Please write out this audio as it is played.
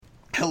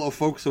Hello,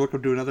 folks, and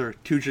welcome to another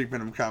Two Drink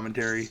Minimum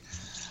Commentary.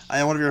 I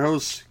am one of your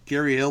hosts,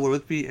 Gary Hill, and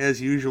with me, as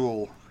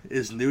usual,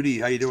 is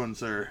Nudie. How you doing,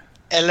 sir?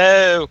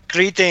 Hello,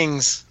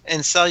 greetings,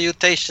 and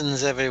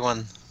salutations,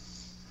 everyone.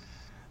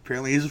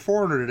 Apparently he's a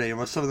foreigner today,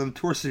 unless some of them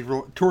tourists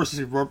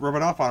are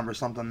rubbing off on him or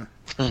something.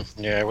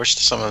 Yeah, I wish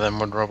some of them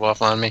would rub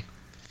off on me.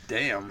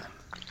 Damn.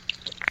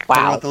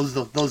 Wow. Those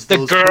The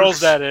girls, girls,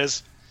 that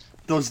is.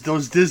 Those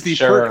Disney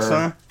Sure. perks,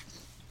 huh?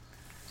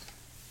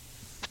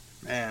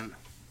 Man.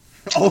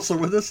 Also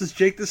with us is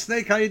Jake the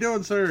Snake. How you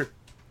doing, sir?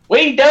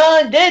 We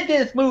done did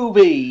this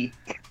movie!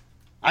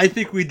 I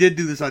think we did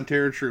do this on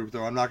Terror Troop,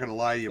 though. I'm not going to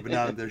lie to you, but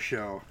not on this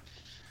show.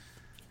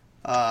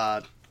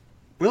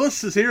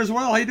 Willis is here as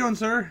well. How you doing,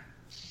 sir?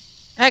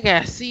 I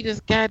gotta see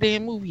this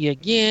goddamn movie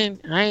again.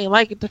 I ain't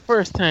like it the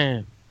first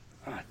time.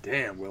 Ah,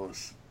 damn,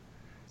 Willis.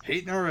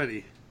 Hating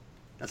already.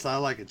 That's how I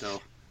like it,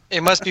 though.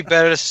 It must be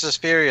better than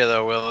Suspiria,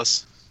 though,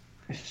 Willis.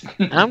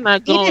 I'm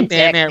not going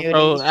down that Duty.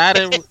 road. I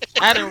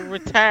done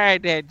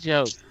retired that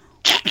joke.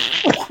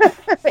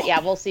 Yeah,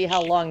 we'll see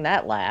how long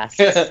that lasts.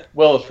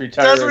 Willis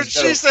retired. That's what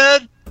she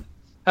said!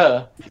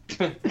 Huh.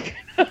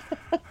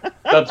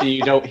 Something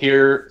you don't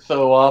hear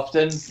so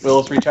often.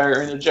 Willis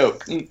retiring a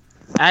joke.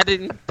 I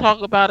didn't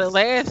talk about it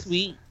last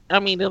week. I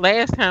mean, the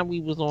last time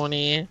we was on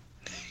air.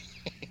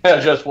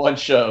 Just one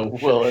show,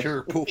 Willis.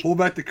 Sure, pull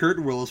back the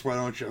curtain, Willis, why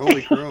don't you?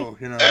 Holy crow,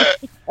 you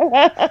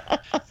know.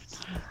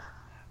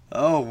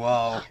 Oh,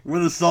 wow.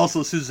 With us is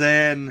also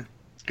Suzanne.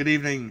 Good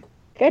evening.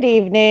 Good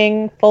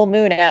evening. Full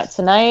moon out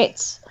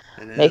tonight.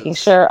 It is. Making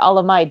sure all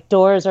of my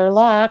doors are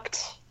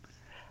locked.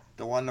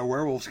 Don't want no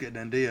werewolves getting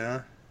into you, huh?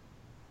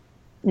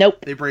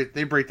 Nope. They break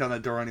down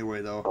that door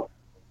anyway, though.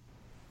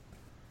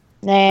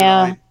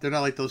 Nah. They're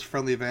not like those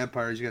friendly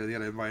vampires. You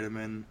gotta invite them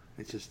in.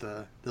 It just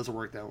doesn't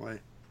work that way.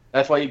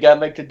 That's why you gotta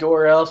make the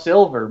door out of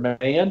silver,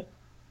 man.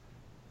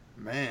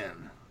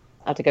 Man.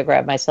 I have to go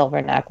grab my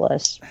silver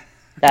necklace.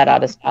 That ought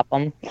to stop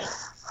them.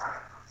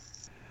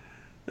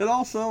 And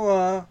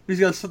also, he's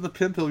got something to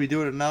pimp. He'll be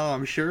doing it now,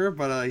 I'm sure.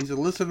 But he's a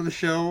listener to the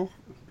show.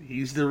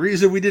 He's the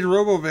reason we did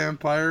Robo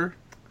Vampire.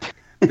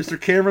 Mr.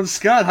 Cameron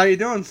Scott, how you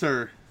doing,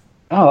 sir?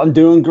 Oh, I'm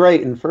doing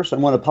great. And first, I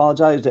want to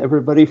apologize to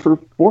everybody for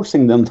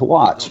forcing them to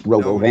watch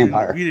Robo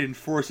Vampire. You didn't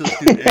force us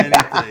to do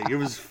anything. It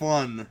was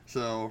fun.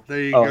 So,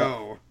 there you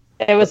go.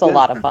 It was a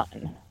lot of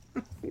fun.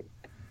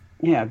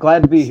 Yeah,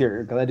 glad to be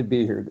here. Glad to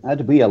be here. Glad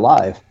to be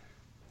alive.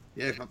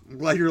 Yeah, I'm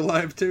glad you're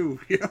alive, too.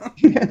 Yeah.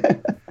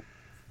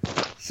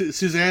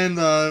 Suzanne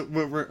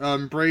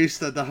embraced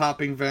the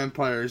hopping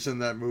vampires in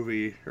that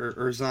movie,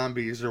 or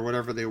zombies, or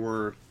whatever they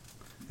were.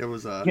 It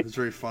was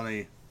very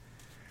funny.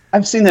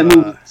 I've seen that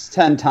movie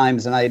 10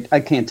 times, and I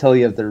can't tell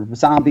you if they're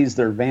zombies,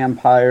 they're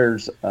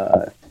vampires,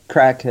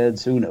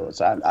 crackheads, who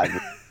knows.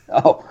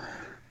 Oh.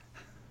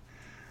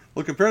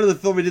 Well, compared to the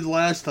film we did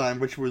last time,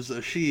 which was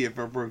She, if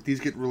these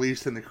get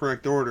released in the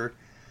correct order,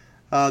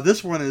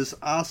 this one is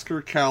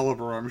Oscar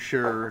caliber, I'm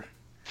sure.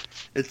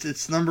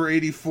 It's number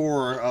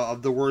 84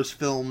 of the worst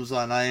films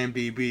on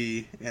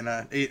IMDb,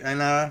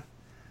 and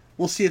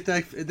we'll see if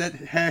that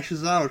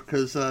hashes out,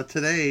 because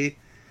today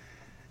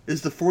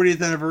is the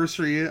 40th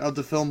anniversary of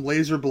the film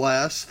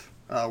Laserblast,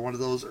 one of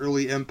those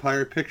early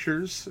Empire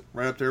pictures,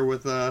 right up there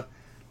with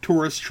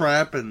Tourist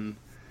Trap and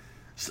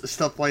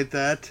stuff like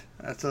that.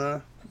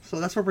 So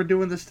that's what we're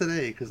doing this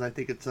today, because I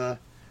think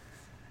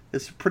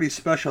it's pretty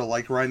special,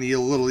 like riding the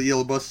little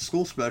yellow bus to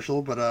school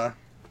special. But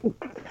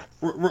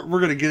we're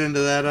gonna get into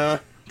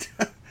that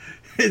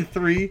in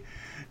 3,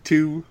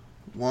 2,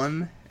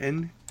 1,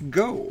 and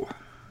go.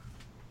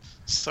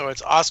 So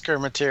it's Oscar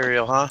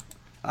material, huh?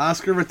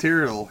 Oscar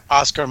material.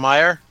 Oscar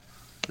Mayer?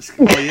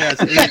 Oh yeah,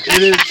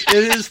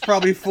 it is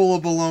probably full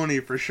of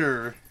baloney for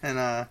sure.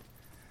 And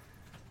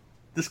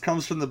this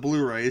comes from the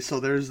Blu-ray, so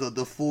there's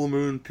the Full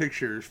Moon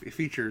Pictures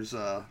features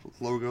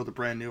logo, the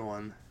brand new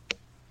one.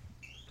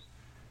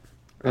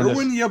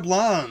 Erwin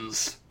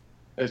Yablans.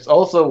 It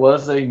also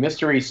was a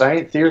Mystery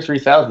Science Theater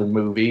 3000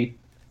 movie.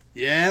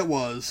 Yeah, it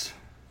was.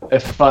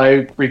 If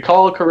I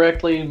recall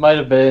correctly, it might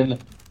have been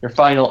your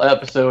final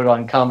episode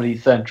on Comedy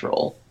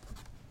Central.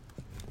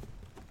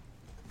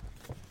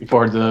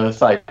 Before the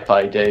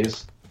sci-fi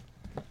days.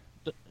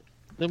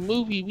 The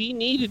movie we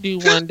need to do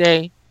one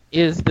day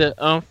is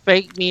the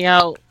Fake Me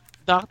Out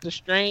Doctor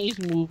Strange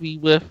movie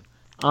with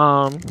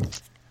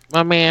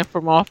my man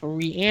from off of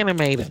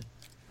Reanimator.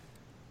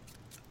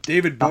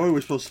 David Bowie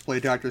was supposed to play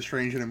Doctor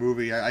Strange in a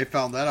movie. I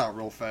found that out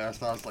real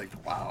fast. I was like,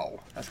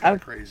 wow, that's kind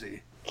of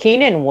crazy.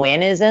 Keenan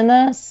Wynn is in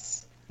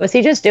this? Was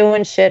he just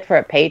doing shit for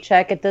a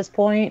paycheck at this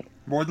point?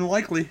 More than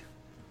likely.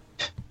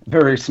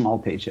 Very small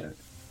paycheck.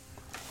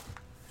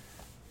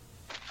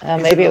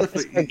 Maybe it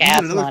was for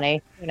gas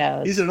money. Who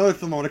knows? He's in another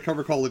film I want to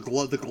cover called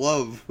The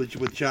Glove,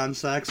 with John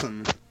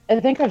Saxon. I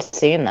think I've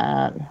seen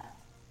that.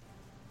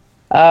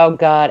 Oh,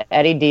 God.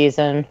 Eddie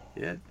Deason.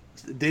 Yeah.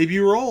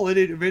 Debut role,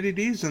 Eddie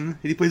Deason.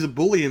 He plays a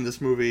bully in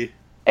this movie.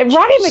 And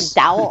Roddy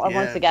McDowell, Yeah.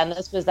 once again,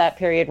 this was that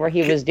period where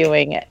he was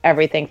doing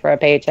everything for a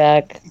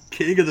paycheck.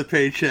 King of the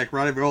paycheck,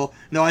 Roddy McDowell.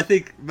 No, I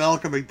think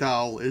Malcolm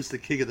McDowell is the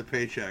king of the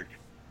paycheck.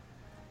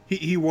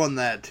 He won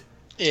that.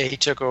 Yeah, he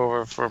took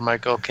over for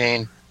Michael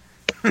Caine.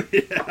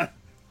 Yeah.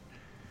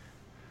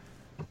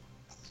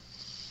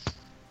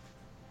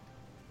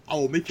 I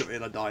will meet you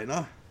in a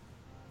diner,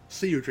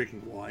 see you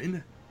drinking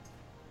wine,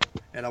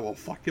 and I will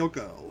fuck your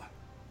girl.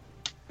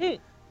 Man,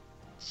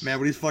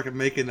 when he's fucking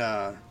making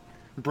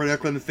Brett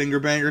Eklund finger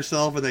bang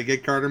herself in that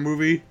Get Carter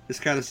movie, it's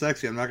kind of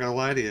sexy, I'm not gonna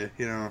lie to you,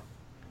 you know.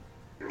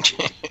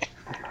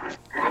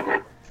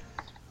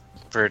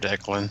 Burt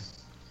Eklund.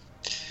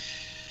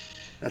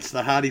 That's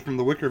the hottie from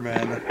The Wicker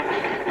Man.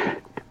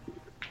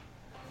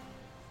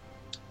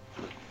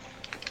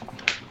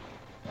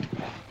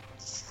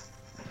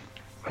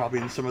 Probably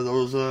in some of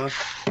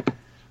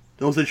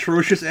those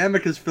atrocious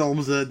Amicus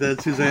films that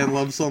Suzanne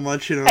loves so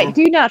much, you know. I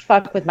do not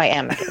fuck with my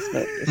Amicus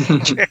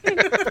movies.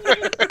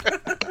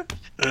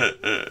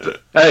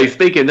 Hey,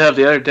 speaking of,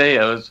 the other day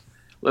I was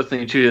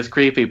listening to this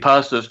creepy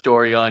pasta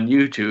story on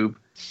YouTube.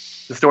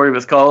 The story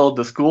was called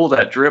 "The School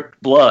That Dripped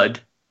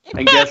Blood,"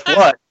 and guess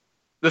what?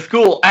 The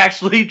school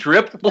actually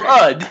dripped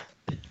blood.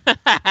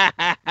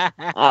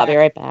 I'll be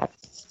right back.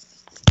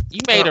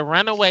 You made a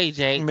runaway,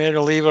 Jake. You made her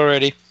leave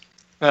already.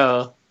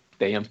 Oh,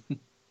 damn.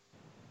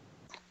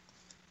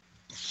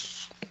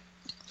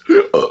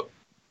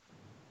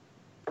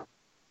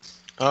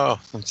 Oh,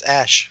 it's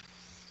Ash.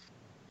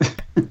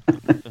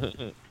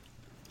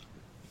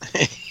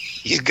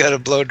 He's got a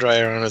blow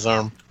dryer on his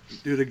arm.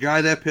 Dude, a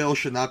guy that pale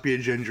should not be a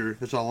ginger.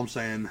 That's all I'm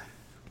saying.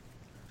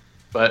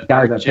 But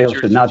Guy that pale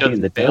should not be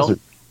in the pale. desert.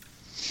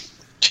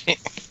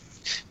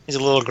 He's a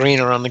little green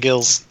around the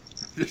gills.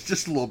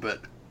 Just a little bit.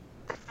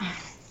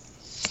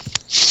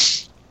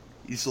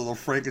 He's a little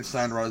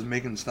Frankenstein or I was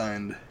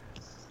Mackenstein.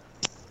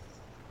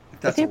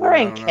 Is he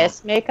wearing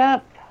Kiss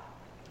makeup?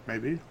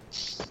 Maybe.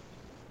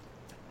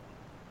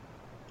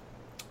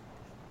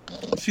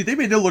 See, they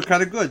made it look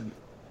kind of good.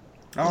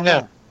 I don't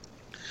know.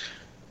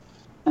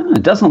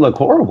 It doesn't look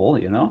horrible,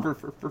 you know.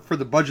 For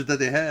the budget that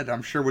they had,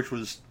 I'm sure, which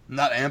was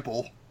not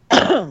ample.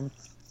 It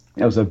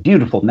was a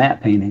beautiful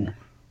matte painting.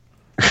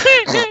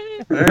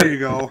 There you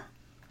go.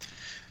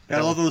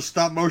 Gotta love those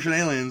stop motion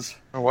aliens.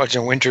 We're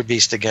watching Winter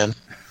Beast again.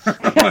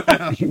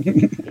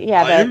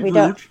 Yeah, but we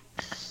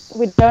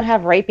don't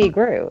have rapey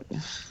Groot.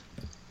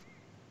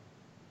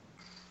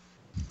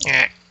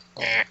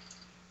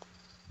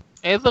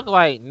 It looked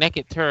like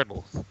naked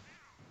turtles.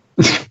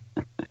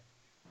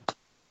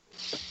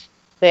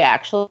 They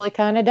actually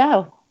kind of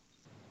do.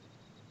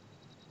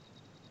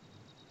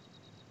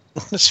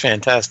 That's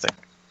fantastic.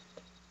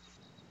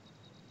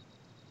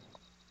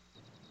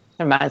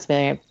 Reminds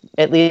me,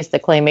 at least the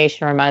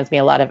claymation reminds me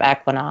a lot of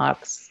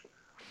Equinox.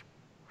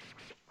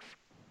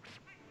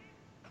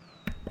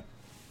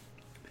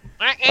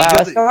 Wow,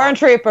 a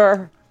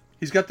stormtrooper.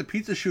 He's got the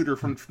pizza shooter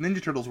from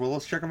Ninja Turtles, Will.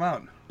 Let's check him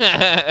out.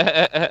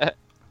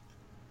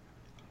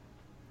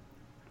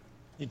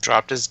 He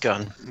dropped his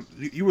gun.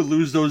 You would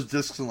lose those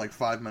discs in like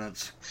 5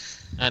 minutes.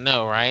 I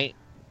know, right?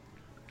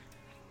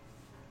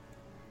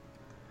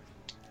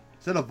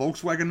 Is that a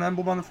Volkswagen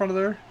emblem on the front of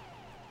there?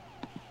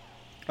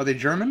 Are they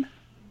German?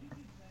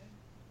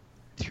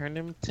 Turn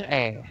him to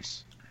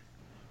ash.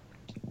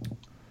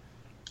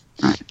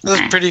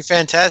 That's pretty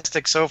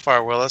fantastic so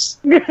far, Willis.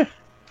 You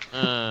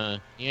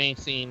ain't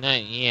seen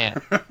nothing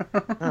yet.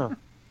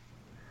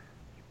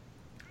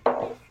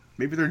 Oh.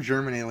 Maybe they're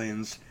German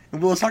aliens.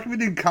 And Willis, how come you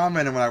didn't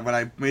comment when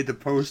I made the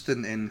post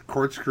in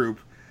Court's group?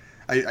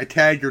 I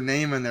tagged your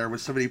name in there when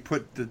somebody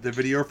put the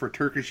video for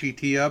Turkish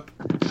ET up.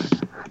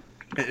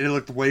 It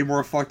looked way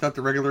more fucked up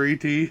than regular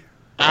ET.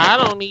 I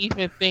don't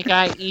even think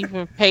I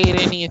even paid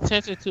any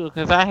attention to it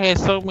because I had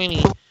so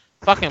many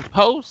fucking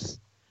posts.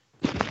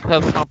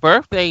 Because my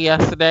birthday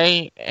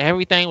yesterday,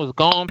 everything was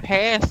going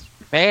past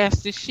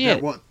fast as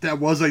shit. That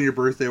was on your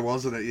birthday,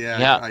 wasn't it? Yeah,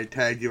 Yep. I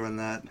tagged you in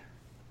that.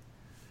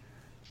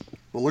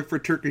 Well, look for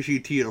Turkish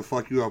ET. It'll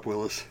fuck you up,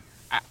 Willis.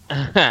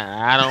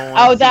 I don't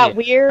want Oh, that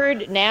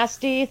weird,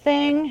 nasty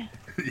thing?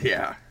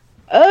 Yeah.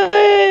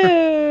 Oh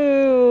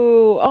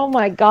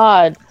my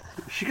god.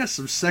 She got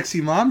some sexy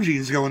mom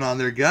jeans going on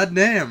there.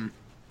 Goddamn.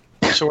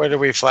 So where do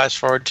we flash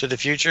forward to the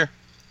future?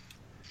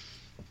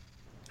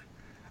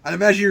 I'd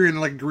imagine you're in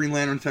like a Green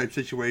Lantern type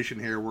situation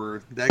here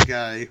where that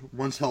guy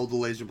once held the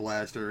laser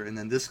blaster and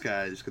then this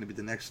guy is going to be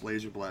the next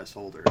laser blast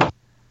holder.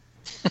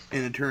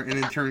 and in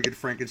turn get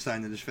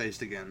Frankenstein in his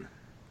face again.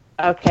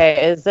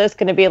 Okay, is this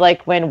going to be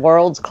like when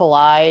worlds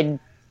collide?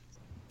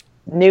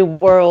 New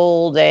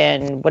World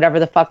and whatever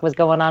the fuck was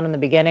going on in the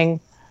beginning?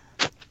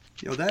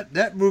 You know,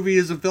 that movie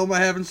is a film I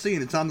haven't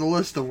seen. It's on the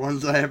list of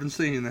ones I haven't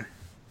seen.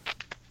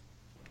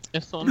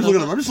 I'm just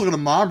looking at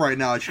Mom right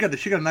now. She got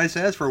a nice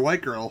ass for a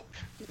white girl.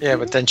 Yeah,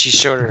 but then she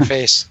showed her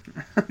face.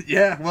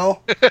 Yeah,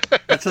 well,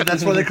 that's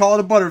why they call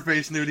it a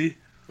butterface, Nudie.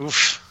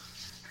 Oof.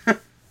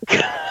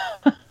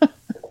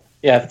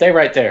 Yeah, stay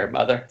right there,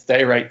 Mother.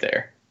 Stay right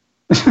there.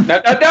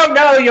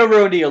 No, you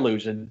ruined the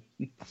illusion.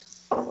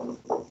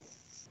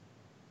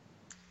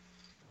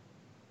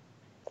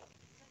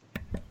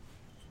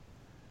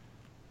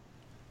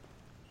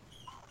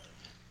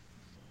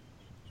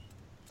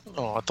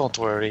 Oh, don't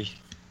worry.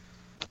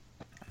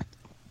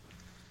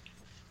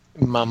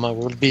 Mama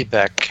will be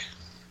back.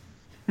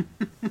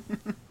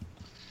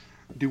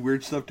 Do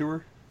weird stuff to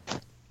her?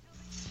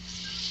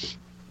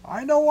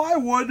 I know I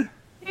would.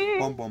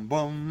 Bum bum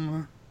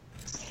bum.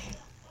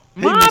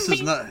 Hey, Mommy.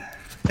 Mrs. Not.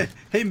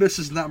 Hey,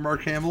 Mrs. Not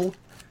Mark Hamill.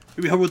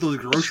 Maybe help with those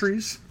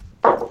groceries.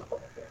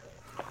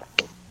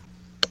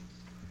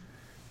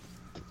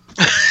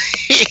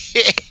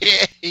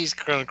 He's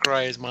gonna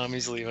cry. His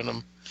mommy's leaving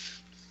him.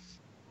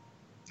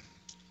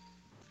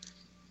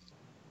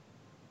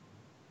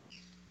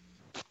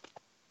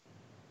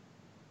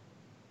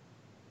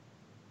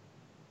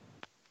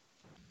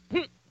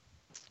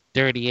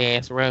 Dirty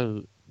ass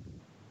road.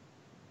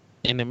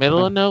 In the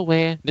middle of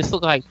nowhere. This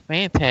look like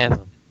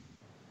Phantasm.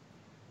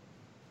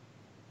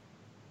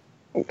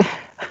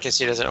 Guess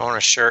he doesn't own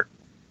a shirt.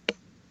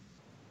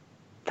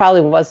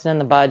 Probably wasn't in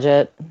the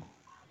budget.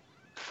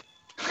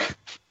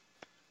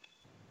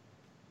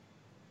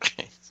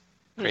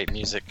 Great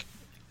music.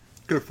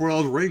 Could afford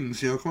all those rings,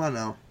 come on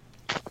now.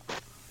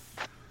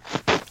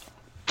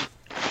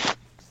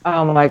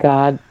 Oh my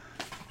god.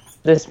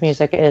 This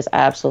music is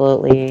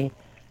absolutely...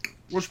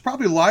 Well, it's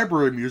probably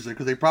library music,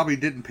 because they probably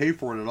didn't pay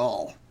for it at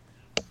all.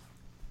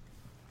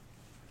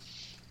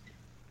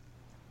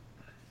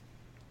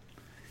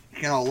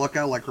 You can't all luck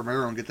out like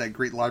Romero and get that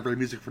great library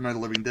music for Night of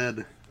the Living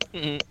Dead.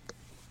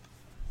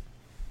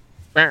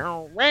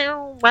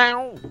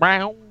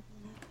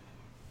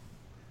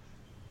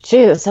 Gee,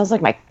 it sounds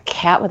like my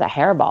cat with a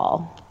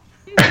hairball.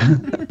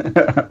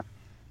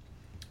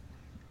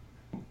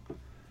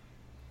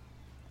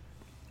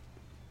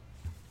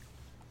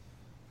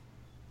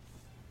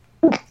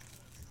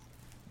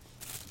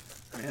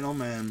 Man, oh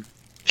man.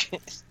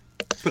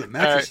 Put a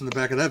mattress in the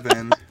back of that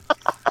van.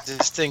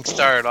 This thing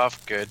started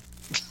off good.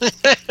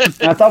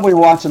 I thought we were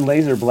watching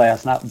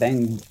Laserblast, not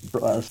Bang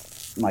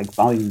like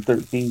Volume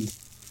 13.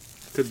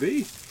 Could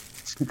be.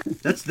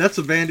 That's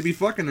a van to be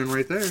fucking in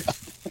right there.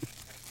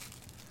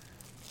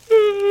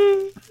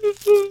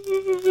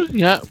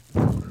 Yep.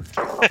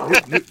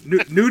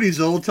 Nudi's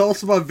old. Tell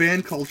us about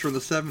van culture in the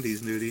 70s,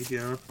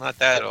 Nudie. Not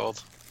that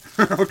old.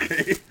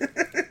 Okay.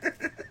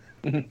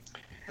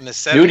 In the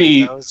 70s,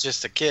 Nudie- I was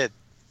just a kid.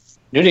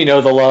 Nudie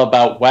knows a lot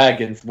about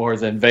wagons more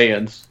than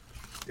vans.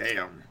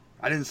 Damn.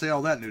 I didn't say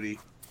all that, Nudie.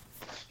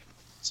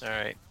 It's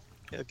alright.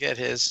 He'll get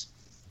his.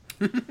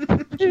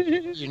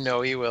 You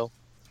know he will.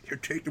 Here,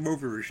 take him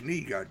over his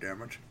knee,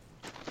 goddammit.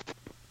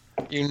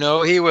 You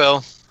know he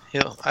will.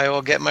 I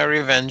will get my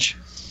revenge.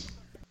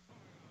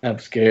 I'm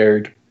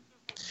scared.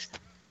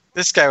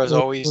 This guy was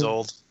always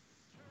old.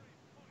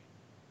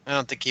 I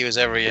don't think he was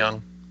ever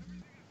young.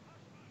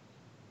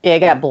 Yeah, he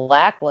got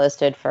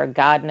blacklisted for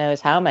God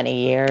knows how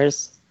many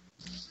years.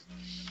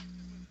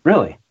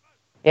 Really?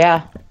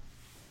 Yeah.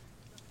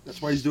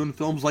 That's why he's doing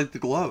films like The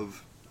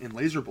Glove and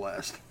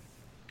Laserblast.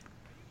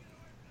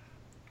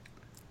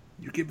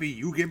 You give me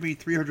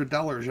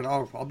 $300 and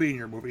I'll be in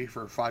your movie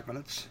for 5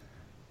 minutes.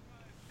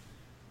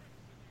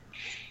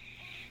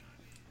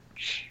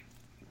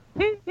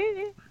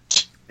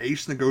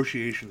 Ace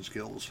negotiation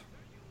skills.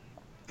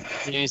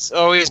 He's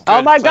always good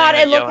Oh my playing god, a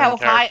and look yelling how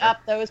high character. up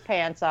those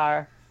pants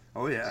are.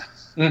 Oh yeah.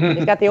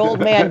 He's got the old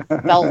man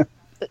belt.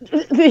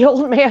 The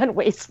old man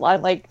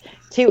waistline like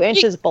 2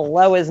 inches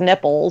below his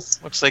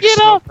nipples. Looks like Get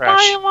Snow off Crash.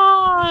 my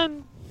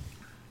lawn!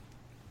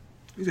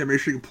 He's gotta make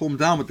sure you can pull him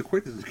down with the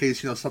quickness in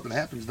case something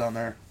happens down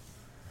there.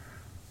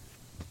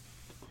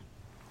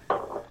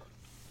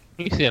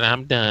 He said,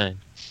 I'm done.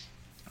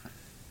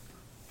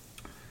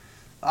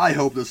 I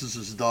hope this is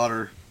his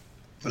daughter,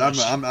 but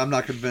I'm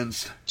not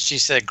convinced. She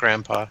said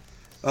grandpa.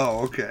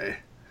 Oh, okay.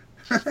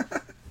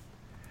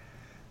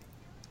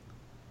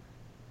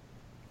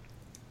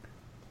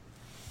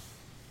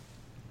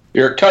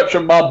 You're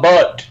touching my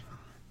butt.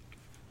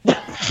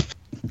 Because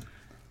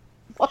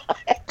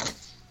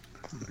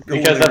Go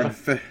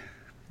of- there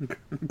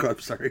God, I'm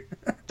sorry.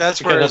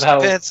 That's where Because his of how-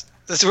 pants.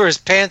 That's where his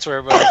pants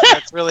were, but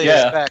that's really his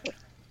Yeah. back.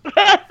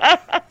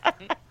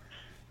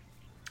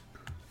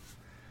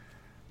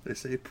 They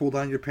say pull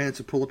down your pants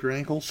and pull up your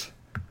ankles.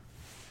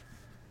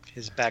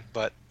 His back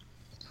butt.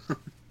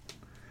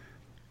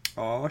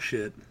 Oh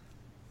shit.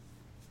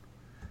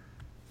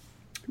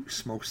 Who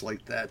smokes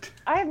like that?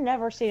 I have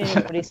never seen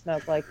anybody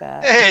smoke like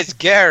that. Hey, it's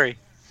Gary.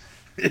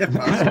 Yeah,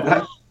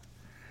 possibly.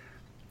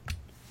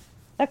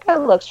 That guy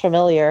looks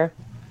familiar.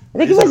 I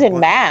think he He's was a in what?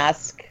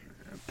 Mask.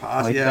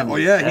 Yeah. Oh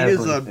yeah, he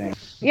is a Everything.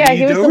 Yeah,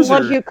 he was the Bulldozer.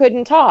 one who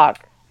couldn't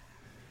talk.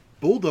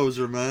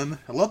 bulldozer, man.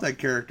 I love that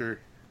character.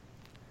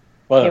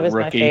 What He a was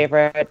my rookie.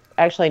 favorite.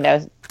 Actually,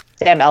 no,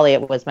 Sam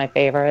Elliott was my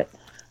favorite.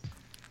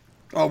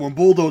 Oh, when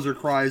Bulldozer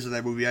cries in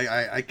that movie,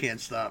 I can't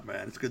stop,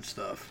 man. It's good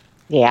stuff.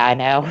 Yeah, I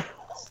know.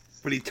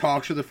 But he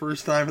talks for the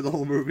first time in the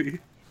whole movie.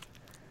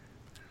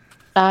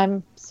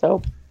 I'm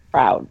so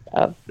proud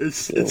of.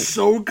 It's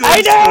so good.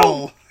 I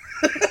know! Still.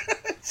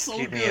 It's so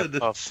Give me a good.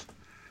 puff.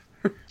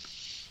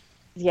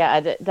 Yeah,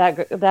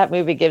 that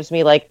movie gives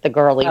me like the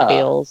girly Oh.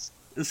 feels.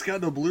 It's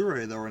got no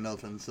Blu-ray though or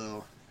nothing,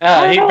 so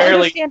I He don't barely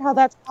understand how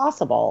that's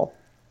possible.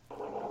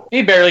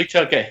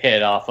 took a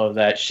hit off of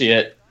that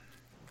shit.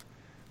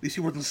 at least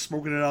he wasn't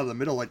smoking it out of the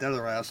middle like that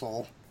other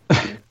asshole.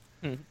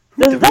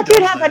 Does that dude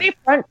have any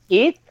front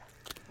teeth?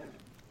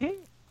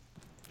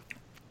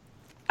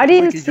 I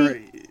didn't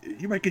see.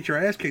 You might get your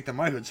ass kicked in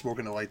my hood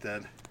smoking it like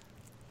that.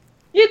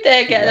 You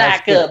think it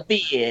like a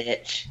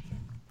bitch.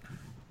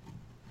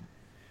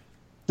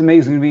 It's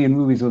amazing to me in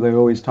movies where they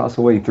always toss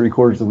away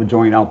 3/4 of a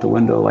joint out the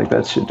window. Like,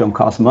 that shit don't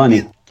cost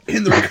money.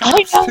 And they're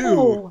cops,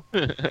 too.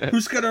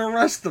 Who's going to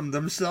arrest them?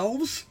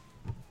 Themselves?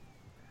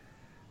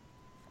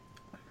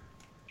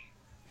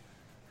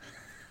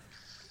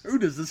 Who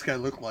does this guy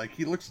look like?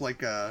 He looks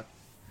like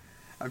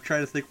I'm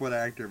trying to think what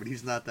actor, but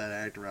he's not that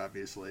actor,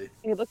 obviously.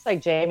 He looks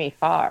like Jamie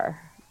Farr.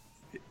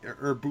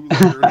 Or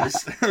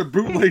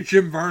bootleg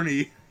Jim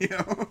Varney, you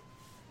know?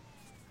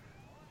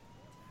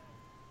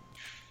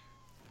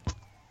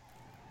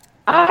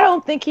 I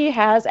don't think he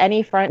has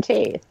any front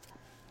teeth.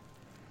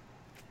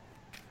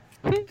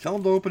 Tell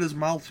him to open his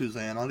mouth,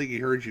 Suzanne. I don't think he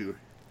heard you.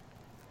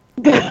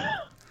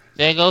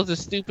 There goes the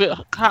stupid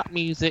cop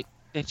music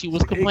that you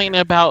was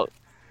complaining about,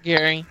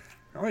 Gary.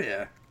 Oh,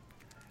 yeah.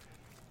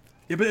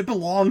 Yeah, but it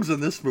belongs in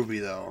this movie,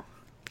 though.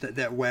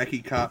 That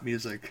wacky cop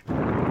music.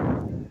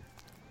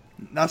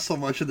 Not so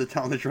much in The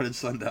Town That Dreaded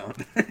Sundown.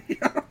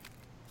 Yeah.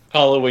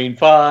 Halloween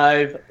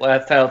 5,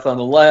 Last House on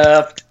the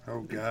Left.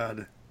 Oh,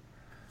 God.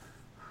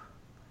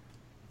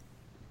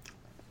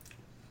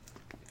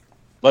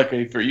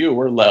 Luckily for you,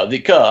 we're lousy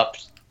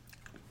cops.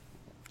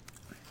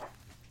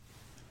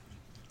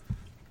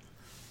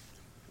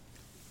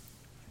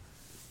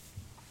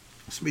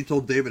 Somebody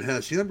told David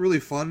Hess, you know,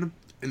 really fun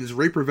in his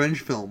rape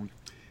revenge film.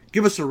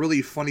 Give us a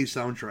really funny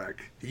soundtrack.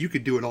 You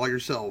could do it all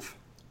yourself.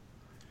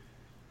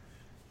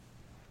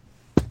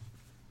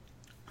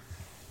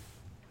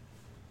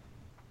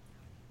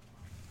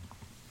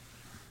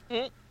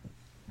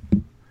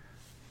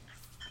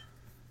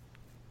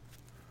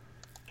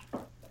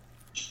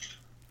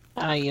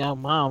 How your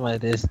mama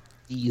these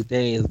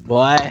days,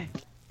 boy?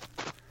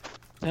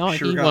 Sound like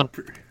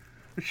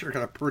Sure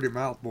got a pretty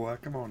mouth, boy.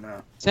 Come on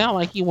now. Sound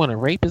like you want to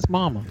rape his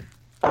mama.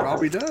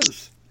 Probably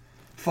does.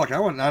 Fuck,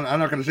 I'm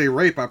not going to say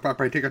rape. I'll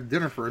probably take her to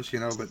dinner first, you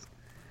know, but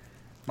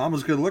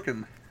Mama's good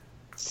looking.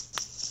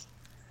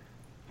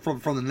 From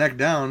the neck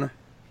down.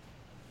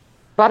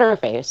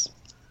 Butterface.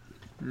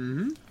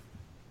 Mm-hmm.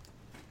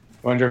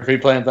 Wonder if he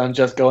plans on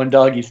just going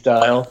doggy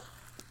style.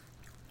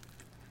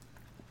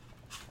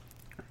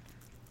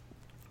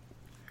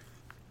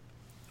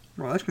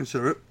 Well, that's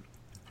considerate.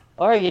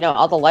 Or, you know,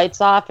 all the lights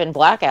off and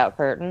blackout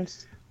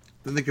curtains.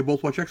 Then they could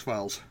both watch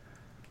X-Files.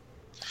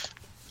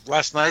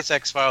 Last night's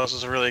X-Files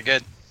was really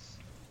good.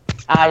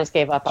 I just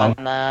gave up on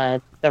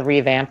the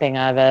revamping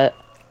of it.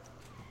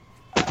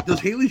 Does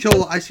Haley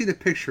Joel... I see the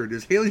picture.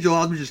 Does Haley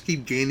Joel Osment just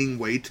keep gaining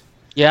weight?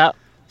 Yeah.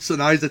 So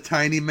now he's a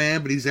tiny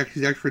man, but he's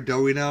extra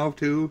doughy now,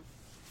 too?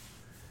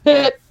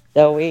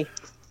 Doughy.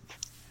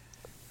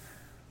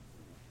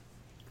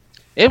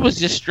 It was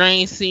just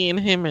strange seeing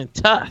him in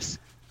Tusk.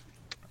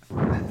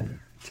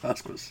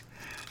 Tusk was...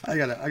 I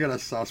got a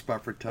soft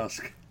spot for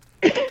Tusk.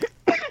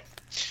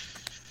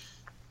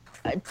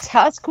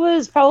 Tusk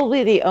was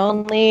probably the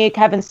only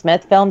Kevin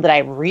Smith film that I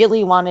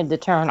really wanted to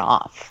turn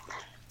off.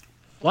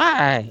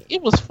 Why?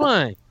 It was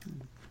fun.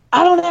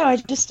 I don't know. I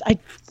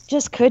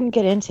just couldn't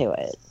get into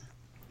it.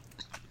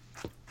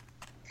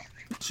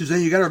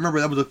 Suzanne, you got to remember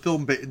that was a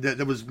film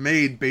that was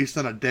made based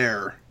on a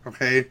dare.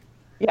 Okay.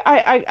 Yeah,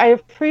 I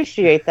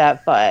appreciate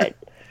that, but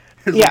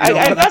yeah,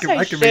 I guess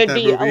I should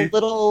be a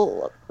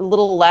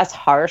little less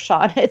harsh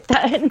on it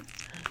then.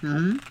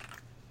 Mm-hmm.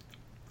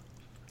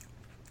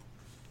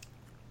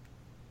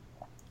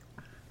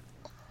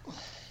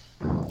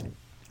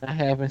 I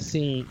haven't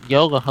seen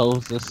Yoga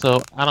Hosers,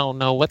 so I don't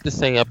know what to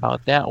say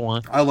about that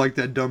one. I like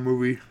that dumb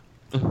movie.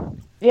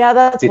 Yeah,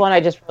 that's one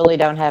I just really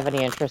don't have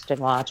any interest in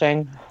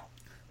watching.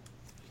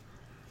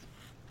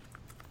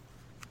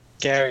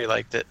 Gary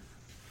liked it.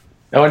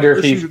 I wonder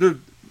if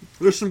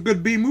there's some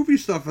good B-movie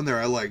stuff in there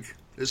I like.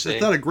 It's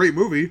not a great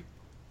movie.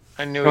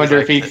 I wonder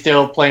if he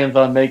still plans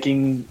on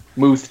making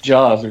Moose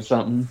Jaws or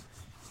something.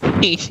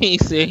 He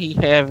said he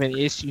having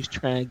issues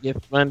trying to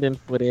get funding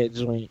for that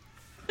joint.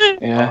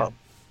 Yeah.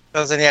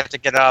 Doesn't he have to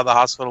get out of the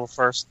hospital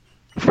first?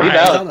 He's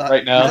out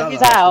right now.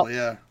 He's out.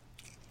 Yeah.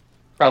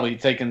 Probably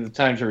taking the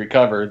time to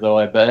recover, though,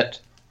 I bet.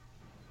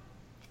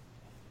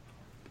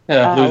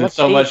 Yeah, losing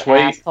so much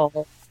weight.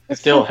 Asshole. He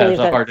still has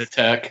a heart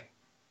attack.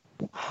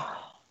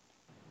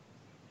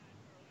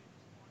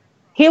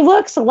 He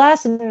looks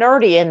less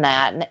nerdy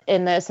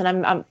in this, and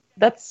I'm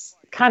that's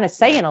kind of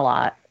saying a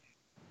lot.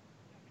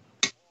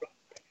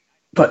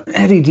 But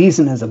Eddie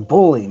Deason as a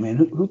bully, man,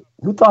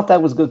 who thought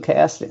that was good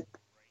casting?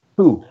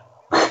 Who?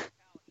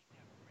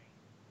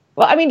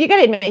 Well, I mean, you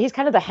gotta admit, he's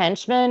kind of the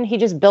henchman. He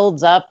just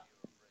builds up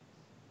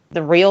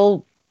the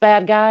real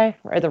bad guy,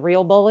 or the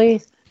real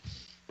bully.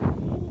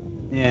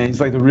 Yeah, he's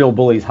like the real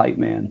bully's hype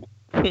man.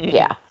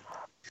 Yeah.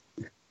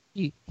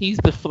 He's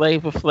the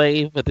Flavor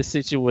Flav of the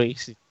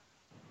situation.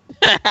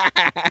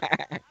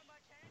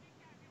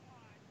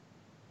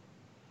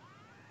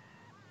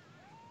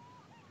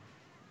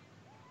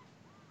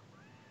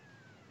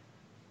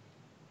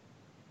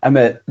 I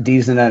met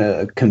Deason at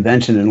a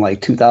convention in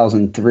like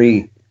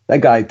 2003. That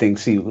guy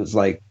thinks he was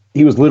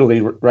literally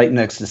right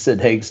next to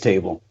Sid Haig's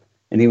table,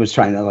 and he was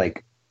trying to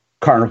like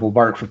carnival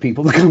bark for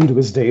people to come to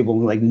his table,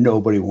 and like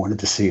nobody wanted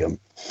to see him.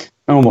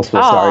 I almost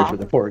feel sorry for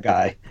the poor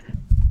guy.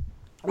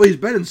 Well, he's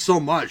been in so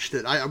much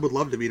that I would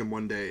love to meet him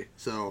one day.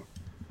 So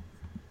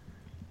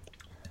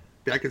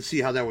I can see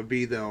how that would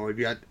be, though. If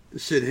you got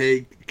Sid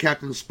Haig,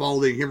 Captain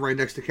Spaulding, him right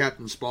next to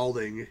Captain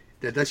Spaulding,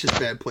 that's just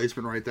bad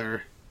placement right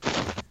there.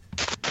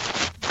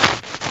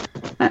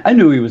 I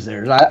knew he was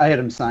there. I had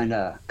him sign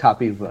a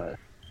copy of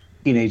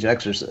Teenage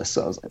Exorcist,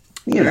 so I was like,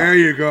 There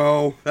you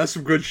go. That's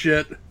some good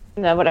shit.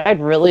 No, what I'd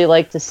really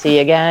like to see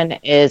again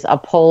is a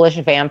Polish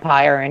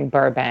vampire in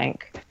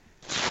Burbank.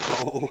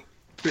 Oh,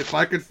 if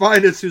I could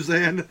find it,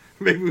 Suzanne,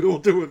 maybe we'll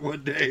do it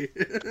one day.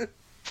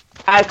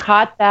 I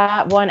caught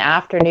that one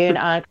afternoon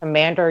on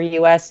Commander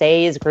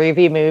USA's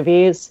Groovy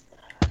Movies,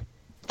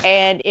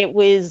 and it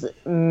was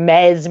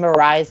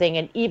mesmerizing.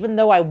 And even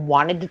though I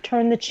wanted to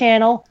turn the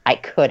channel, I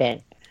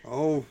couldn't.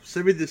 Oh,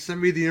 send me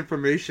the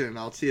information, and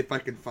I'll see if I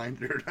can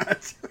find it or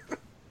not.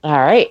 All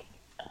right.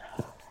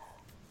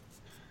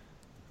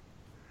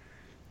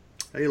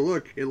 Hey,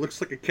 look! It looks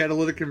like a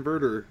catalytic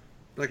converter.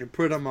 I can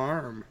put it on my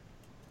arm.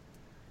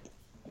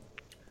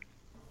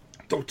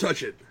 Don't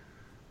touch it.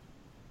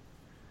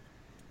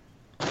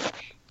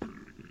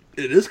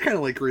 It is kind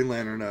of like Green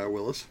Lantern,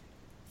 Willis.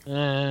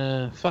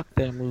 Fuck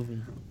that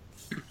movie.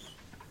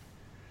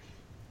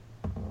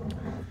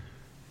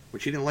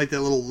 But you didn't like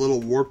that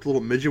little warped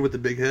little midget with the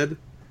big head?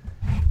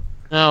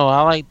 No,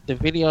 I like the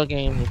video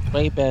game is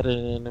way better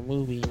than the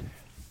movie.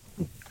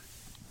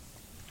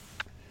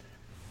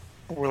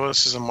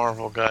 Willis is a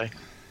Marvel guy.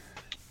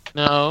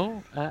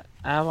 No,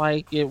 I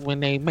like it when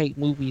they make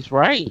movies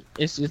right.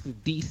 It's just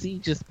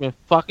DC just been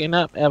fucking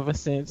up ever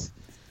since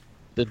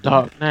The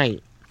Dark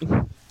Knight.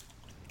 I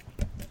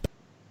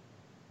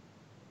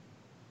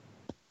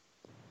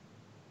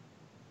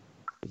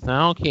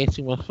don't care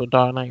too much for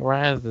Dark Knight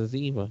Rises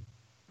either.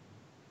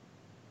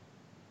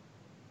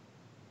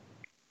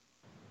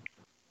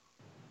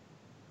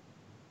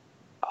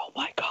 Oh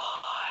my god.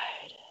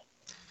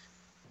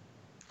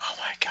 Oh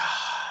my god.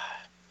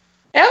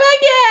 Oh my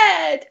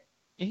god!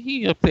 And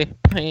he up there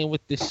playing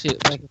with this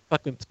shit like a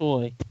fucking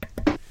toy.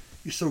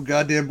 He's so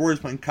goddamn bored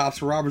he's playing cops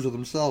and robbers with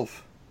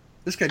himself.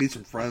 This guy needs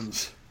some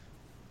friends.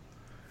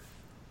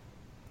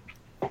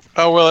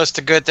 Oh, Willis,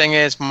 the good thing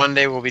is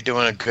Monday we'll be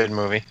doing a good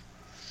movie.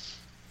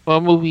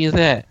 What movie is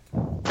that?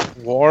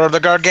 War of the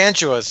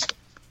Gargantuas.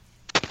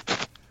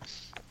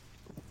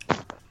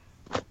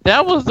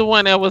 That was the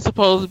one that was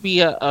supposed to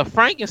be a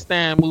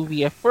Frankenstein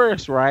movie at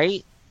first,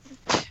 right?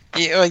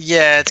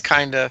 Yeah, it's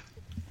kind of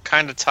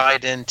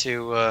tied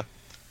into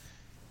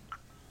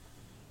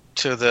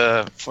to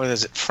the, what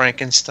is it,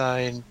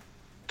 Frankenstein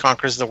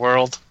Conquers the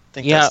World? I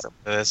think that's what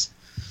it is.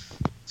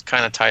 It's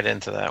kind of tied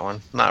into that one.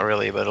 Not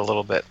really, but a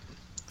little bit.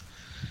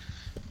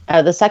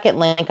 The second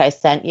link I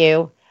sent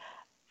you,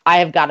 I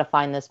have got to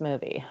find this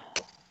movie.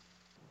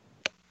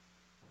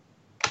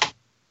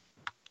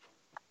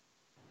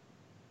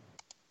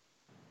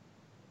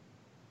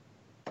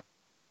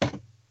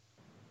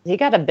 He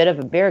got a bit of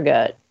a beer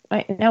gut.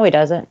 Wait, no, he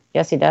doesn't.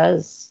 Yes, he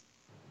does.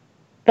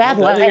 Bad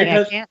lighting.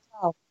 I can't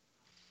tell.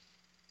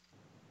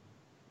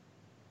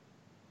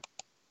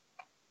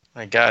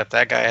 My God, if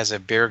that guy has a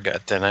beer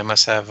gut, then I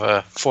must have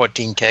a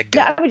 14 keg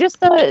Yeah, gut. I just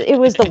thought it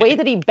was the way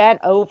that he bent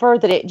over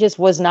that it just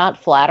was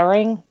not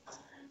flattering.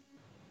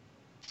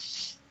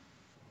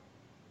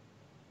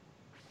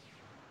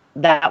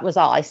 That was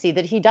all. I see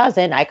that he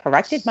doesn't. I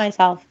corrected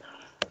myself.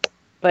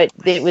 But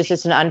it was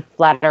just an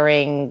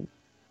unflattering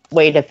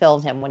way to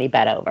film him when he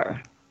bent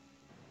over.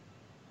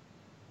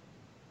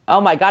 Oh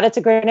my God, it's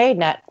a grenade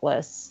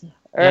necklace.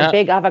 Or a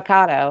big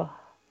avocado.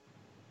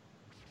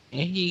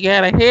 And he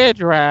got a hair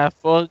drive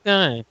for a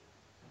gun.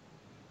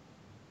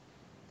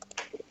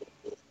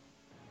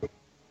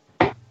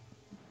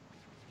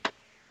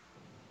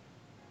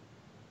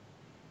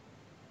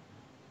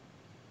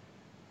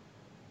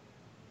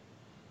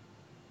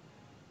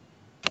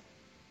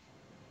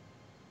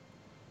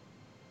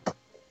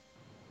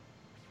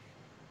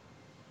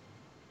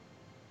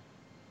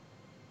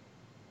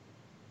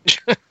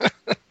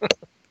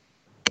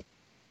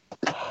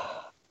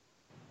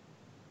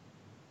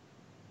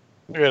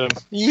 Look at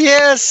him.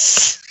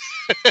 Yes!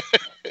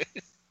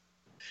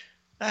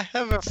 I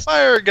have a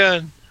fire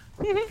gun.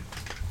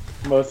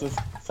 Most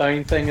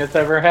exciting thing that's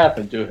ever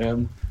happened to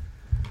him.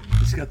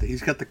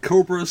 He's got the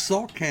Cobra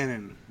assault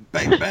cannon.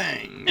 Bang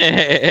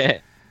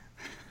bang.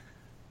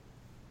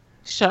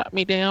 Shot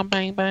me down,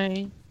 bang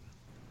bang.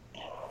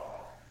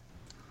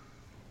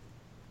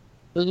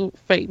 Look,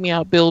 fake me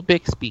out, Bill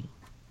Bixby.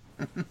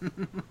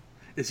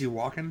 Is he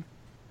walking?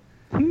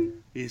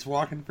 He's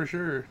walking for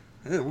sure.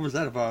 What was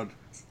that about?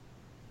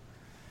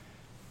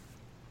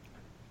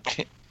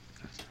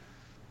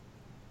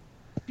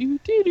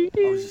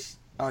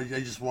 I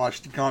just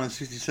watched Gone in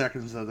 60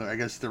 Seconds, I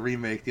guess the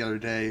remake the other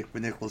day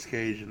with Nicolas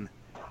Cage, and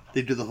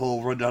they do the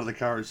whole rundown of the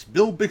cars.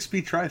 Bill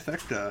Bixby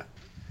trifecta.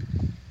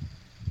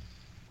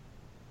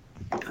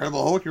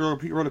 Incredible Hulk, he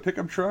rode a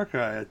pickup truck.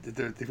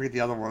 They forget the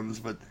other ones,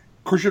 but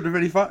courtship of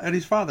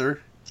Eddie's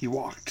father, he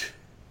walked.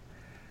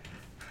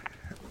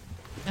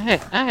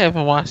 I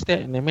haven't watched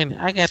that in a minute.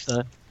 I got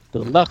the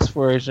deluxe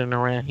version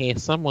around here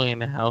somewhere in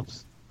the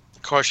house.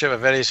 Courtship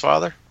of Eddie's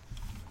father?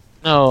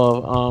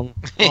 No, on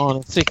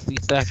in 60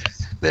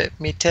 seconds. Let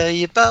me tell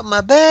you about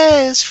my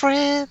best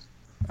friend.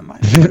 My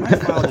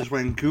file just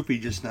went goofy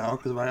just now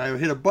because I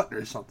hit a button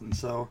or something.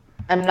 So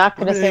I'm not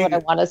going to say what I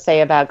want to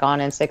say about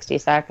Gone in 60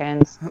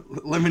 Seconds.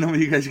 let me know when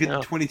you guys get to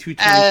 22,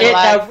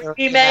 The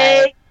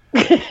remake.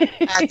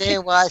 I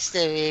did watch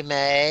the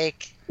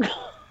remake.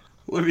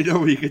 Let me know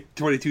when you get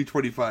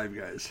 22-25,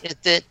 guys.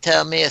 It did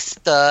tell me a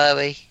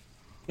story.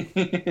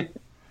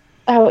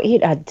 Oh,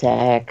 eat a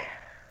dick.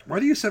 Why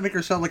do you make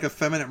her sound like a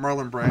feminine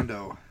Marlon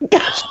Brando?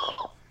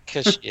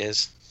 Because she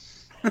is.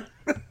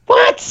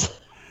 What?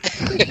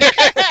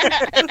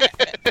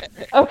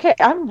 Okay,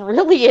 I'm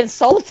really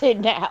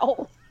insulted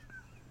now.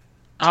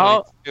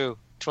 22,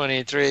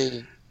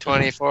 23,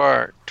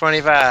 24,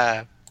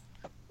 25.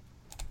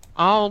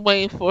 All I'm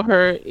waiting for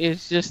her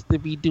is just to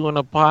be doing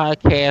a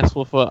podcast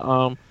with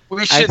a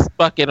We should ice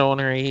bucket on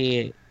her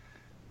head.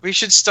 we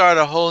should start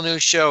a whole new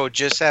show.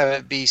 Just have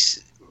it be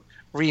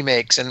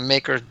remakes and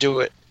make her do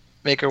it.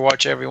 Make her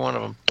watch every one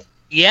of them.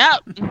 Yep.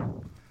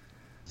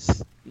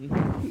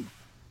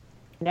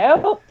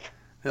 Nope.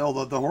 Hell,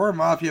 the Horror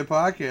Mafia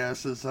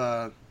podcast is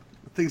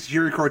thinks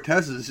Jerry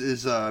Cortez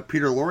is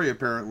Peter Lorre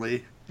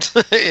apparently.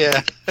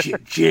 Yeah.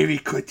 Jerry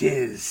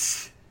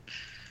Cortez.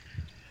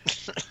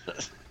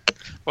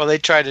 Well, they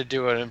tried to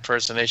do an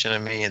impersonation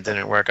of me and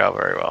didn't work out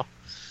very well.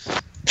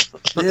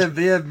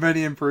 They have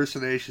many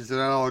impersonations. They're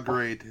not all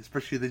great,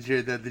 especially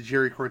the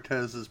Jerry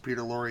Cortez is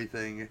Peter Lorre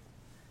thing.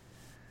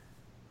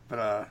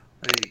 But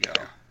there you go.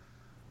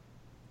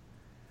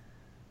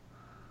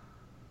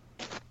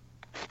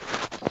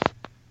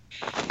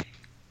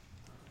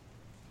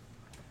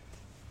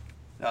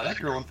 Now that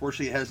girl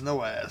unfortunately has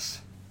no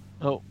ass.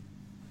 Oh.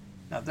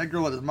 Now if that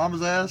girl had his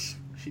mama's ass,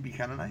 she'd be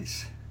kind of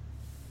nice.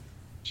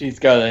 She's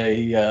got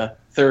a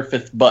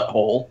surface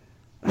butthole.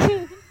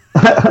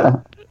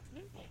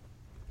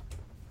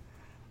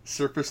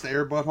 Surface to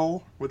air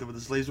butthole with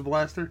his laser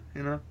blaster,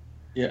 you know?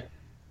 Yeah.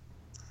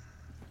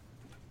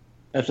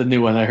 That's a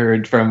new one I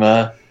heard from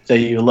Say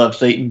You Love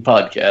Satan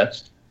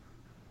podcast.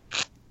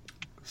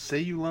 Say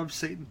You Love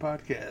Satan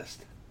podcast.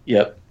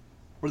 Yep.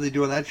 What do they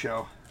do on that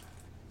show?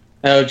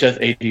 Oh, just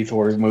 80s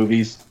horror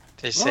movies.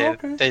 They say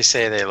okay.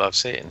 they love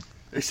Satan.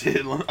 They say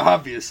it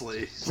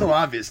obviously. So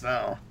obvious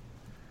now.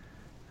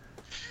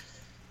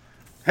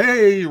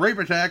 Hey, rape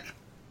attack.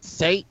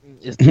 Satan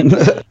is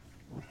the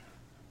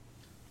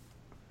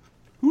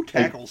Who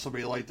tackles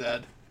somebody like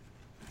that?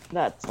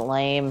 That's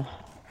lame.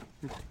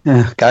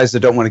 Yeah, guys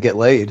that don't want to get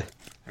laid.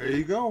 There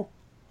you go.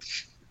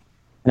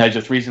 And I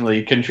just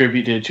recently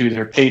contributed to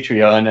their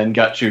Patreon and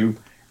got to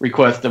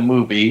request a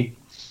movie.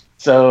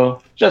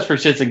 So, just for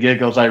shits and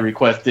giggles, I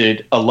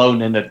requested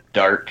Alone in the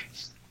Dark.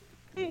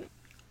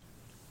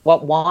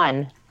 What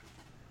one?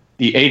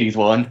 The 80s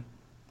one.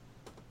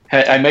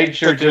 I made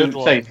sure The good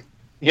to say... one.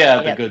 Yeah,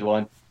 the Yep. good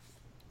one.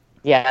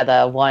 Yeah,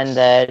 the one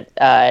that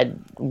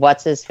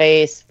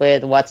What's-His-Face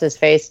did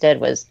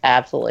was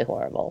absolutely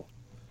horrible.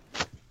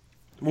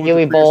 What was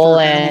Huey the prehistoric Bowl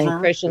animals and are?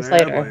 Christian Yeah,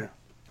 Slater.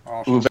 boy.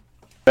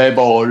 Awesome.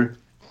 Ball.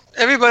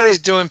 Everybody's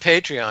doing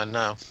Patreon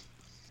now.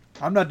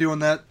 I'm not doing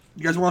that.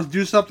 You guys want to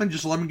do something?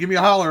 Just let me give me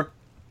a holler.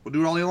 We'll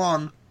do it all day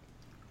long.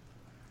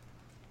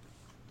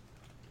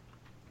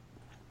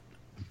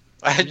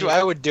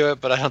 I would do it,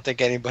 but I don't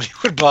think anybody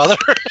would bother.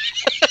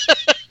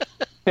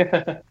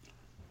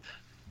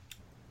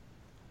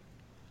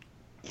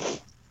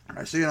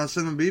 I see it on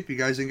Send Beep. You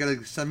guys ain't got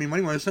to send me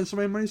money. When I send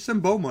somebody money,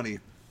 send Bo money.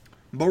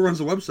 Bo runs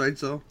the website,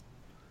 so.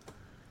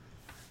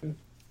 You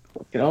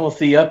can almost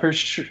see upper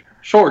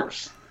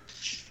shorts.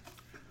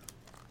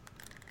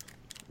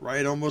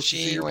 Right, almost. to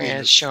see She your wears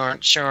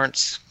penis.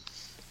 shorts.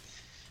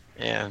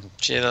 Yeah,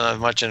 she doesn't have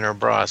much in her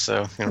bra,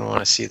 so you don't want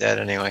to see that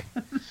anyway.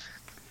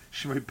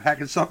 She might be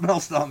packing something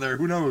else down there.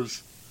 Who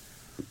knows?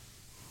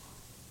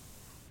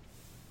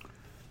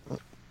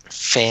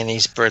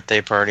 Fanny's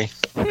birthday party.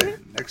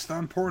 Next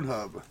on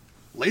Pornhub,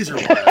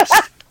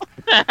 Laserblast.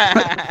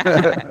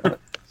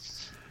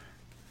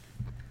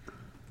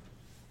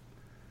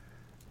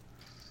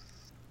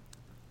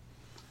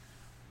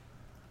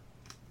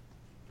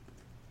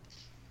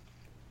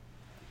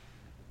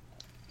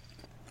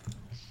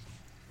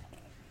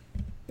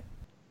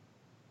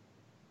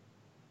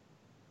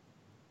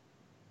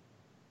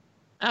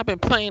 I've been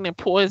playing in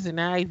Poison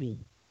Ivy.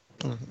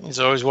 He's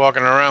always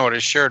walking around with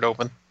his shirt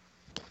open.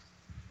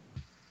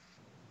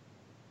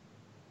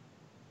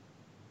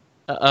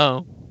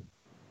 Uh-oh.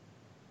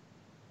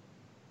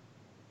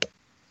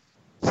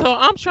 So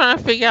I'm trying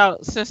to figure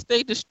out, since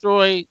they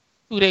destroyed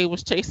who they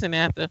was chasing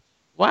after,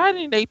 why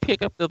didn't they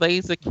pick up the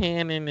laser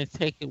cannon and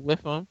take it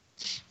with them?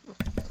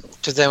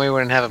 Because then we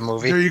wouldn't have a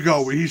movie. There you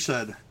go. What he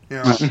said.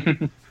 Yeah.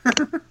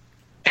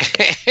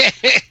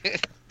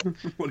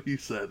 What he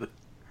said.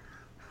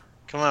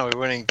 Come on, we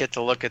wouldn't get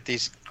to look at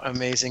these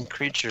amazing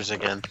creatures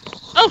again.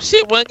 Oh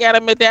shit, one got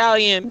a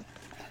medallion.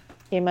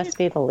 He must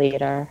be the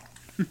leader.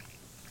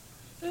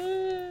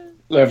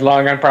 Live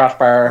long and Or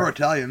prosper.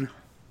 Italian.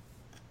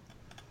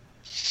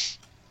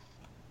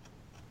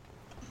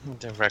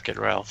 The Wreck-It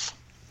Ralph.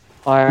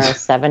 Or a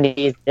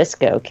 70s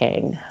disco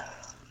king.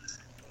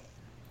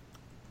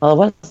 Well,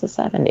 what's the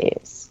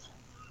 70s?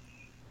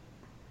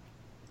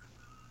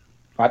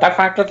 What the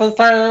fuck is the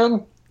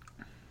same?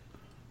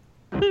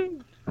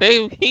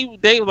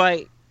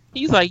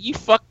 He's like, you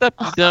fucked up,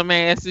 you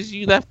dumbasses.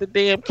 You left the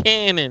damn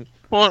cannon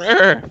on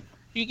Earth.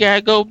 You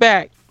gotta go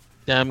back,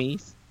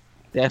 dummies.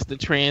 That's the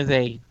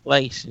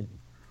translation.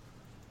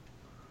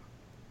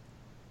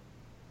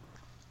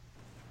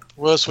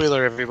 Willis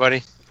Wheeler,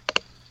 everybody.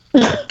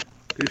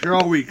 He's here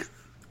all week.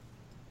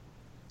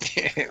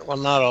 Well,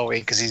 not all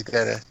week, because he's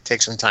got to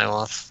take some time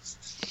off.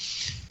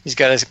 He's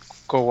got to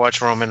go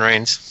watch Roman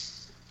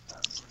Reigns.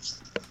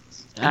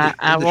 In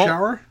the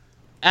shower?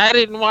 I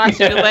didn't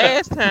watch it the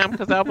last time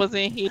because I was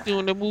in here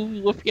doing the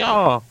movie with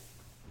y'all.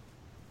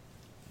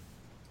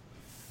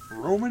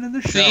 Roman in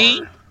the shower.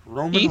 See?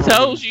 Roman.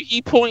 Told you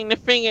he pointing the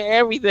finger at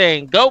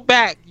everything. Go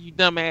back, you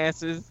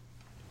dumbasses.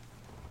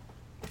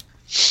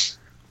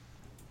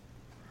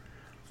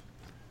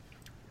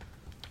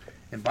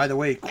 And by the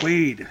way,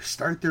 Quaid,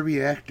 start the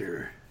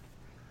reactor.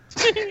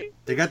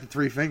 They got the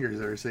 3 fingers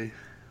there, see?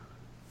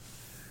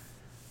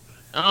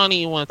 I don't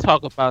even want to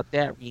talk about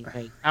that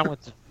remake. I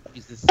want to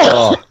Jesus.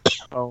 I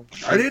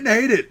didn't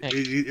hate it.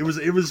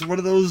 It was one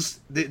of those.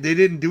 They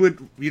didn't do it,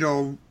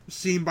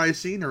 scene by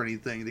scene or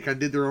anything. They kind of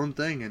did their own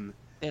thing, and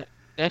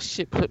that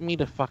shit put me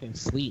to fucking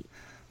sleep.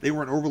 They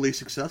weren't overly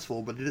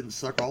successful, but it didn't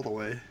suck all the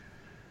way.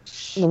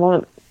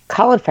 Well,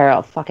 Colin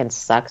Farrell fucking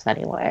sucks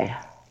anyway.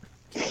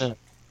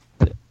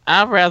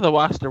 I'd rather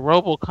watch the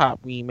RoboCop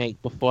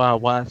remake before I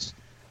watch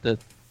the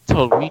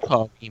Total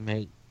Recall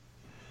remake.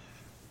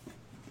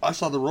 I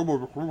saw the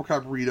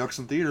RoboCop Redux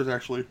in theaters,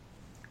 actually.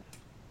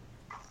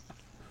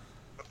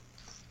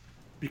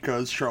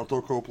 Because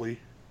Charlton Copley.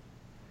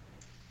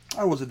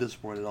 I wasn't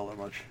disappointed all that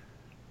much.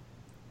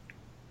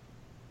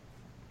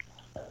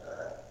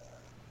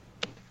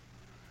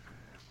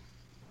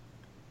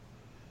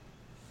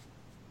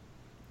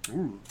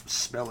 Ooh,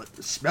 smell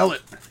it. Smell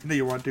it. You know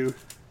you want to.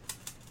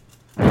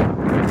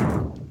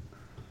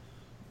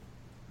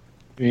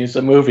 It's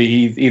a movie.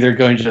 He's either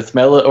going to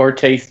smell it or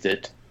taste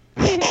it.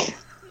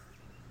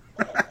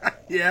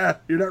 Yeah,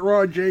 you're not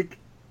wrong, Jake.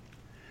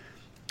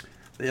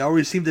 They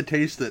always seem to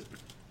taste it.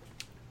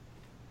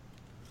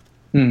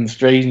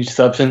 Strange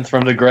substance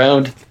from the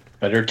ground.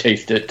 Better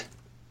taste it.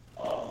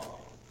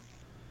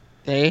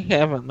 They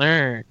haven't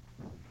learned.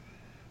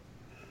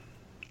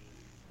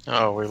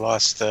 Oh, we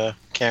lost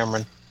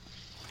Cameron.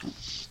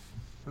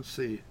 Let's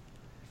see.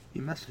 He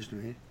messaged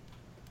me.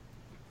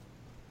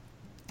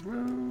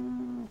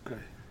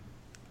 Okay.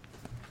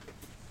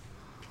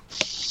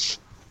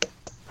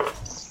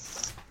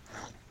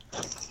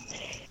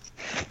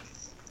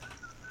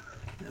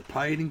 A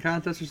pie eating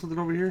contest or something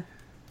over here?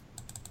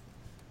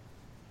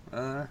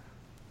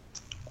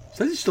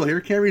 Says he's still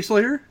here. Cameron, you still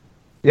here?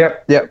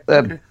 Yep.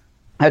 Okay.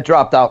 I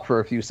dropped out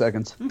for a few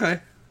seconds. Okay.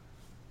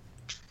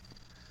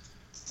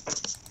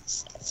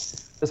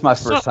 This is my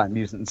first time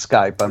using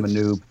Skype. I'm a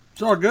noob.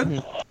 It's all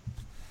good.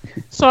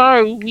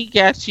 Sorry, we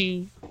got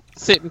you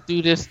sitting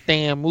through this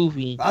damn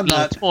movie. I'm being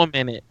not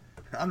tormented.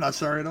 I'm not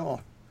sorry at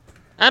all.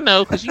 I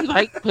know, because you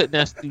like putting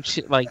us through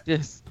shit like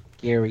this,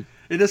 Gary.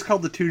 It is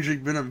called the Two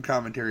Jig Venom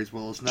Commentaries,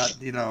 Will. It's not,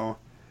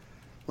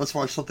 let's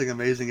watch something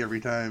amazing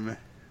every time.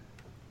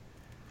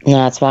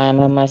 That's why I'm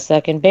on my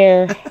second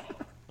beer. I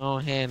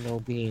don't have no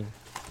bean.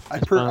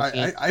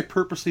 I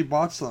purposely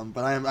bought some,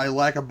 but I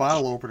lack a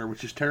bottle opener,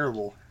 which is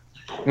terrible.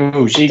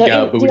 Ooh, she Do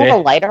got you booty. have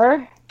a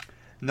lighter?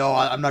 No,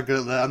 I'm not good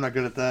at that. I'm not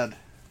good at that.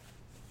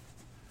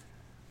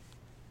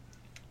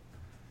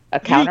 A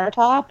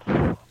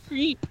countertop?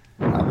 Creep.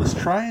 I was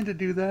trying to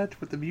do that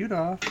with the mute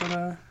off,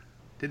 but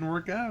didn't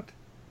work out.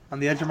 On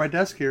the edge of my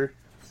desk here.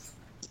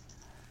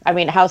 I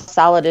mean, how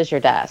solid is your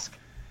desk?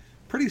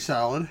 Pretty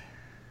solid.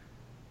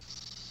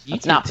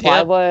 It's not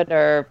plywood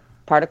or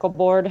particle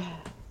board?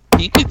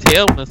 You can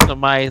tell when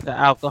somebody's an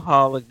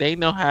alcoholic. They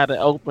know how to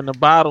open a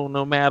bottle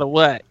no matter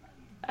what.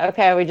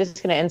 Okay, are we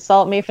just going to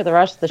insult me for the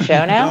rest of the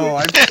show now?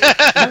 No,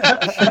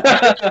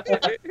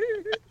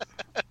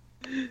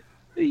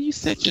 You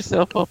set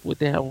yourself up with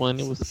that one.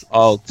 It was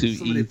all too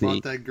somebody easy.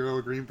 bought that girl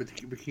a green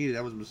bikini.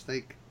 That was a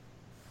mistake.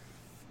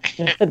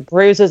 Just put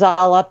bruises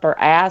all up her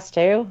ass,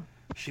 too?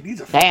 She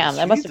needs a Damn,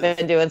 they must have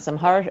been doing some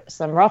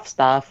rough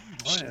stuff.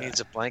 Oh, She yeah. needs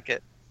a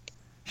blanket.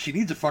 She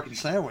needs a fucking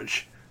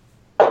sandwich.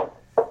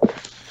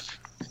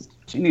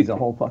 She needs a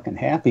whole fucking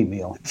Happy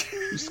Meal.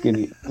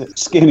 Skinny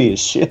as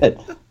shit.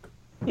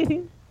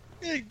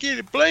 Yeah, get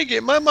a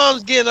blanket. My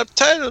mom's getting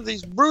uptight of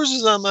these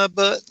bruises on my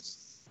butt.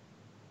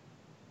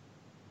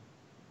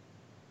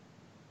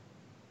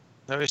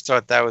 I always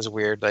thought that was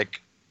weird.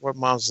 Like, what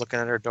mom's looking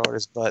at her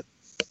daughter's butt?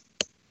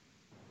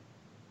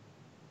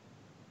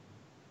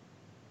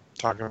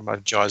 Talking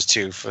about Jaws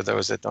 2 for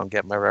those that don't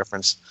get my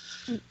reference.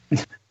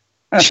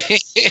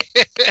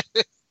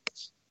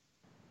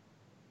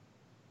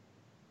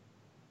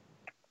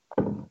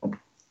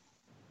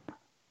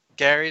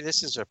 Gary,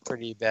 this is a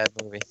pretty bad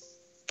movie.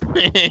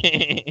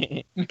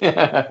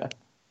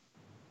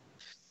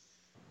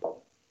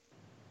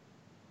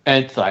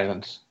 And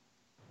silence.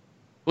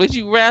 Would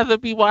you rather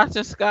be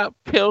watching Scott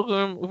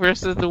Pilgrim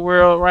versus the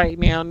World right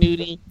now,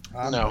 Nudie?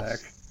 I'm No. back.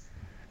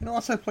 You know,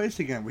 outside place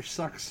again, which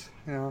sucks.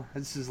 You know,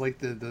 this is like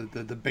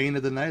the bane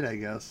of the night, I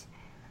guess.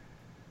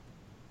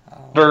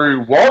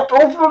 The what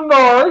of the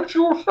night,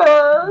 you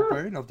say?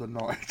 Bane of the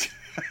night.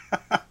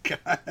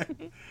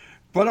 God.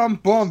 But I'm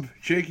bummed,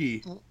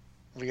 Jakey.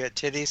 We got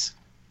titties.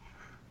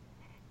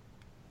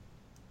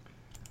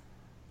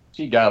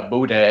 She got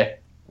booty.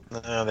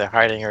 No, they're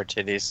hiding her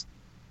titties.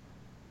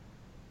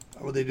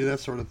 How would they do that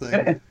sort of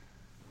thing?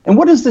 And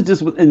what is it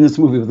just in this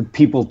movie with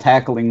people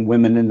tackling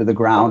women into the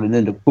ground and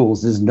into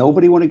pools? Does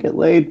nobody want to get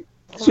laid?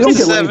 You don't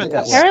get laid.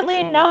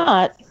 Apparently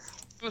not.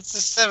 It's the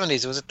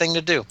 70s. It was a thing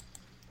to do.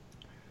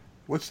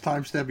 What's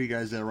timestamp you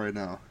guys at right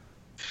now?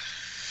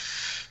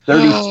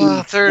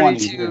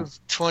 32,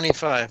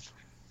 25.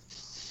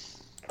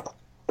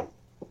 Well,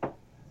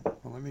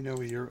 let me know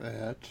where you're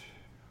at.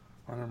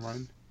 Oh, never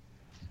mind.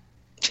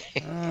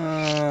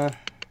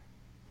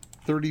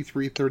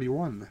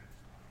 33:31.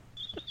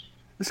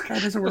 This guy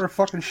doesn't wear a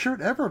fucking shirt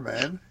ever,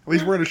 man. Well,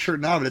 he's wearing a shirt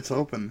now, but it's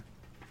open.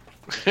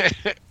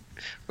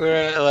 We're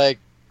at, like,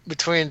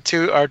 between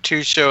our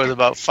two shows,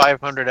 about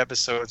 500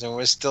 episodes, and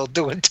we're still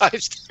doing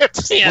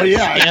timestamps. Well,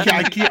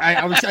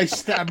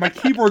 yeah, my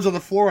keyboard's on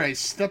the floor, and I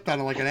stepped on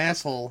it like an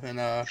asshole, and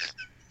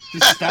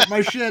just stopped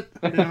my shit,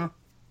 you know.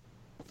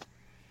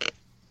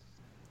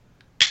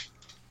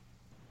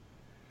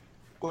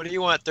 What do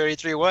you want?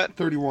 33 what?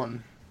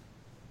 31.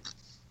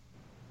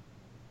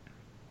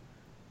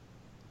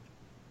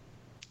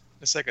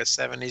 It's like a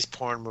 70s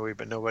porn movie,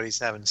 but nobody's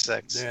having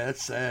sex. Yeah,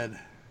 that's sad.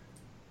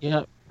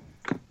 Yep.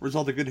 Where's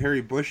all the good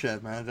Harry Bush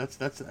at, man?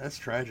 That's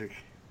tragic.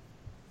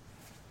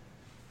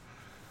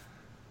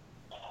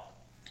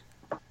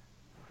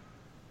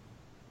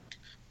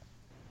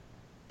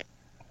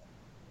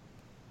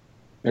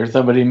 There's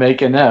somebody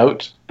making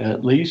out,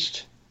 at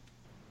least.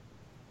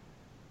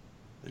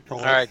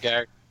 All right,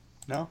 Garrett.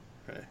 No?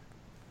 Okay.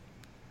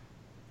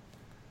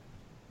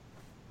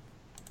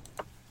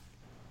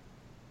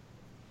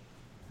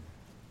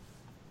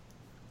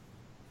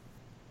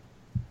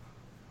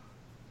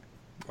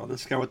 Well,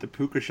 this guy with the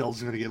puka shells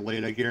is going to get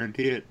laid, I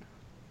guarantee it.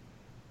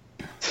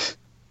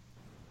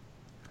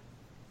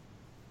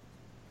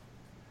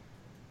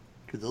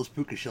 Because those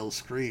puka shells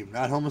scream,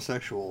 not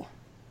homosexual.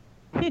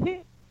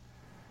 Don't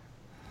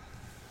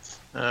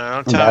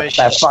tell me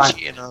she's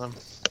cheating on them.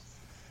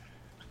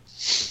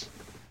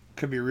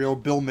 Could be a real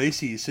Bill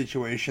Macy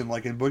situation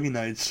like in Boogie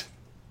Nights.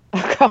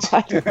 Oh,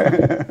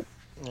 God.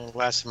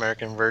 Last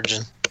American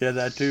Virgin. Yeah,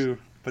 that too.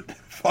 But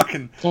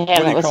fucking... Damn,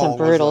 that was so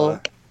brutal.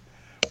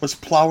 Was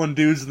plowing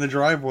dudes in the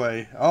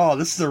driveway. Oh,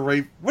 this is a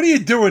rape. What are you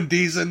doing,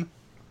 Deason?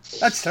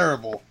 That's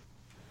terrible.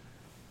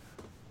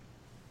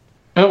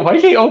 Why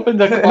did he open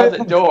the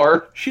closet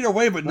door? She'd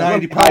away, but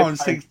 90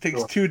 pounds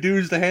takes 2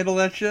 dudes to handle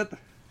that shit.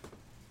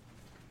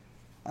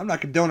 I'm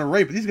not condoning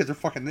rape, but these guys are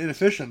fucking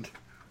inefficient.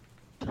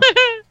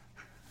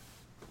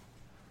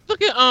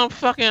 Look at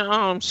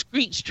fucking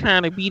Screech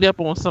trying to beat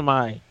up on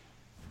somebody.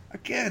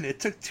 Again,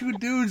 it took 2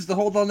 dudes to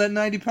hold on that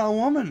 90-pound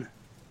woman.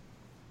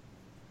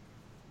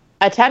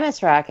 A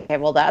tennis racket.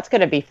 Well, that's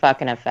going to be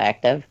fucking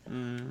effective.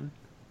 Mm.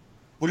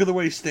 Look at the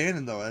way he's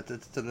standing, though, to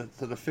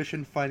the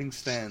fishing fighting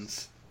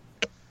stance.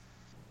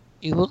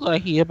 He look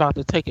like he about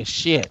to take a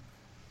shit.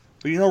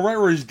 But you know, right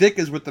where his dick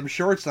is with them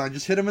shorts on,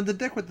 just hit him in the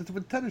dick with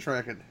the tennis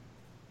racket.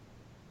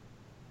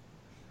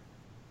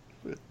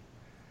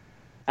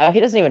 Oh,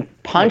 he doesn't even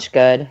punch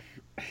good.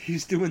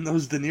 He's doing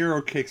those De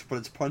Niro kicks, but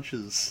it's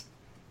punches.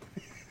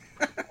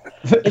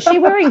 Is she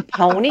wearing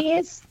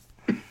ponies?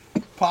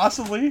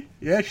 Possibly.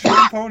 Yeah, she's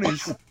wearing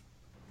ponies.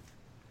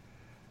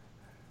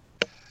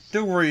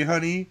 Don't worry,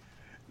 honey.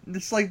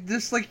 It's like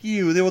just like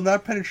you. They will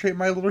not penetrate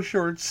my little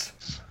shorts.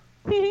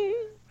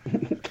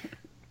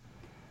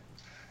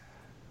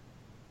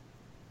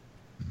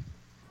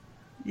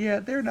 Yeah,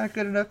 they're not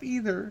good enough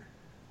either.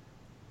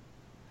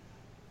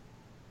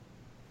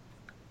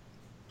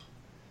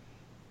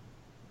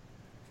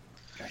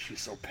 Gosh,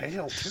 she's so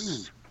pale,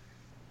 too.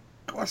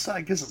 Go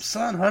outside, get some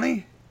sun,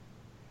 honey.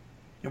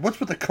 And what's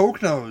with the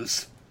coke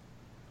nose?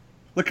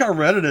 Look how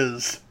red it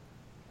is.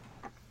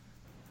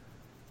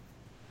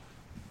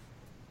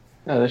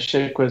 The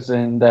chick was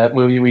in that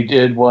movie we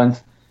did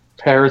once,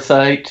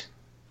 Parasite.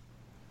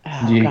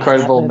 Oh, The God,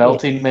 Incredible that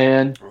Melting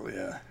Man. Oh,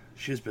 yeah.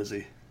 She's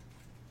busy.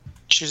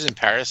 She's in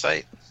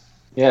Parasite.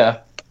 Yeah.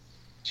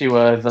 She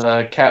was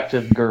a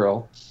captive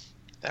girl.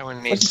 That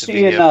one needs Wasn't to she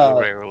be in, a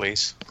Blu-ray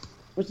release.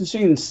 Wasn't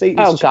she in Satan's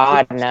Oh,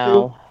 God, Cheerleaders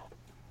no.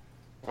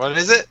 What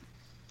is it?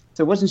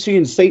 too? So wasn't she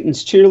in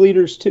Satan's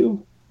Cheerleaders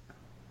too?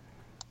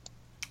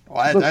 Oh,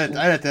 I'd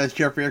have to ask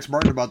Jeffrey X.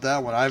 Martin about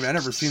that one. I've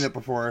never seen it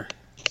before.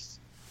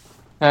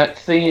 Not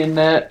seeing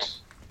that.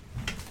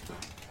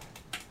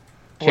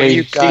 What are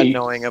you KC. God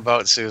knowing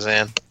about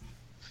Suzanne?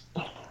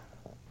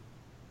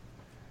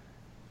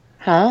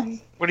 Huh?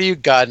 What are you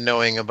God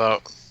knowing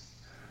about?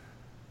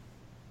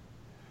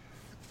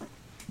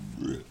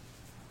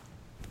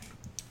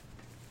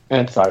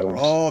 And silence.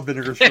 Oh,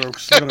 vinegar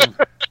strokes.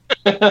 Look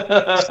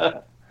at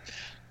him.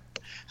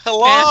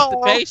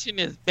 Hello. Masturbation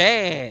is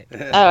bad.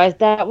 Oh,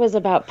 that was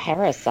about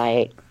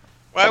Parasite.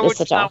 Why That was would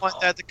you such a- not want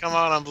that to come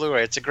out on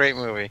Blu-ray? It's a great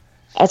movie.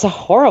 That's a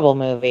horrible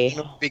movie. It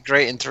would be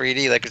great in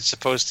 3D like it's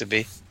supposed to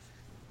be.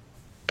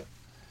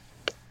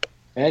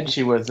 And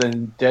she was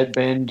in Dead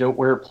Man Don't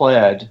Wear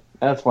Plaid.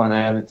 That's one I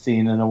haven't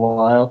seen in a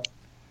while.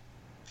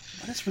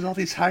 What is with all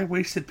these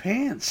high-waisted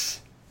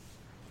pants?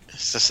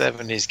 It's the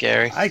 70s,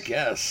 Gary. I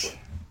guess.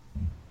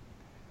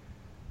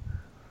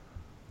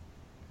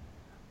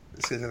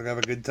 This guy's gonna have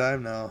a good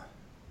time now.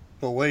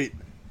 But wait.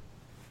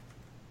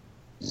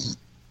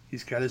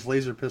 He's got his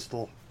laser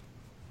pistol.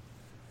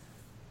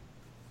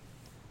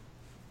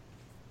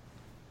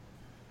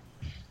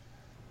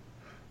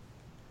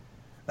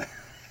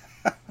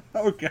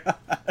 Oh, God.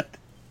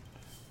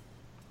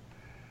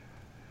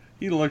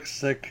 He looks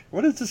sick.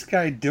 What is this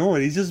guy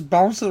doing? He's just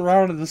bouncing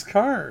around in this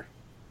car.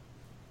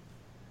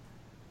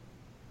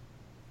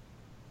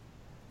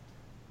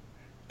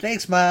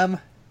 Thanks, Mom.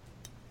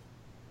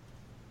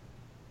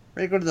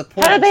 Ready to go to the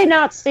point. How did they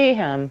not see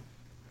him?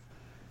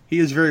 He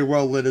is very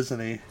well lit, isn't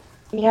he?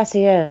 Yes,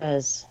 he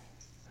is.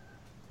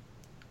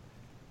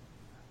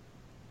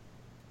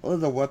 Well,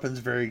 the weapon's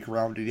very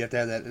grounded. You have to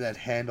have that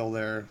handle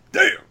there.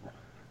 Damn!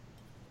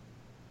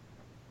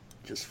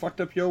 Just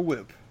fucked up your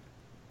whip.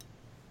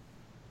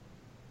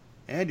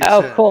 And your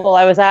Oh, set. cool.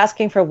 I was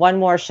asking for one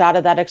more shot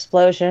of that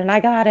explosion, and I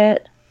got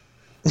it.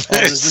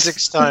 this-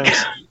 6 times.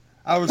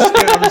 I was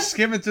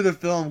skimming through the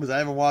film because I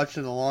haven't watched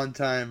it in a long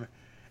time,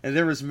 and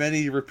there was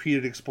many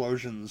repeated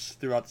explosions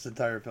throughout this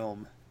entire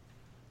film.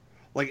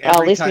 Like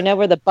Well, at least we know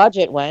where the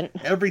budget went.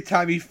 every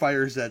time he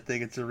fires that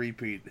thing, it's a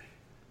repeat.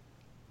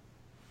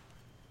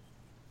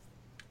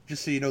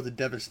 Just so you know the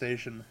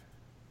devastation.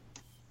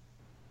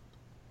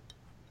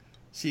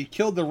 See, you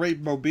killed the rape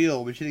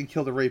mobile, but you didn't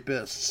kill the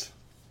rapists.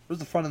 Where's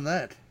the fun in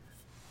that?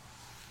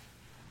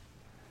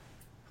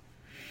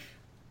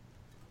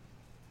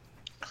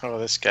 Oh,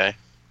 this guy.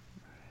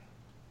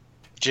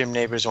 Jim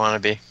Neighbors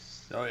wannabe.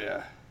 Oh,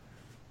 yeah.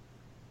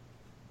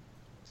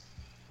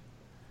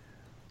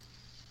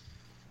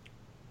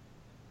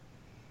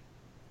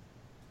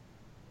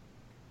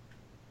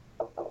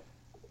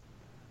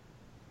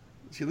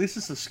 See, at least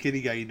it's the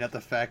skinny guy, not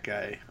the fat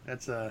guy.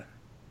 That's a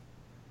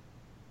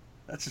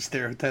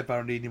stereotype I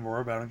don't need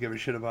anymore, but I don't give a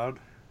shit about.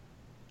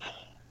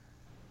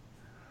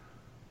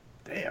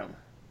 Damn.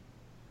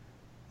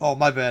 Oh,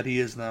 my bad. He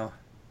is now.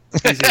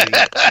 He's eating.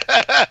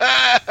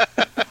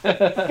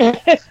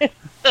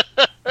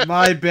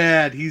 My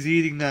bad. He's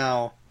eating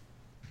now.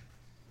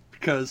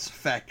 Because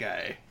fat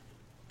guy.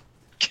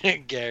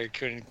 Gary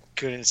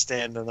couldn't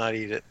stand to not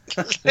eat it.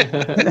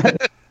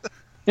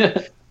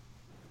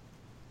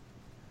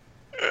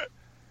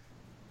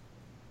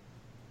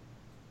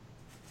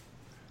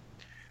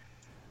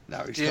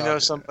 Now he's Do you know talking.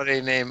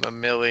 somebody named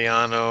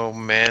Emiliano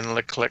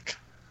Manliclick?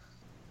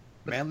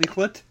 Manly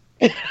clit?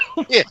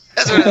 Yeah,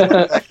 that's what it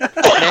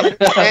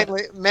looks like.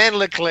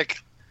 Manliclick.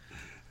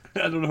 I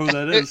don't know who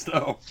that is,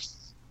 though.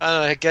 I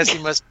don't know. I guess he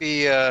must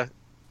be in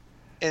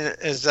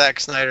a Zack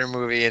Snyder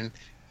movie, and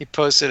he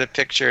posted a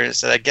picture and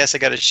said, "I guess I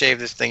got to shave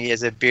this thing. He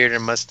has a beard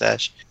and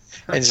mustache."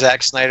 And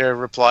Zack Snyder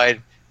replied,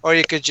 "Or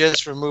you could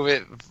just remove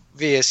it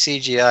via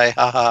CGI,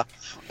 haha."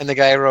 And the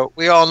guy wrote,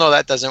 "We all know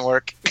that doesn't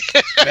work."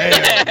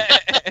 Damn.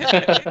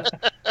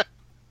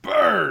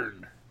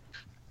 Burn.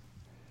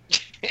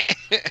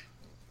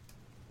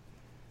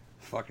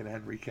 Fucking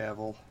Henry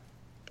Cavill.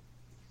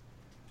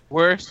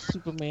 Worst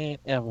Superman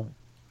ever.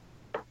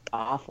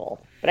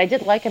 Awful. But I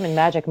did like him in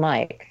Magic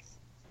Mike.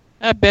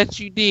 I bet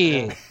you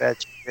did.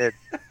 Bet you did.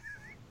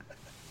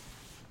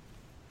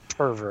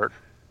 Pervert.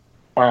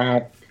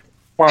 Wow.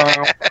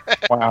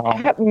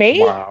 Wow. Me?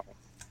 Wow.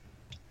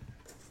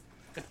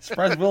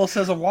 Surprised Willis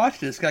hasn't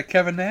watched it. It's got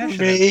Kevin Nash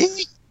in it. Me?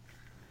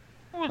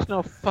 There was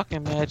no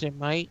fucking Magic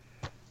Mike.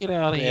 Get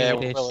out of Yeah, here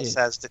with that Willis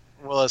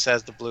shit.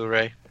 has the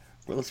Blu-ray.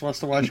 Willis wants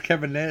to watch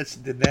Kevin Nash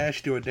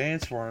do a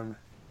dance for him.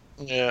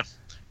 Yeah,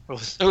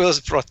 Willis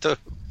brought the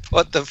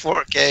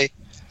 4K.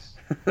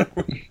 I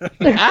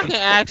can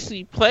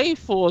actually play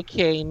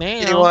 4K He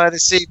now. wanted to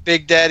see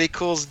Big Daddy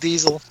Cool's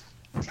Diesel.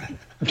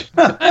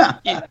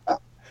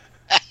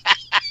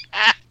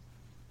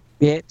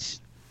 Bitch.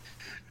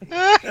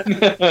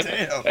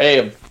 Damn.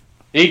 Hey,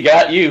 he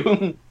got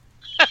you.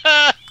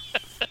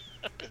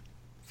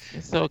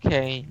 It's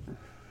okay.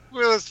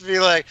 Willis be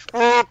like,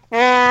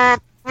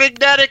 Big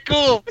Daddy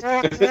Cool.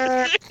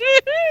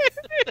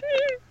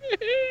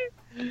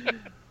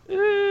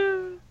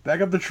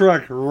 Back up the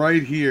truck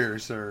right here,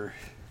 sir.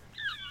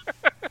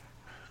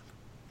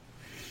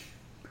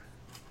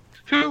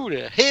 Who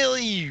the hell are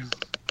you?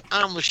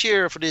 I'm the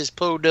sheriff of this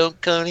podunk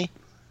county.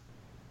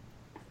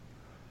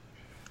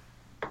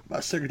 My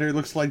secretary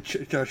looks like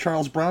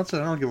Charles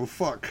Bronson. I don't give a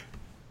fuck.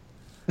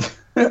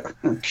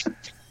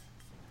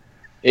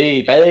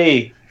 Hey,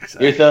 buddy.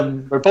 Here's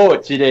some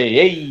reports today.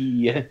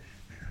 Hey.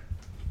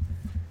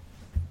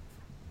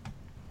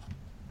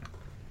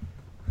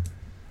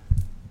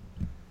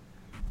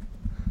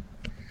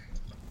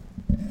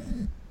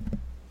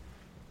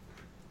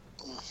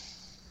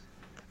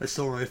 That's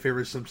still one of my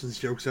favorite Simpsons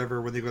jokes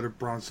ever when they go to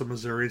Bronson,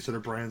 Missouri instead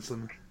of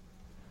Branson.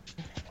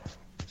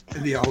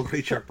 And they all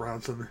play Chuck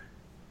Bronson.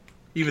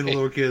 Even the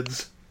little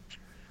kids.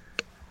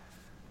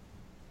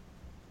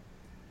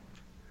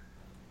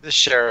 The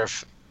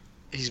sheriff,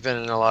 he's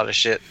been in a lot of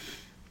shit.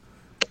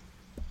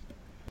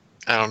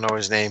 I don't know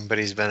his name, but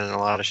he's been in a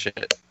lot of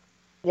shit.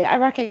 Yeah, I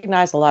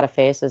recognize a lot of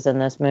faces in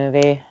this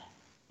movie.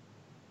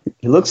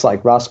 He looks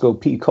like Roscoe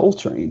P.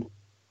 Coltrane.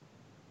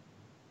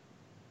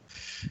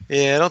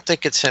 Yeah, I don't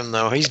think it's him,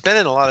 though. He's been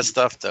in a lot of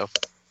stuff, though.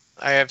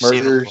 I have seen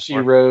him Murder, before. She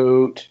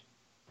Wrote.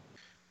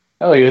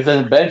 Oh, he was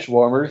in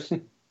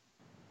Benchwarmers.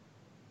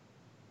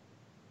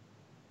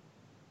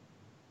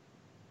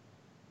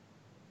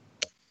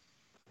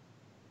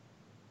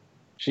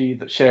 She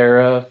the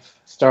Sheriff,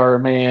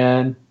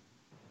 Starman.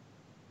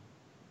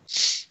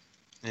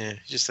 Yeah,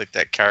 just like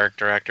that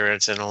character actor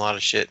that's in a lot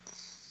of shit.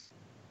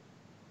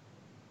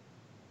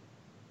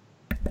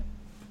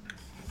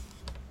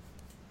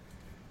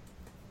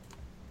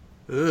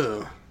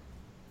 Ugh.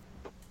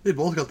 They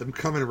both got them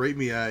come and rape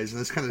me eyes,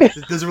 and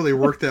it doesn't really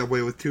work that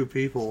way with two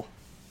people.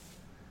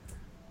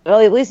 Well,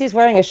 at least he's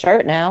wearing a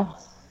shirt now.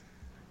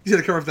 He's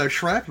gonna cover up that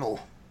shrapnel.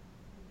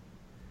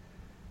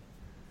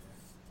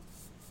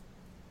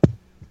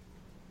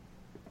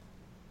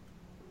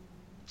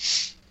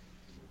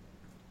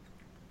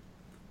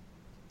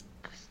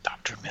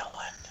 Dr. Millen.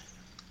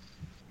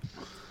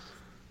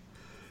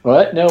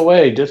 What? No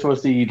way. This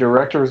was the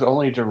director's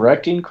only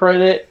directing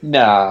credit?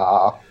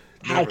 Nah.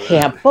 I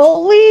can't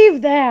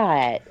believe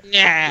that.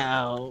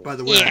 No. By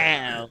the way,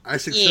 No. I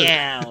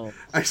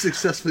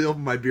successfully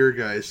opened my beer,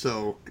 guys,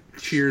 so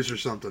cheers or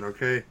something,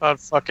 okay?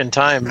 About fucking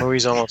time.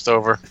 Movie's almost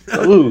over.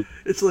 Ooh.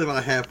 It's only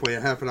about half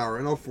an hour.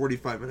 I know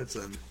 45 minutes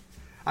in.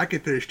 I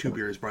can finish 2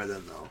 beers by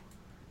then, though.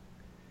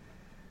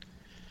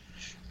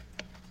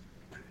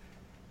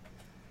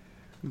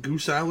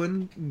 Goose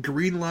Island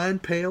Green Line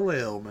Pale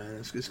Ale,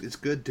 man. It's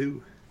good,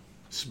 too.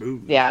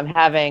 Smooth. Yeah,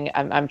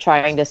 I'm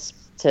trying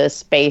to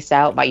space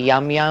out my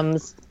Yum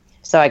Yums.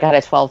 So I got a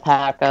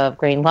 12-pack of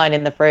Green Line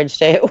in the fridge,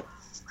 too.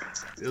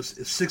 It's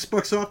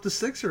 $6 off the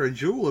sixer at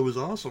Jewel. It was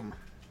awesome.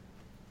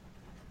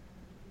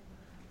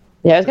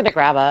 Yeah, I was going to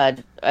grab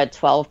a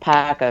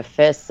 12-pack of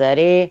Fist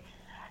City.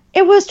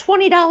 It was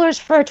 $20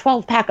 for a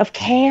 12-pack of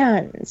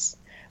cans.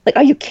 Like,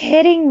 are you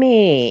kidding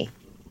me?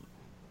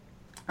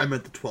 I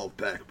meant the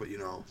 12-pack, but,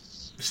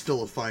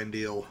 still a fine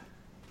deal.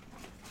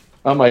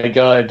 Oh my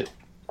god.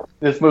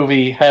 This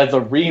movie has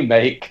a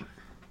remake.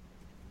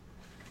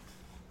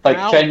 Like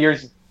Wow. 10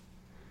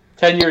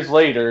 years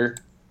later,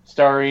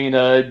 starring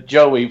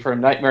Joey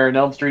from Nightmare on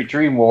Elm Street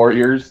Dream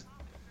Warriors,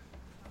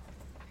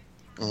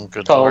 Oh,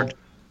 good called lord.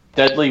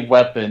 Deadly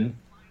Weapon.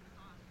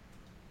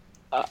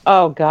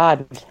 Oh,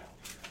 God.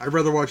 I'd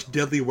rather watch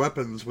Deadly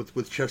Weapons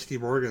with Chesty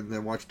Morgan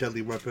than watch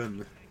Deadly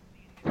Weapon.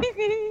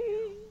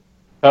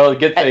 Oh, it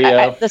gets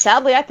a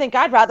Sadly, I think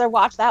I'd rather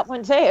watch that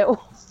one, too.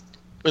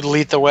 With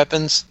lethal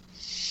weapons.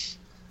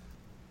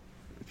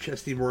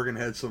 Chesty Morgan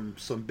had some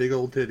big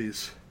old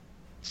titties.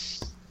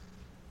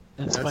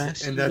 That's That's- why and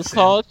she that's was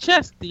called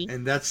Chesty.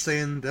 And that's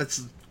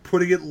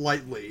putting it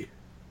lightly.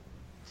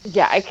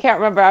 Yeah, I can't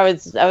remember. I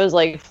was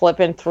like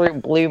flipping through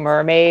Blue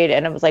Mermaid,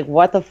 and I was like,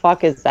 "What the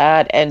fuck is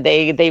that?" And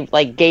they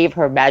like gave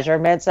her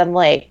measurements. I'm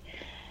like,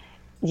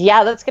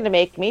 "Yeah, that's gonna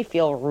make me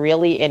feel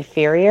really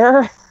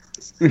inferior."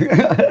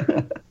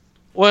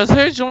 Was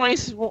her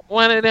joints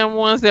one of them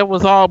ones that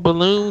was all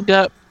ballooned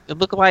up? It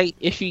looked like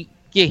if she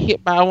get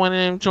hit by one of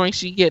them joints,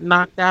 she get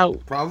knocked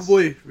out.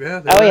 Probably,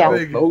 yeah. Oh, yeah.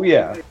 Big. Oh,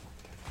 yeah.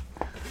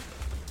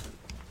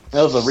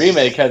 Well, the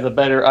remake has a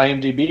better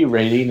IMDb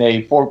rating,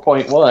 a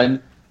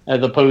 4.1,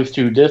 as opposed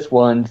to this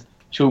one's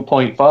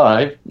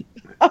 2.5.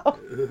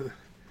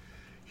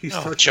 He's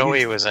Oh, touching,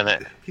 Joey was in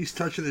it. He's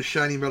touching the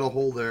shiny metal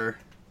hole there.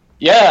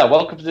 Yeah,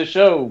 welcome to the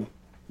show,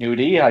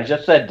 Nudie. I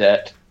just said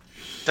that.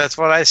 That's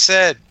what I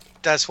said.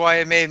 That's why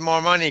it made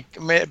more money,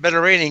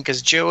 better rating,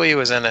 because Joey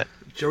was in it.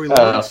 Joey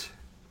Lawrence.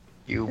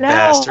 You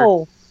bastard.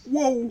 No.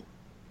 Whoa.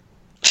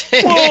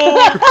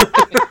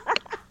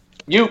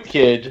 You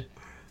kid.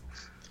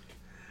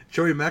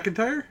 Joey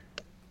McIntyre?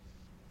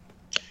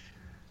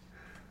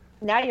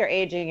 Now you're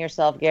aging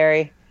yourself,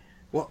 Gary.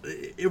 Well,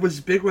 it was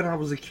big when I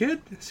was a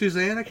kid.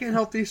 Suzanne, I can't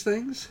help these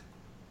things.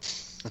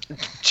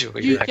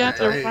 Joey You McIntyre. got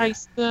the right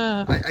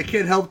stuff. I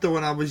can't help that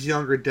when I was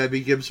younger,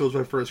 Debbie Gibson was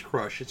my first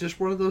crush. It's just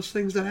one of those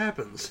things that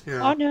happens.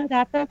 Oh no,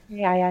 that's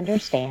okay. I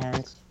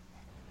understand.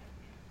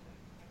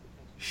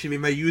 She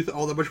made my youth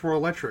all that much more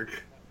electric.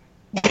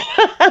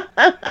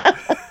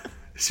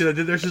 See what I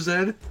did there,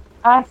 Suzanne?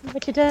 I see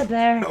what you did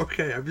there.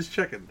 Okay, I'm just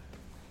checking.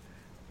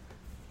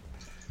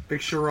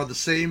 Make sure we're on the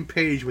same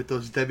page with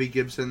those Debbie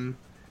Gibson,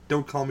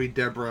 Don't Call Me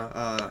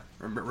Deborah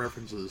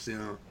references,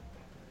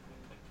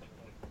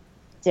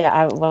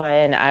 Yeah,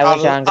 when I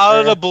was younger. Out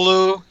of the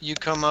blue, you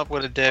come up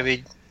with a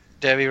Debbie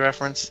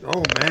reference.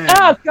 Oh, man.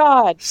 Oh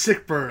God!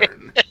 Sick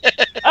burn.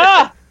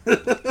 Ah!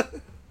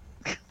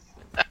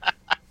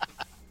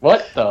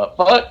 What the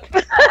fuck?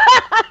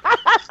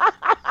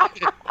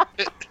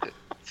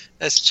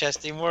 That's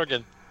Chesty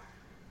Morgan.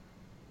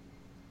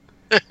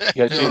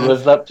 Guess she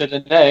lives up to the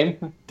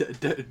name.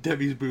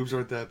 Debbie's boobs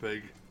aren't that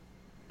big.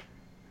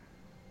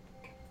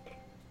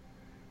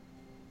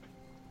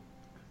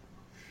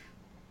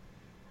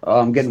 Oh,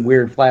 I'm getting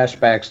weird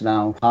flashbacks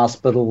now.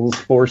 Hospitals,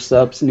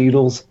 forceps,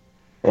 needles.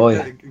 Oh,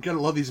 yeah. You gotta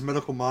love these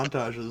medical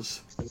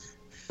montages.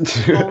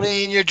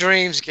 Only in your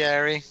dreams,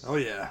 Gary. Oh,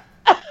 yeah.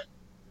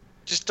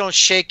 Just don't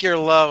shake your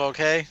love,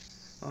 okay?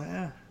 Oh,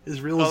 yeah.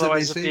 As real as it may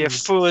Otherwise, it'll be a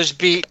seem. foolish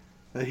beat.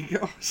 There you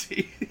go.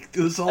 See?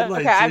 Do this all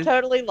night. Okay, I've see?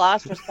 totally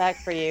lost respect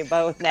for you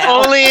both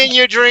now. Only in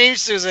your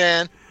dreams,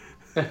 Suzanne.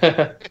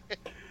 No,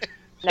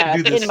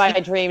 do this. in my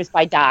dreams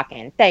by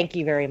Dokken. Thank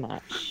you very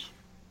much.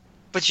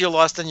 But you're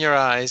lost in your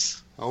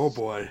eyes. Oh,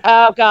 boy.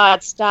 Oh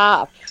God,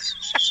 stop!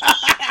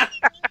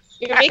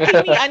 You're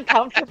making me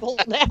uncomfortable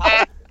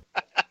now.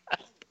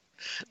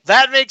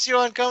 That makes you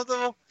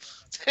uncomfortable?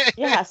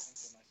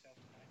 Yes,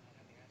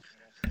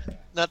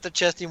 Not the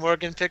Chesty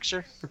Morgan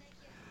picture?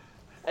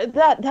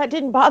 that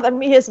didn't bother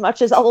me as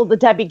much as all of the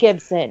Debbie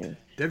Gibson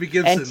Debbie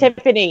Gibson. and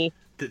Tiffany.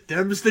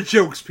 Dem's the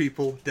jokes,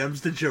 people.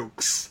 Dem's the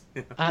jokes.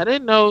 I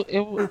didn't know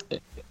it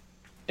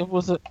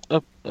was a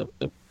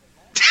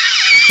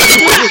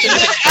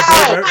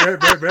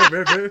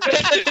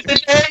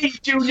Hey,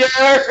 Junior!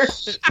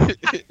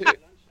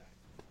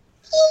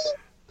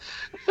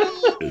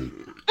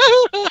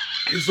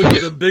 He's looking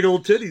at the big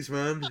old titties,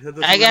 man. That's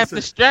what I got said.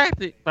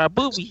 distracted by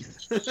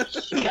boobies.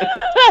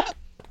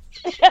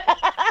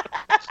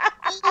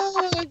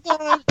 Oh my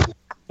god.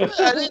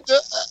 I didn't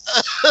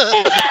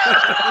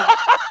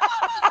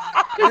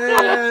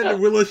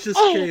And Willis just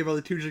came on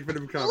the Two Chick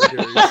Venom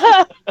commentaries.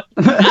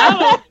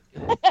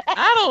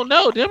 I don't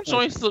know. Them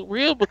joints look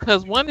real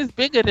because one is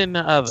bigger than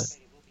the other.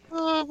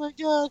 Oh my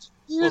god.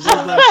 You Well, just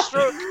had a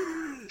stroke.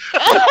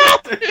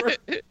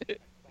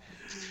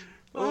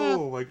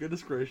 Oh my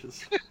goodness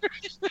gracious.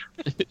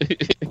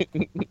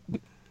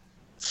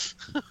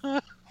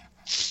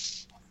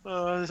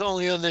 Oh, it's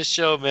only on this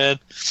show, man.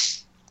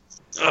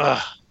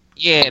 Ugh.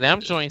 Yeah, them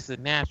joints are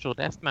natural.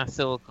 That's not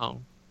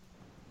silicone.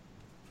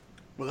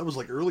 Well, that was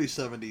like early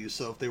 70s,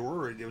 so if they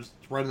were, it was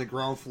right on the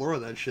ground floor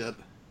of that shit.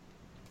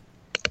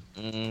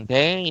 They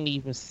ain't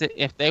even sit.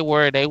 If they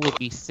were, they would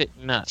be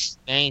sitting up.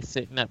 They ain't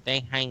sitting up. They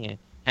hanging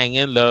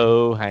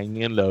low,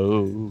 hanging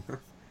low.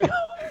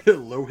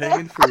 Low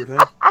hanging fruit,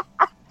 huh?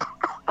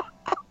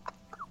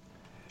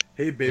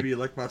 Hey, baby, you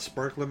like my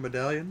sparkling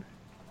medallion?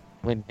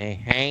 When they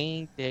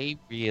hang, they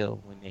real.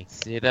 When they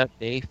sit up,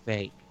 they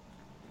fake.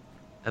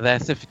 Now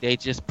that's if they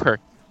just perk.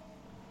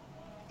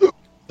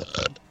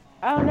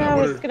 Oh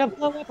no, it's gonna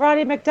blow up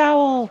Roddy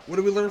McDowell. What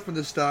do we learn from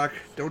this, Doc?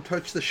 Don't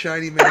touch the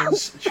shiny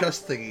man's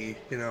chest thingy,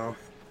 you know.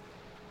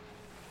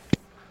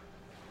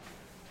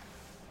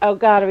 Oh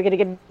God, are we gonna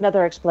get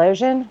another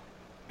explosion?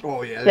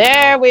 Oh, yeah.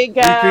 There we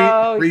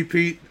go.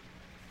 Repeat.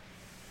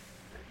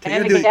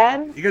 And You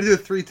again? gotta do it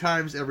 3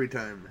 times every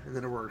time, and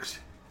then it works.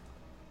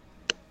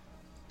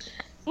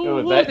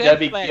 Was that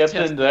Debbie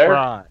Gibson there?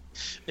 Broad.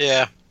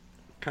 Yeah.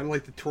 Kind of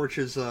like the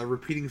Torch's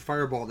repeating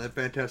Fireball in that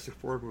Fantastic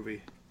Four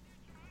movie.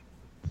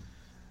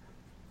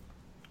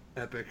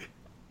 Epic.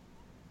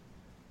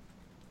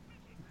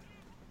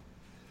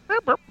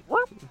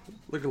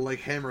 Looking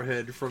like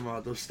Hammerhead from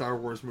those Star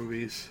Wars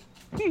movies.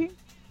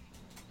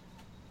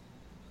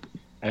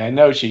 I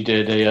know she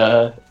did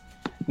a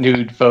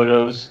nude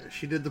photos.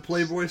 She did the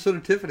Playboy, so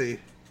did Tiffany.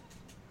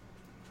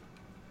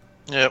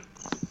 Yep.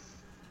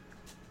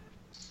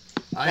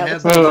 I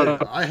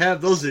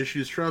have those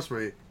issues, trust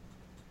me.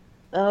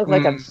 That looked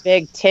like a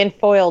big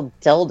tinfoil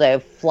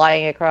dildo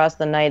flying across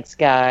the night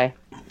sky.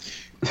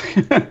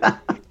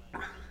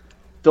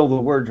 Stole the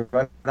words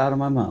right out of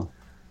my mouth.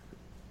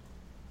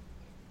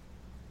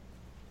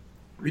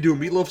 Are you doing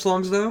Meatloaf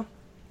songs now?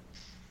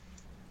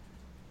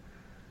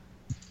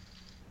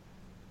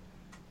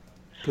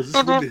 Because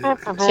this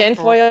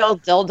Tinfoil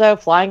dildo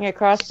flying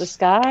across the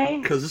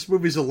sky? this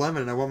movie's a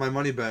lemon and I want my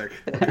money back.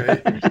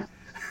 Okay?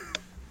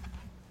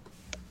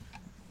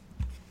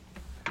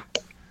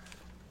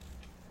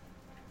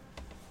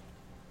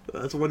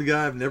 That's one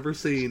guy I've never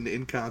seen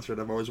in concert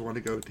I've always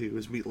wanted to go to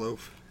is Meatloaf.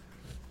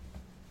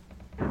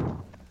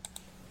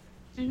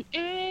 Do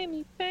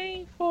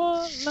anything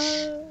for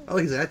love. I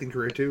like his acting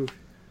career too.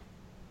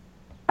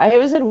 It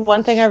was in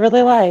one thing I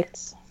really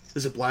liked.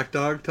 Is it Black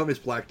Dog? Tell me it's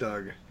Black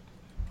Dog.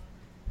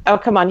 Oh,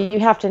 come on. You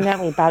have to know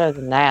me better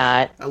than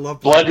that. I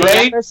love Black Blood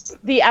Dog. Rain?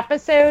 The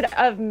episode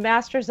of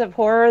Masters of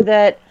Horror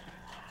that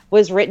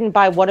was written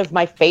by one of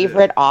my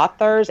favorite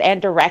authors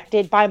and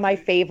directed by my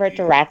favorite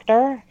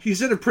director.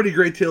 He's in a pretty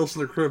great Tales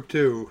from the Crypt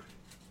too.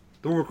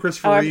 The one with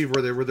Christopher Reeve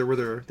where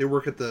they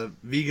work at the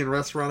vegan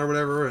restaurant or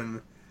whatever,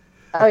 and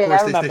Oh, yeah, I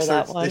course remember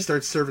that one. they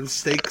start serving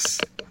steaks.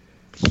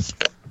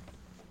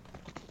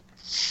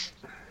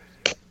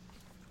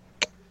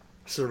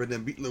 Serving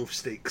them meatloaf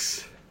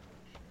steaks.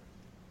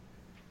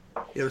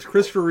 Yeah, it was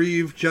Christopher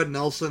Reeve, Judd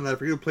Nelson. I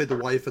forget who played the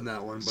wife in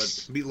that one, but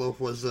Meatloaf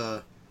was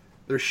their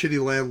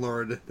shitty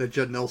landlord that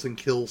Judd Nelson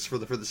kills for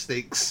the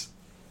steaks.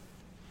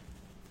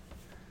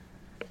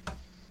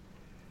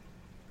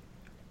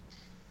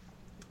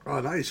 Oh,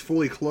 nice,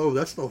 fully clothed.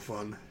 That's no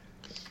fun.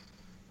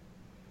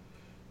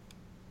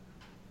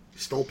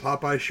 Stole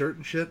Popeye's shirt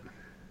and shit.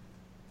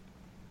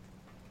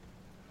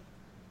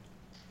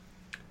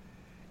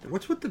 And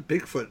what's with the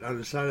Bigfoot on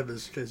the side of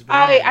his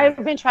van?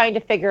 I've been trying to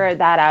figure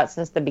that out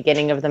since the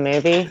beginning of the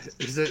movie.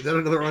 Is that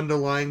another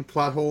underlying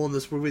plot hole in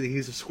this movie? That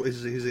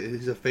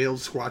he's a failed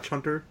Squatch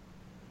hunter,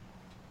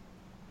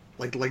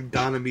 like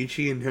Don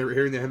Amici and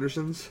Harry and the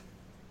Hendersons.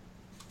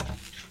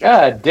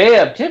 God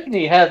damn,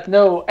 Tiffany has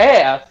no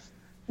ass.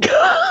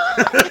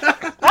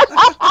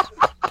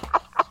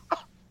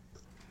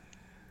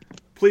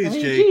 Please,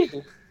 Jake,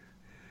 Jesus.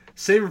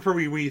 save it for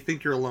when you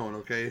think you're alone,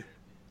 okay?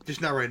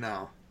 Just not right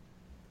now.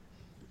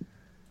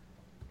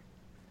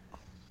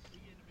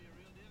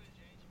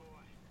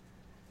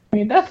 I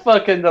mean, that's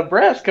fucking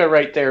Nebraska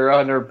right there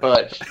on her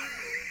butt.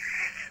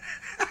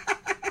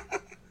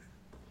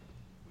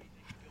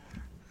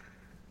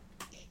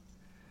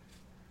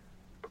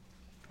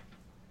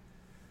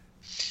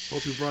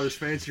 Hope he brought his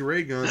fancy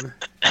ray gun.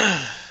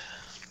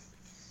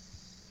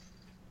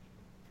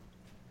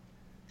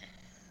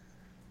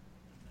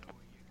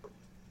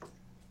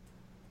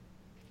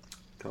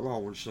 Come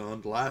on,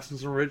 son.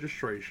 License and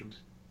registration.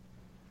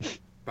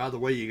 By the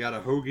way, you got a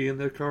hoagie in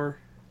that car?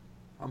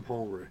 I'm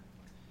hungry.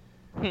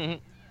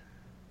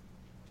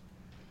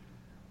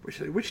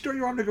 Which store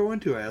you want to go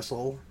into,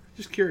 asshole?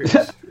 Just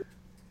curious.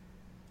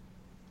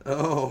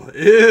 Oh,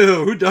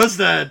 ew! Who does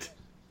that?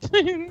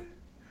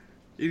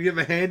 You give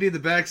a handy in the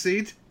back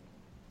seat?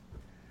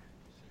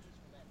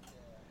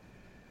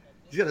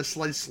 He's got a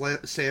slight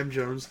Sam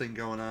Jones thing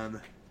going on.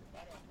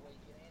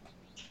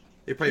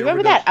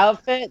 Remember that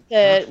outfit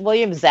that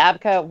William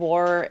Zabka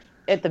wore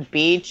at the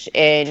beach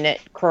in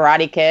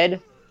Karate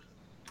Kid?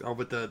 Oh,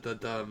 with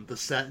the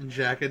satin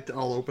jacket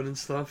all open and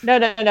stuff? No.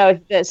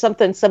 It's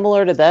something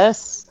similar to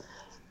this.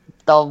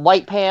 The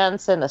white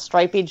pants and the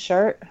striped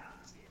shirt.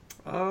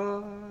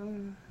 I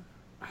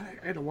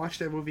had to watch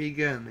that movie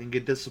again and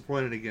get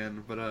disappointed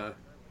again, but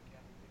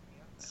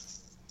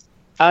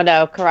Oh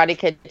no, Karate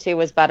Kid 2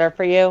 was better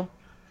for you?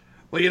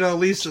 well, at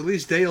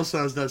least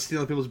Daniel-san's not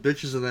stealing people's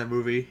bitches in that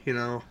movie, you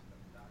know.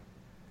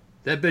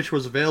 That bitch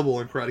was available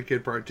in Karate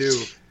Kid Part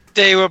 2.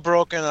 They were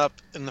broken up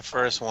in the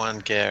first one,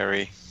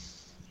 Gary.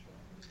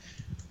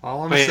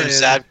 All I'm William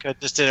saying, Zabka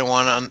just didn't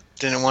want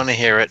to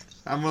hear it.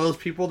 I'm one of those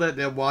people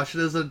that watched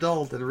it as an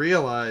adult and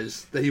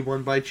realized that he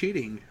won by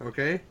cheating,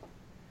 okay?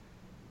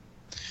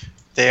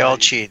 They all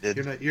cheated.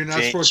 You're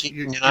not supposed to.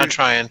 You're not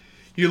trying.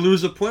 You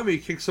lose a point when you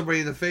kick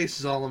somebody in the face,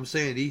 is all I'm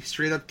saying. He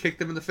straight up kicked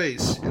him in the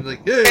face. And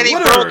like, hey, And he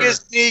whatever. broke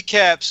his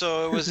kneecap,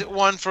 so it was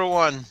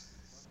 1-for-1.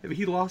 Yeah,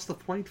 he lost the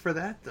point for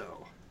that,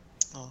 though.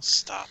 Oh,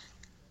 stop.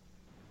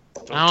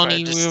 I don't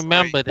even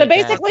remember So that.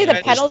 basically the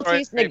Destroyed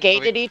penalties Grateful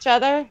negated each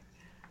other?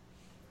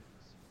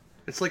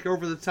 It's like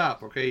over the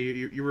top, okay?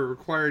 You were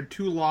required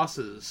 2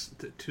 losses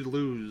to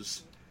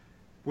lose.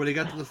 When he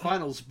got to the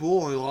finals,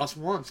 Bull only lost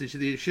once. He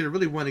should have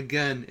really won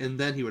again, and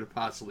then he would have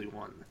possibly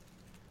won.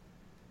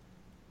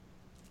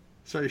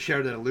 Sorry to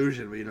share that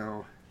illusion,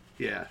 but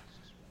yeah.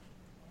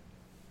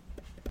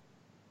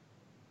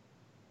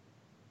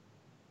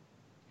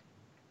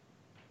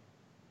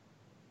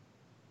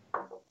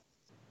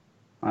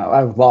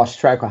 I've lost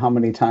track of how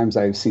many times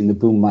I've seen the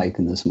boom mic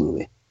in this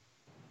movie.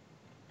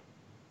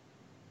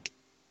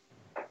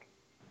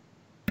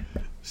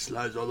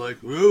 Slides are like,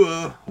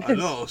 well, I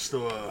lost,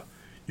 so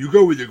you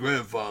go with your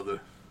grandfather.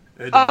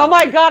 Oh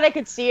my god, I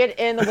could see it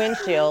in the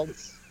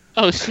windshields.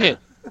 Oh shit!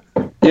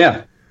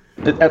 Yeah.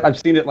 I've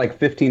seen it like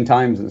 15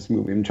 times in this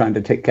movie. I'm trying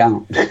to take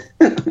count.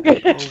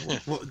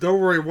 Well, don't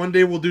worry, one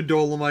day we'll do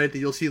Dolomite, and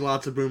you'll see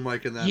lots of boom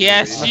mic in that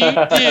Yes, movie. you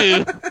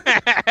do.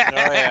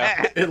 Oh,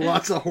 yeah. And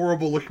lots of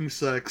horrible looking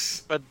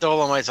sex. But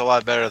Dolomite's a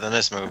lot better than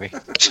this movie.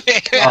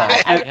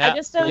 I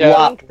just don't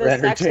Yeah. think the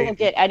sex will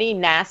get any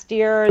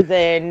nastier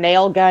than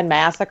Nail Gun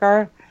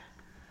Massacre.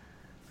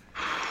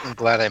 I'm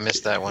glad I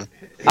missed that one.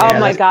 Oh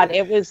my god,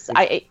 it was...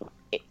 I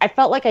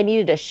felt like I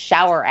needed a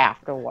shower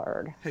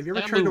afterward. Have you ever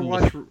That tried to movie.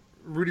 watch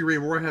Rudy Ray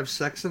Moore have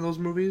sex in those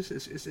movies?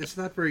 It's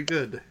not very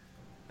good.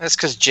 That's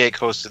because Jake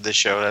hosted the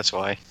show, that's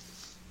why.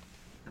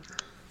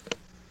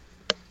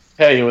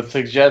 Hey, it was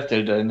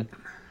suggested, and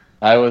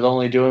I was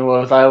only doing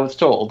what I was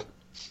told.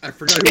 I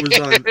forgot who was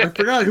on. I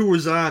forgot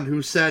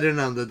who sat in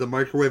on the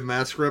Microwave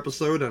Massacre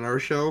episode on our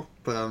show,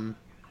 but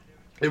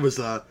it was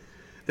that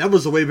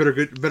was a way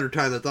better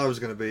time than I thought it was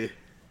gonna be.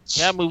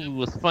 That movie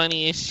was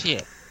funny as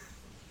shit.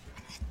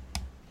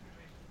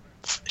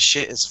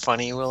 Shit is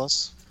funny,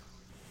 Willis.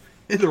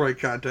 In the right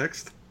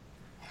context.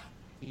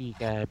 You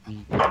gotta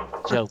be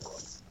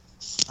jokes.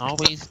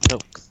 Always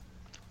jokes.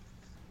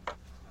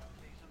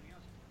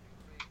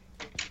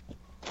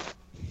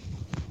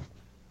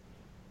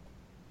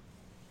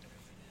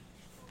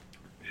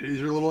 Here's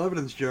your little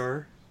evidence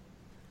jar.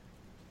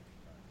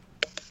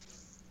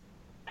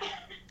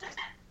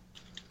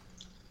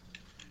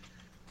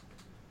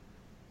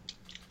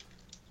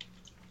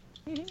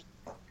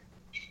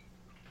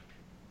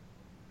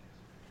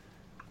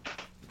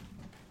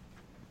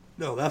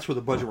 No, that's where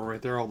the budget went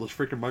right there. All those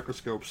freaking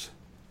microscopes.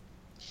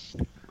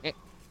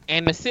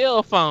 And the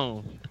cell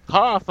phone,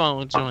 car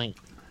phone joint.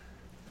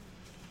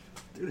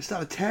 Dude, it's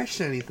not attached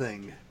to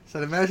anything. So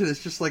I'd imagine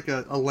it's just like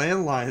a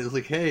landline. It's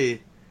like,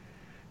 hey,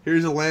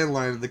 here's a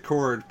landline in the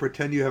cord.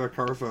 Pretend you have a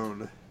car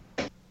phone.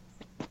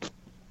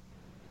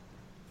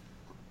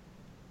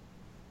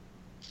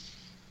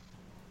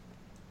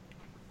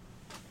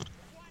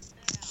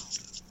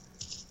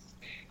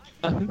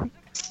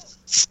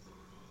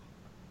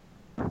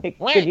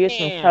 Could use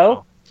some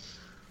Coke.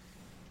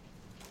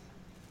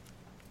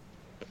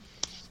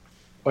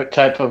 What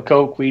type of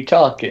Coke we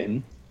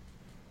talking?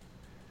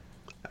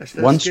 That's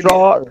that One skinny-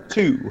 straw or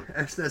two?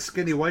 That's that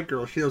skinny white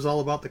girl. She knows all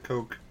about the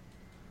Coke.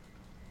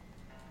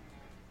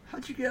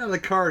 How'd you get out of the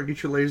car and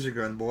get your laser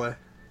gun, boy?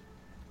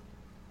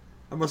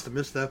 I must have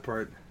missed that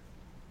part.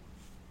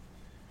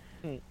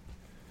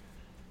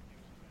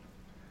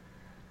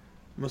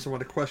 Must have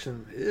wanted to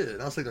question. Ew, it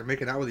looks like they're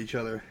making out with each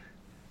other.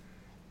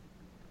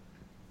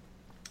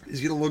 He's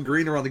getting a little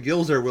green around the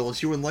gills there,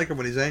 Willis. You wouldn't like him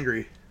when he's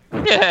angry.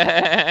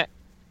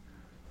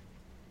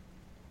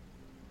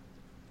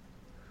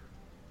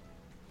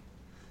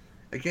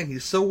 Again,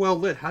 he's so well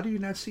lit. How do you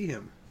not see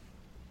him?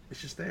 It's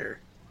just there.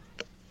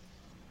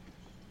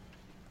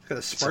 He's got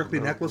a sparkly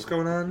necklace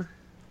going on.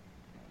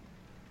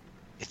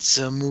 It's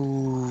a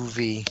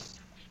movie.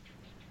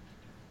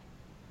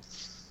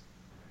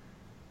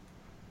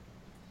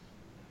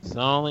 It's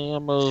only a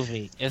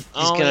movie. He's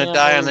gonna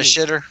die on the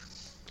shitter.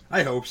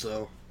 I hope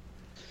so.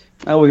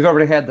 Oh, we've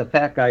already had the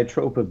fat guy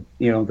trope of,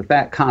 the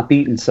fat cop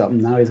eating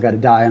something. Now he's got to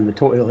die on the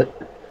toilet.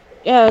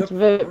 Yeah, Yep, it's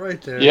very,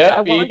 right there. Yeah,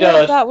 I he wonder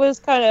does. if that was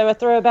kind of a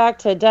throwback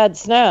to Dead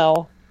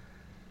Snow.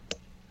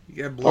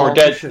 You got blown Or up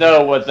Dead and shit.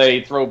 Snow was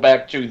a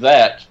throwback to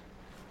that.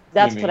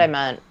 That's You what I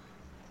meant.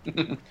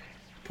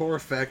 Poor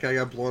fat guy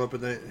got blown up in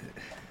the.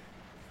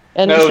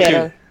 And No, the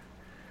shitter.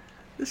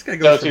 This guy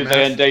No, goes from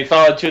Suzanne, they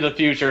saw into the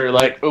future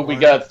like, oh, we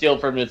What? got to steal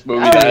from this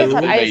movie. Oh, That's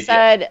what I they did.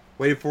 said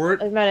Wait for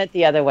I it. meant it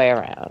the other way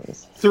around.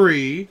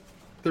 3.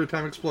 Third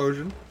time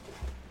explosion.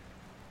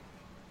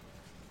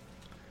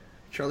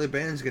 Charlie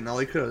Band's getting all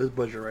he could. This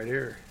budget right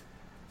here.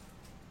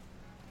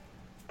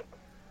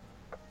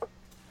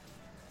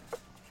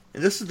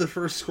 And this is the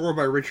first score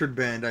by Richard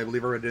Band, I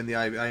believe I read it in the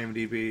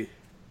IMDb.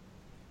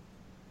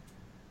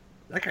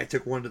 That guy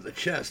took one to the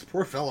chest.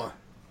 Poor fella.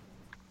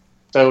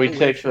 So he Holy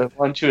takes shit.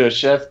 one to a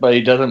chef, but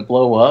he doesn't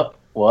blow up.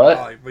 What?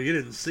 Oh, but you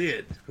didn't see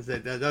it, because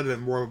that would have been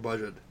more of a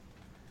budget.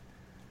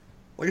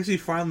 Well, I guess he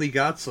finally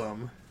got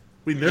some.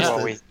 We missed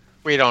Well, it.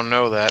 we don't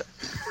know that.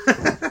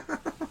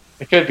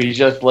 It could be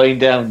just laying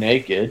down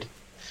naked.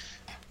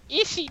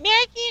 Is she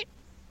naked?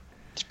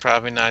 He's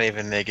probably not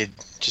even naked.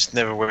 Just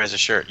never wears a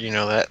shirt. You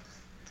know that.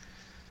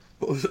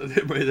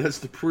 But that's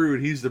the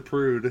prude. He's the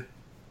prude.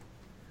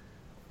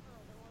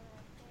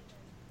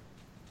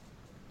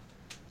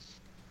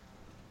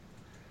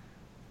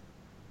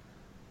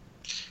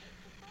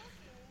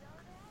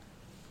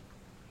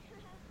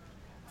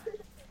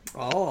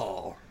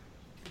 Oh,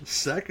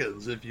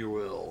 seconds, if you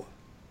will.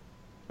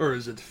 Or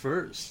is it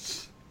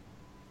firsts?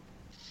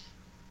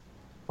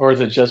 Or is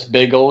it just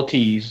big old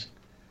tease?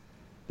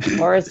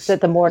 Or is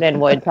it the morning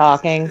wood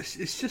talking?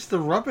 It's just the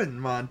rubbing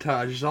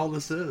montage is all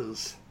this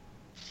is.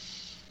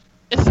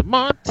 It's a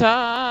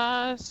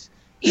montage.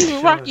 Even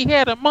Sure. Rocky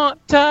had a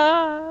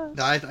montage.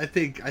 No, I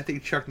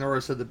think Chuck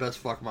Norris had the best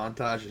fuck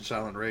montage in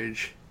Silent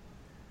Rage.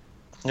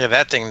 Yeah,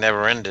 that thing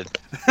never ended.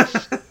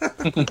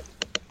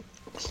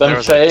 Some There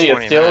was say like it's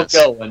 20 still minutes.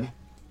 going.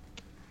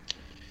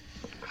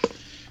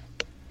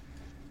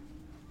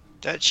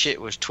 That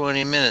shit was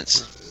 20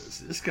 minutes.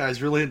 This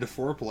guy's really into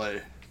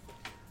foreplay.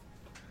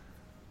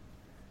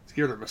 He's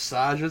giving her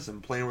massages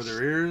and playing with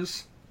her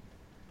ears.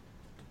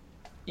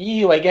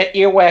 Ew, I got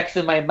earwax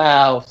in my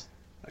mouth.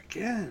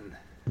 Again.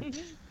 Did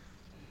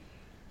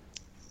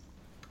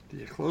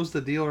you close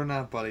the deal or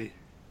not, buddy?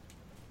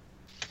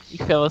 He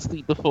fell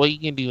asleep before he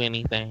can do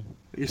anything.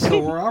 You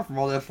still wore out from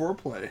all that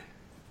foreplay.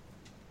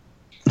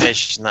 Hey,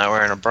 she's not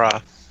wearing a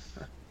bra.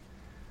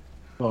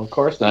 Well, of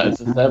course not. It's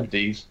the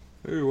 70s.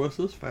 Ooh, what's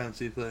this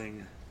fancy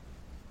thing?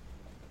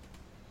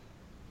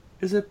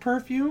 Is it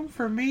perfume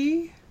for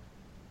me?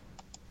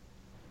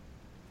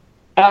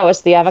 Oh,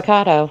 it's the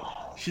avocado.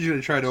 She's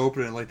gonna try to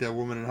open it like that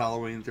woman in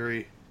Halloween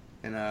 3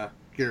 and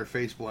get her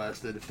face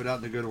blasted, but not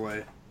in a good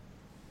way.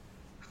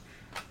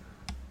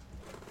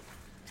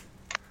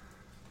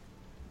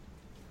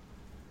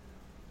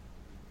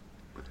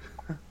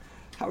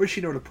 How would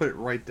she know to put it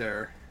right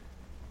there?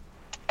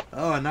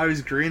 Oh, and now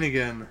he's green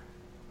again.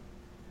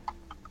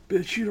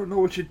 Bitch, you don't know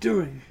what you're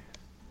doing.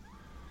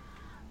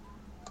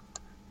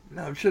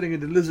 Now I'm shutting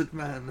into Lizard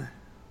Man.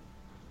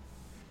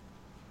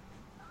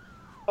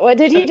 What,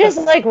 did he just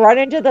like run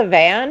into the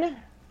van?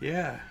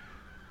 Yeah.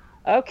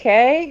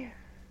 Okay.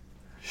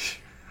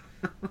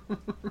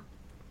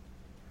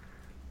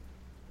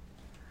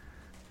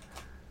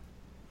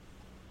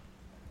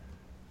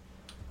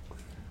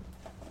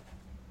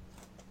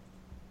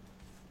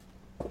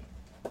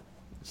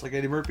 It's like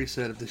Eddie Murphy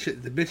said, if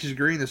the bitch is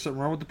green, there's something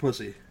wrong with the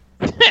pussy.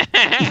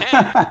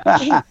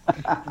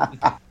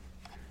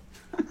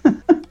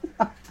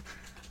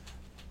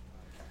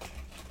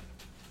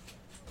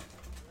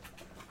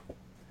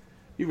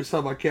 He was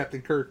talking about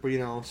Captain Kirk, but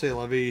say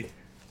la vie.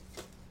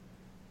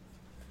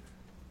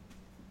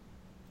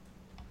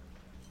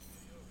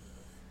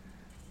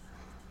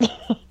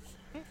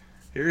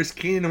 Here's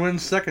Keenan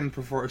Wynn's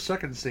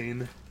second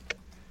scene.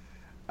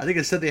 I think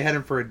it said they had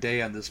him for a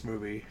day on this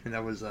movie, and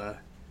that was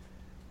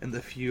in the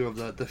few of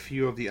the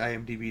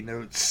IMDb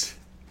notes.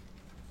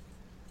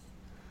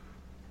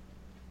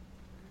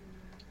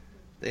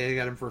 They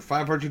got him for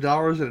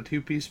 $500 and a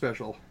 2-piece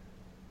special.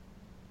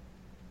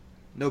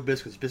 No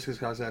biscuits. Biscuits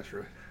cost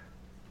extra.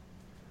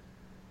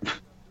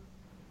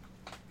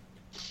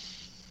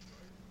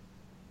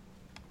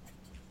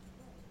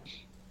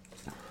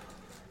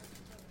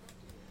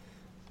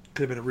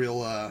 Could have been a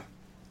real,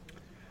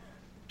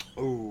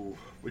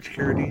 which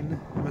Carradine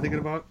am I thinking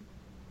about?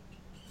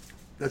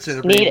 That's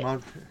it.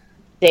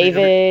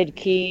 David,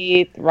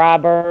 Keith,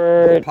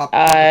 Robert, Papa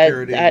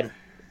Carradine.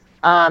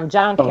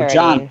 John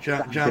Carradine.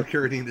 John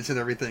Carradine is in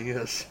everything,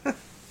 yes.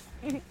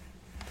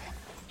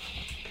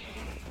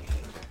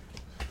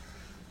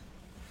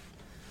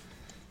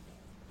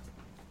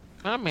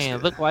 My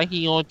man look like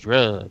he on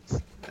drugs.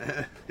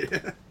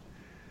 Yeah.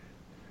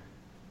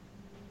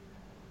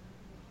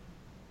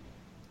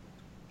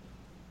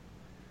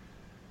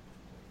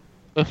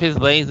 With his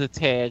laser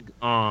tag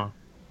on.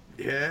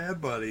 Yeah,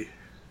 buddy.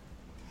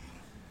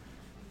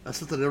 That's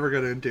something I never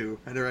got into.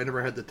 I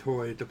never had the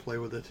toy to play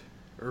with it.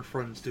 Or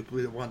friends that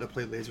wanted to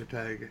play laser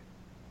tag.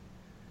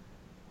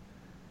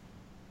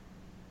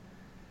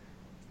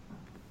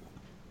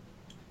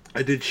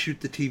 I did shoot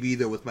the TV,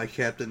 though, with my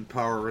Captain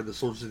Power and the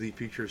Soldiers of the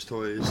Futures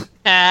toys.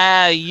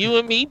 Ah, you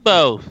and me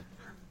both.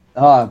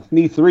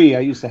 Me 3.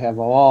 I used to have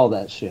all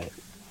that shit.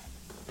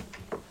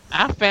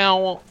 I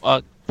found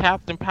a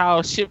Captain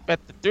Power ship at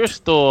the thrift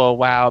store a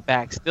while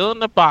back, still in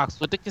the box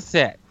with the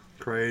cassette.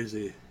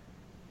 Crazy.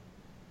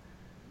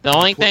 The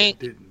only thing...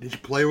 Did you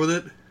play with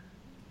it?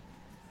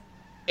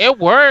 It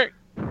worked.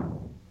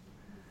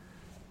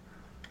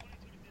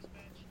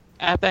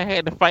 After I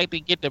had to fight to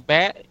get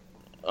the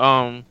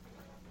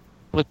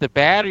with the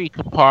battery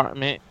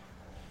compartment.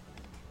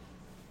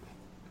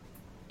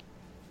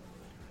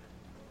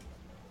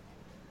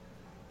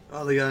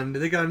 Oh, they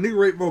got a new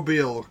rate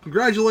mobile.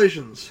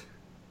 Congratulations.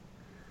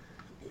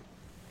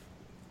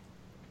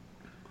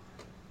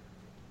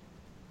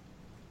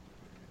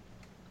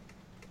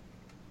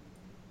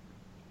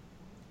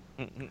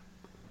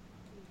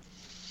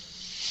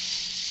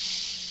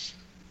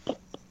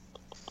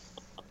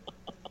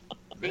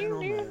 Man,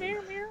 oh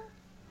man.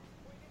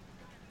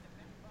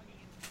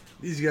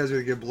 These guys are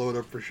gonna get blown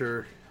up for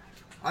sure.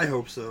 I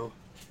hope so.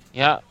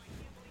 Yeah.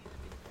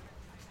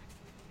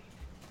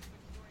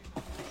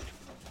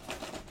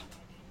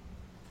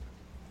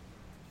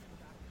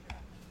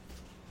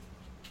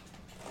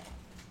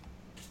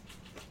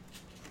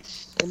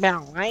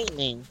 About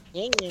lightning.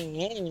 They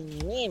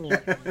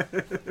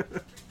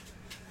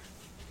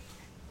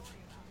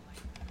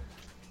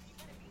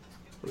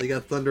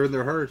got thunder in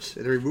their hearts,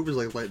 and every move is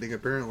like lightning,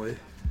 apparently.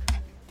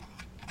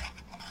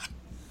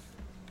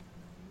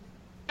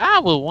 I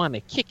would want to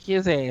kick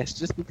his ass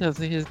just because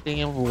of his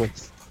damn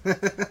voice.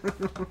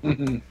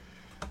 And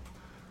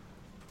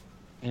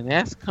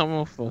that's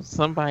coming from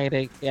somebody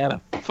that got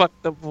a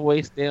fucked up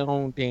voice their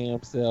own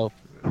damn self.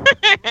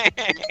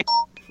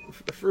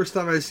 The first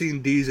time I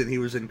seen Deezen, he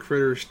was in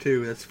Critters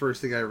 2. That's the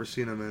first thing I ever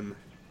seen him in.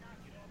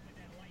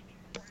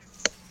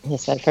 He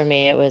said for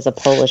me it was a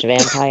Polish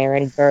vampire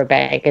in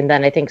Burbank, and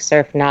then I think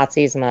Surf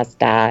Nazis Must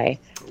Die.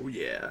 Oh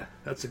yeah,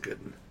 that's a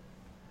good one.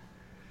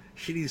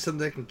 She needs something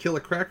that can kill a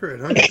cracker at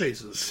 100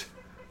 paces.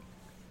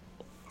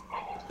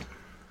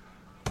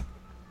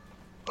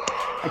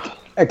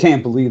 I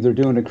can't believe they're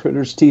doing a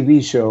Critters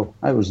TV show.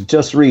 I was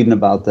just reading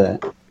about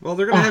that. Well,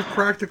 they're going to have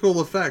practical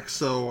effects,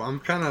 so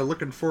I'm kind of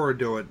looking forward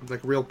to it.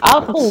 Like real puppets.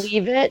 I'll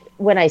believe it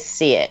when I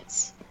see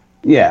it.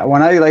 Yeah,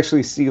 when I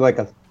actually see like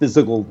a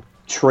physical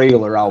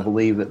trailer, I'll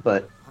believe it.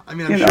 But I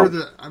mean, I'm sure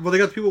that... Well, they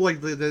got people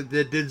like that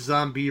did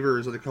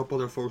Zombievers and a couple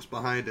other folks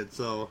behind it,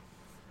 so...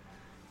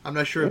 I'm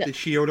not sure if the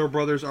Chiodo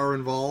brothers are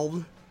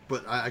involved,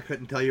 but I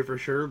couldn't tell you for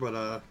sure,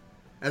 but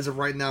as of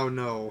right now,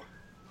 no.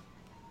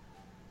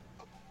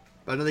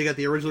 But I know they got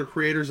the original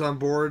creators on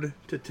board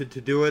to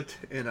do it,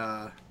 and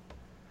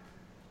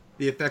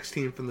the effects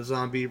team from the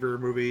Zombiever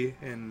movie,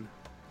 and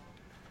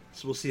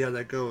so we'll see how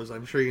that goes.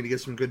 I'm sure you're going to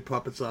get some good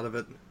puppets out of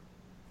it.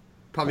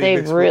 Probably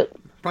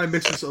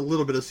mix this a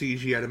little bit of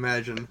CG, I'd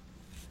imagine.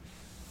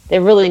 They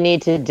really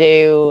need to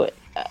do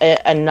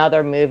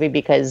another movie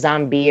because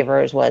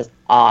Zombievers was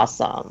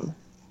awesome.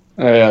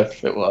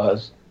 Yes, it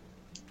was.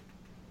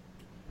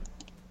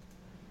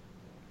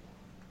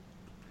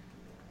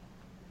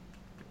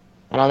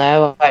 I don't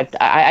know.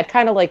 I'd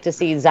kind of like to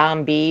see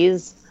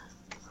zombies.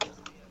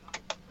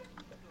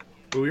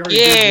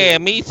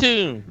 Me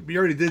too. We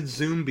already did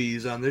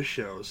Zombies on this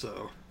show,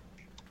 so...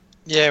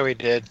 Yeah, we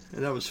did.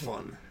 And that was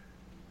fun.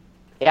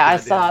 Yeah, I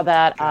saw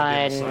that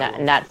on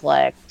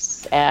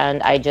Netflix,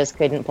 and I just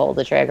couldn't pull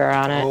the trigger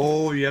on it.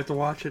 Oh, you have to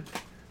watch it.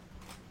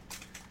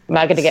 Am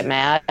I going to get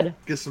mad?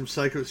 See some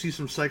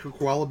psycho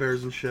koala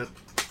bears and shit.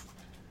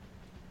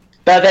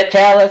 Does it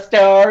tell a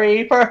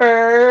story for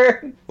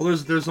her? Well,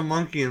 there's a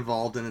monkey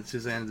involved in it,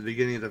 Suzanne, at the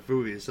beginning of the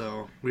movie,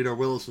 so Rita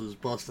Willis was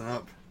busting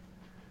up.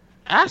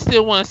 I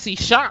still want to see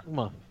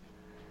Shockma.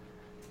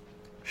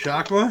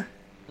 Shakma?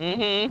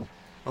 Mm-hmm.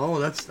 Oh,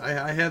 that's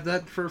I have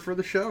that for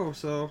the show,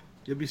 so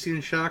you'll be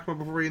seeing Shakma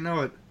before you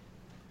know it.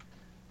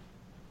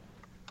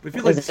 If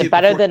you'd like to Is see it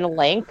better before, than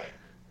Link?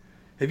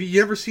 have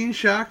you ever seen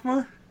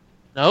Shakma?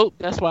 Nope,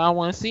 that's why I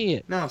want to see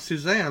it. No,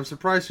 Suzanne. I'm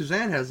surprised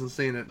Suzanne hasn't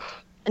seen it.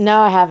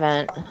 No, I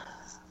haven't.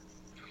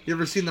 You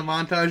ever seen the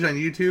montage on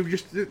YouTube?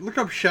 Just look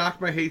up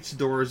Shakma hates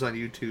doors on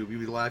YouTube. You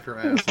would laugh your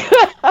ass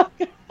off.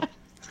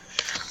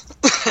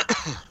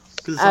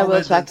 Because I will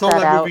check that's all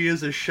that that out. movie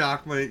is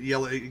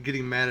Shakma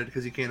getting mad at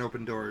because he can't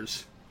open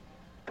doors.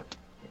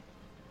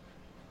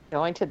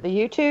 Going to the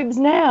YouTubes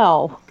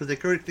now. Because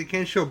they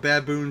can't show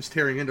baboons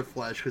tearing into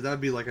flesh because that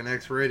would be like an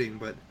X rating,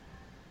 but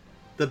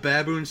the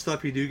baboon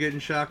stuff you do get in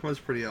Shakma is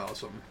pretty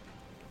awesome.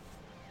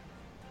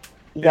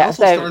 Yeah,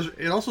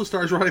 It also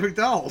stars Roddy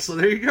McDowell, so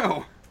there you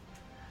go.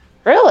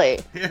 Really?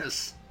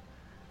 Yes.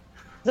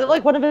 Is it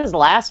like one of his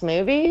last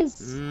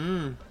movies?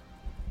 Mm.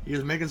 He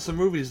was making some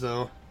movies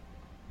though.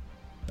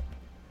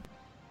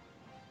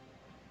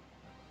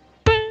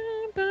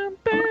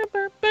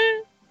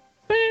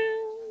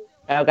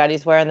 Oh god,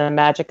 he's wearing the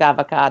magic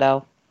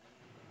avocado.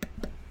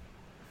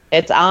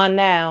 It's on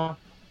now.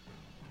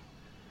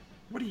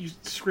 What are you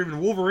screaming,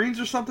 Wolverines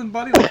or something,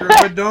 buddy? Like you're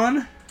a Red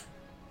Dawn?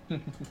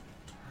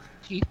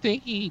 You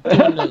think he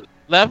doing the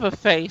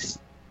Leatherface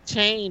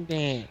chain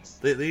dance?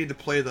 They need to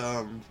play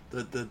the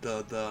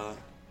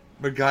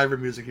MacGyver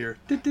music here.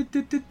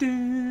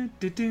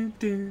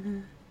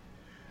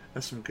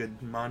 That's some good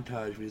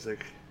montage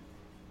music.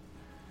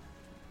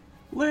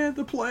 Land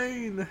the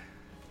plane.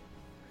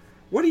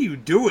 What are you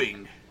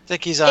doing? I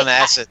think he's on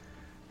acid.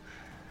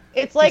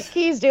 It's like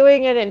he's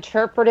doing an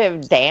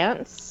interpretive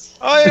dance.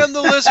 I am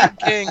the Lizard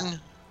King.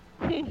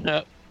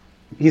 Yep.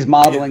 He's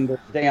modeling the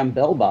damn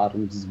bell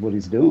bottoms is what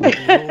he's doing.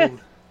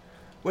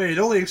 Wait, it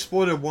only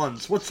exploded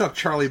once. What's up,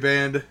 Charlie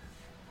Band?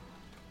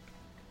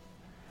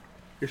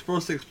 You're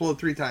supposed to explode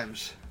 3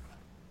 times.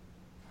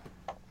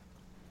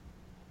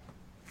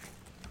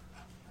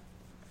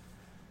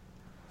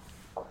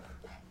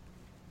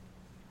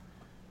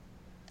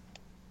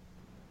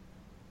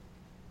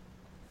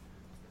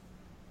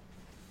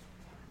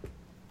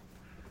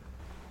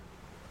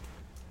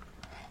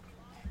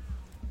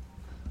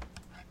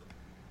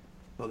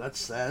 Oh, that's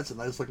sad. That's a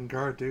nice looking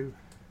car, too.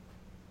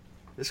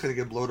 It's gonna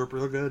get blowed up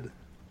real good.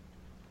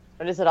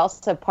 But is it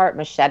also part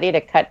machete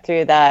to cut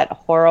through that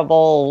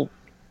horrible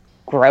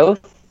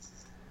growth?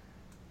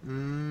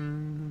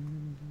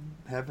 Haven't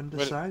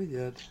decided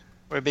yet.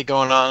 Would it be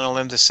going on a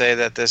limb to say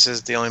that this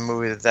is the only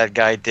movie that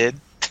guy did?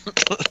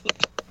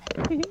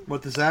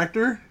 What, this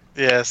actor?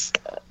 Yes.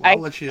 Well, I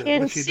can let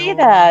you see know.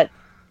 that.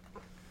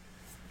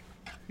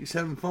 He's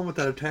having fun with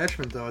that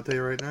attachment, though, I'll tell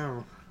you right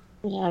now.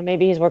 Yeah,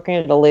 maybe he's working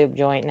at a lube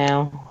joint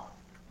now.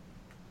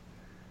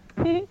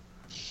 Bum,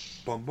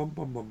 bum,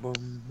 bum, bum,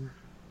 bum.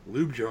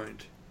 Lube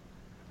joint.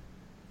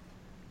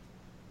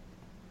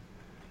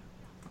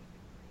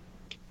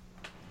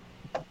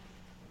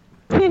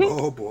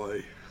 Oh,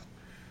 boy.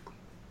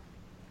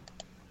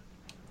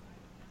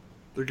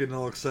 They're getting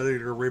all excited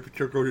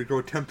to go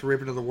attempt to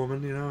rape another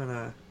woman, you know,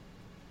 and,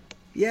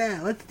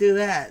 yeah, let's do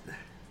that.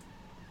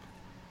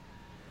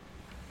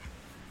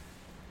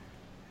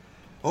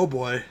 Oh,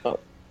 boy.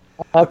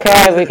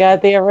 Okay, we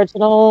got the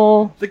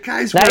original. The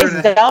guy's Nice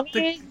wearing a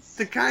dummies.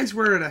 the guy's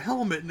wearing a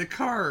helmet in the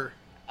car.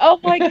 Oh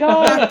my Not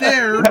god!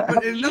 there,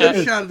 but in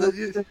another shot of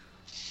the.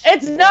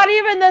 It's not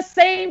even the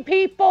same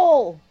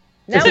people.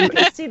 Now we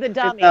can see the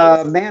dummies.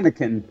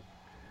 Mannequin.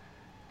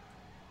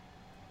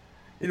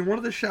 In one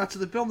of the shots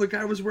of the film, the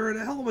guy was wearing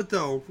a helmet,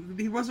 though.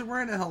 He wasn't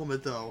wearing a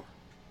helmet, though.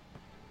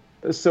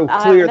 It's so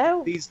I clear don't know.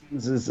 that these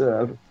things is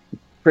a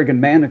friggin'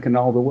 mannequin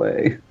all the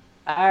way.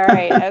 All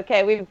right.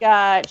 Okay, we've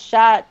got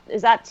shot.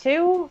 Is that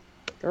 2,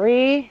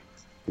 3?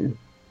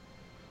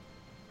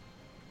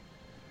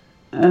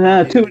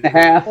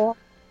 2.5.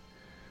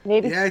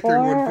 Maybe The actor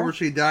 4? who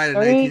unfortunately died in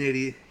 3?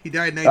 1980. He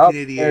died in Oh,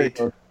 there you 1988.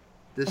 go.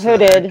 This Who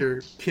did?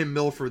 actor, Tim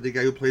Milford, the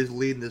guy who plays the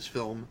lead in this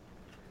film.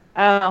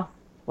 Oh,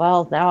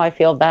 well, now I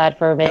feel bad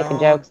for making No,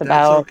 jokes that's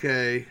about.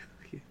 okay.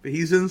 But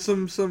he's in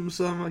some.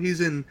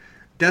 He's in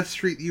Death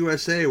Street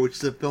USA, which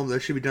is a film that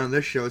should be done on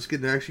this show. It's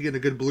actually getting a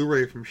good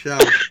Blu-ray from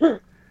Shout.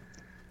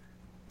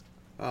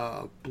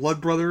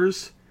 Blood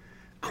Brothers,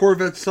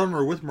 Corvette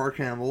Summer with Mark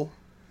Hamill,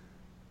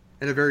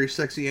 and a very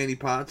sexy Annie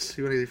Potts.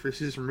 You want to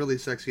see some really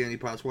sexy Annie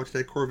Potts? Watch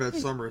that Corvette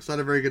Summer. It's not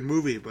a very good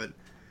movie, but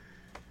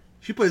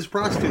she plays a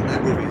prostitute in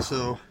that movie.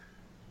 So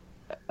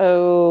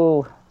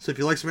Oh, if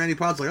you like some Annie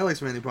Potts, like I like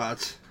some Annie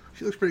Potts,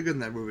 she looks pretty good in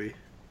that movie.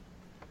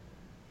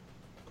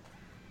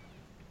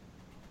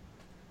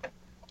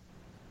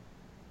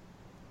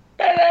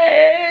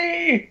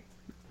 Hey!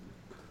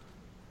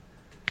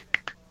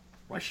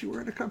 Why's she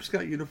wearing a Cub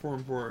Scout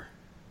uniform for?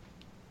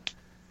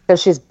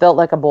 because she's built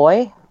like a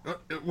boy.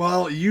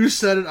 Well, you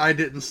said it, I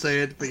didn't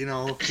say it, but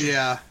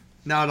yeah.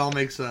 Now it all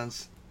makes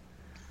sense.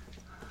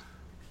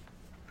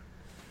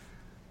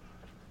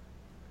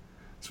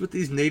 It's what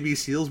these Navy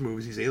SEALs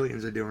movies these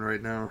aliens are doing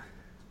right now.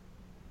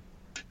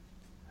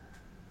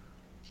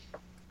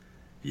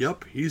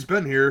 Yup, he's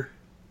been here.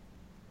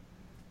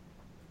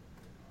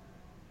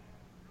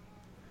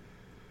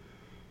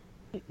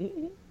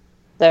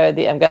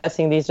 I'm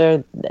guessing these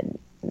are.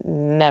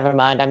 Never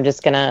mind. I'm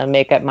just gonna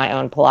make up my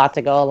own plot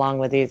to go along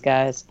with these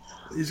guys.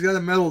 He's got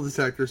a metal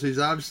detector, so he's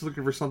obviously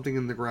looking for something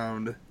in the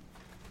ground.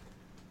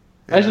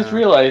 I just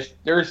realized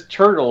there's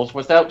turtles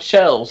without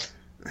shells.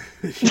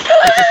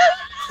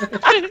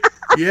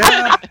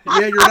 Yeah,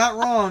 you're not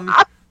wrong.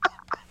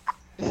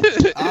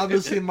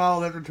 Obviously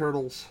modeled after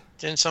turtles.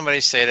 Didn't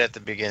somebody say that at the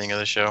beginning of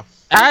the show?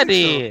 I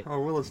did. So.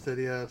 Oh, Willis did,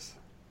 yes.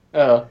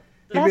 Oh.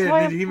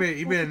 He made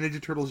a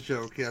Ninja Turtles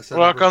joke, yes.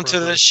 Welcome to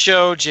the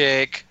show,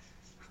 Jake.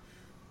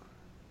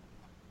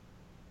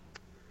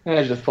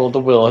 I just pulled the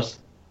Willis.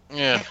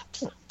 Yeah,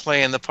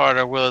 playing the part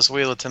of Willis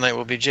Wheeler tonight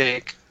will be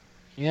Jake.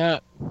 Yeah.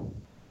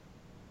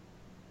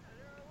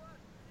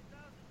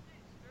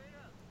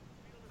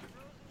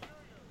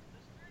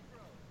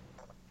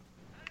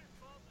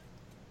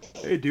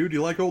 Hey, dude,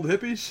 you like old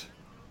hippies?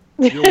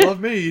 You'll love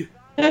me.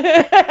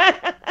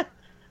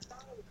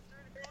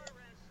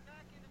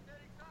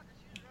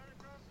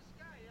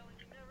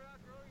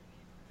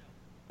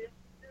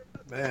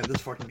 Man,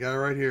 this fucking guy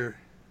right here.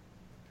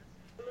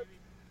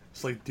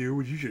 It's like, dude,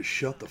 would you just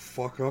shut the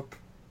fuck up?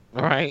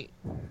 Right.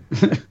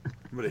 I'm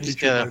gonna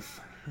hit your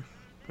knife.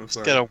 I'm He's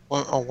sorry. got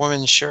a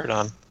woman's shirt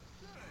on.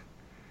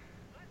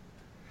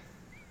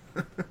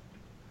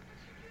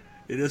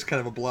 It is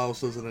kind of a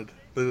blouse, isn't it?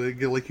 But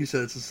like you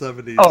said, it's the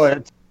 70s. Oh,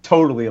 it's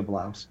totally a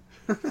blouse.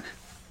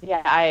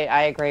 Yeah,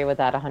 I agree with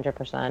that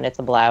 100%. It's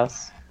a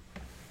blouse.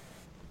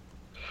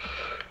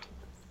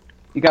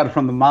 You got it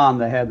from the mom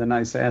that had the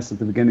nice ass at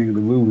the beginning of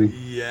the movie.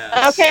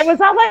 Yes. Okay, was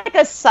that like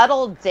a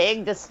subtle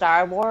dig to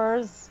Star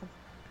Wars?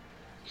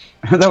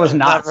 That was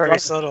not very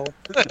subtle.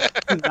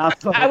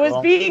 Not subtle I was at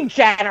all. being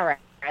generous,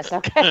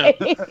 okay?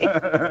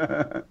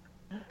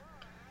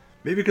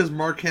 Maybe because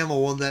Mark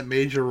Hamill won that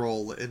major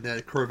role in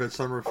that Corvette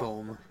Summer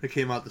film that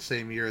came out the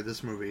same year as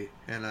this movie,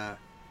 and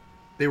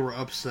they were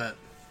upset.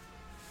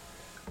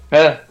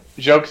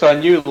 Joke's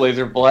on you,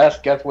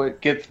 Laserblast. Guess what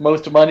gets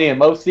most money and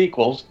most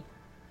sequels?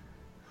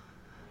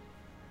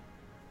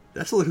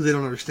 That's only because they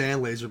don't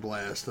understand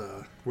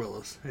Laserblast,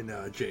 Willis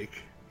and Jake.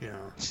 You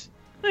know.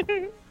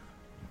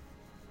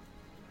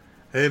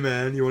 Hey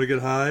man, you want to get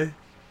high?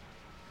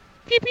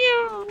 Pew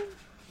pew.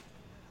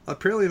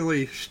 Apparently, it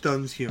only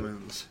stuns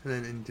humans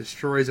and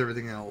destroys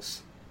everything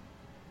else,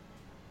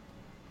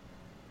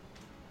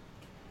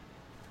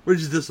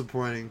 which is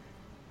disappointing.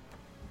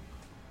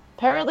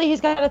 Apparently he's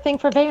got a thing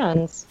for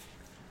vans.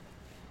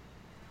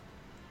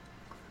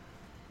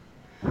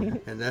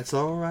 And that's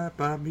alright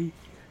by me.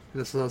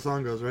 That's how the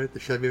song goes, right?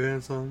 The Chevy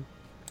Van song.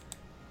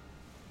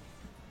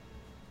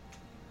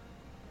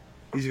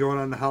 He's going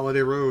on the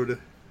holiday road.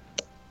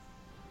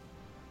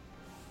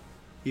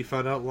 He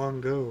found out long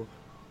ago.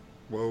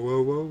 Whoa,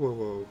 whoa, whoa, whoa,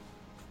 whoa.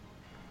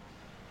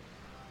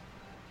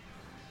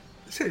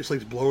 This guy just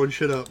likes blowing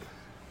shit up.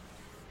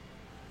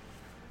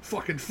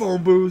 Fucking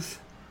phone booth.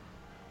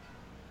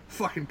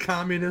 Fucking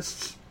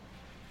communists.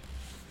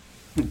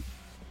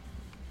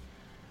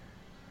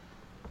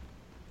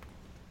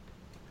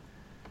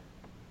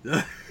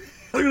 Look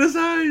at his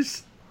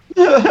eyes.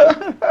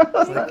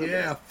 It's like,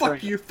 yeah,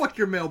 fuck you, fuck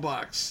your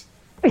mailbox.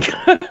 Hey,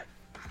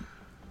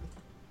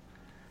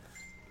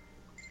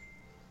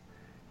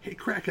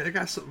 crackhead, I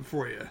got something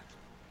for you.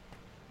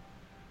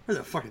 Where's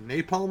that fucking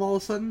napalm all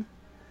of a sudden?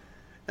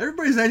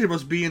 Everybody's engine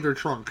must be in their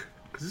trunk.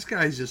 Because this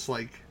guy's just,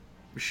 like,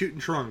 shooting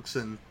trunks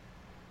and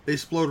they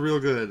explode real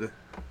good.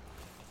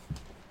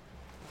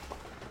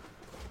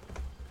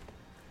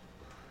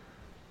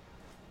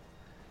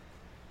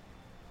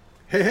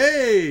 Hey,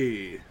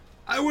 hey!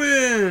 I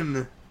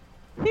win!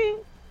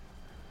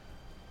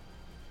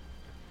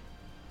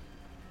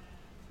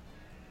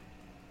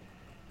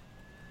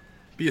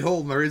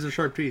 Behold my razor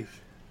sharp teeth.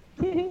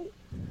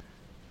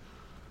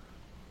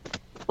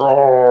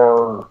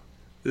 Roar.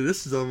 Dude,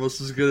 this is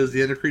almost as good as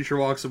the end of Creature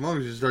Walks Among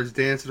Us. He starts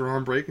dancing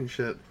around breaking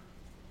shit.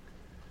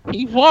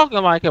 He's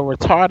walking like a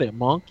retarded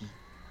monkey.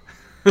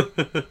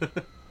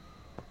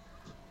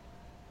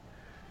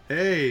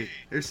 Hey,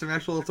 there's some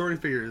actual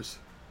authority figures.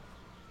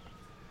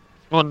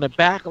 On the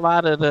back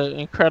lot of the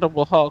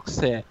Incredible Hulk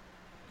set.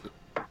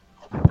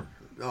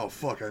 Oh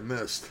fuck, I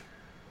missed.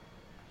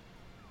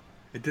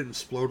 It didn't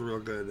explode real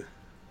good.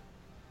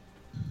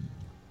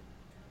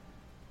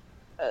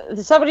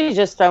 Somebody's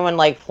just throwing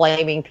like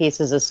flaming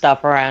pieces of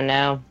stuff around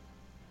now.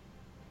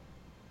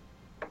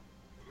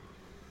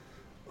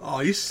 Oh,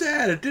 he's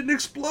sad. It didn't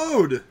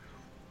explode.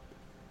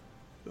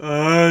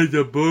 Ah,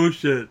 the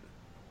bullshit.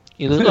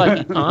 He looks like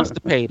he's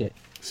constipated.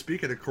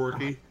 Speaking of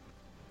Corky,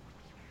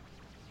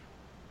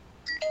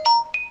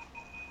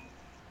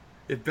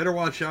 if Better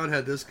Watch Out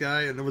had this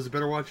guy, and there was a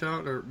Better Watch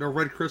Out, or no,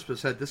 Red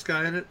Christmas had this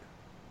guy in it,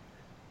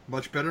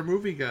 much better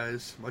movie,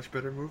 guys. Much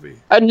better movie.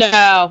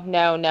 No.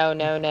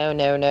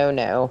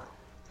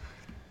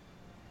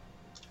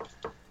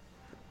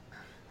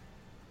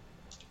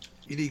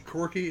 You need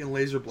Corky and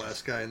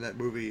Laserblast guy in that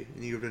movie,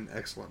 and you've been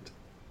excellent.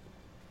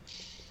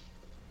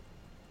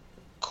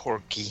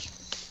 Corky.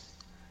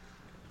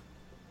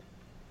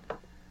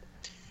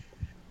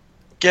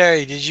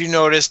 Gary, did you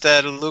notice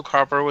that Luke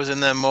Harper was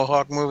in that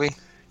Mohawk movie?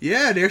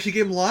 Yeah, they actually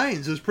gave him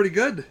lines. It was pretty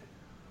good.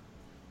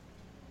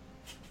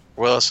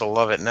 Willis will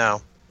love it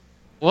now.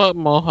 What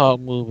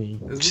Mohawk movie?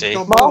 It was See?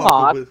 called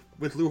Mohawk.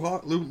 with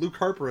Luke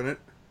Harper in it,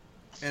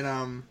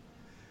 and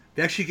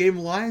they actually gave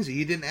him lines.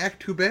 He didn't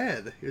act too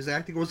bad. His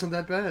acting wasn't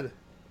that bad,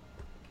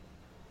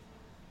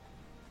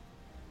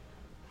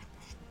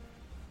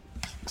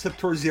 except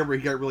towards the end where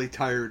he got really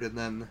tired, and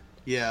then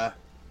the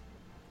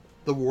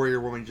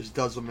warrior woman just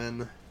does him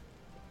in.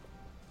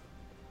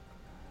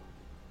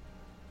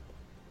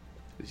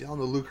 Cause y'all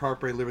know Luke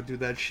Harper ain't living through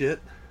that shit.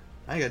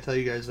 I ain't gotta tell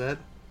you guys that.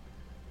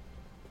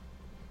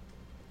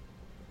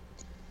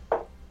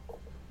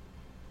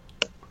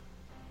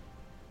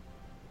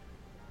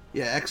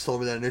 Yeah, X told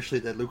me that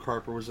initially that Luke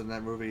Harper was in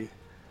that movie.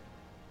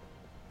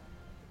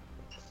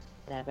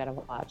 I gotta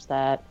watch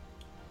that.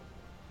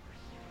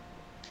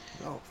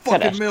 Oh,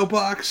 fucking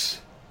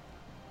mailbox!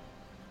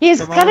 He's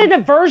Come got on.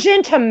 an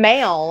aversion to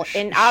mail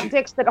and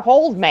objects that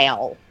hold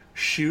mail.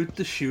 Shoot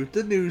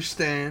the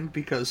newsstand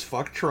because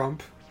fuck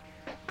Trump.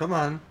 Come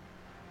on.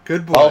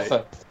 Good boy.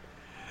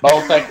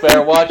 Balsack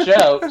better watch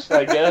out,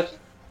 I guess.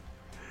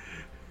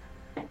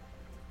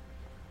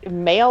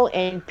 Mail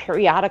and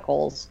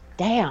periodicals.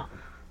 Damn.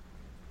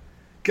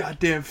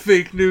 Goddamn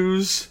fake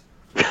news.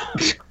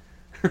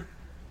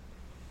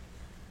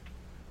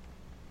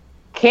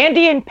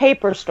 Candy and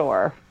paper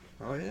store.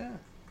 Oh yeah.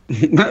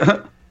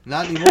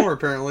 Not anymore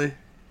apparently.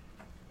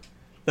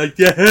 Like,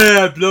 yeah,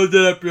 I blew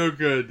that up real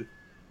good.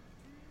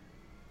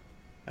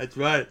 That's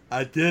right,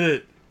 I did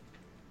it.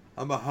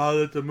 I'm a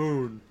holler at the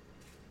moon.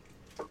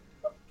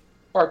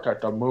 Bark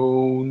at the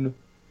moon.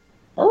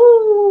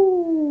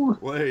 Oh.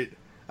 Wait,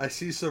 I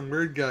see some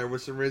weird guy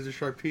with some razor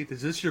sharp teeth.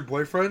 Is this your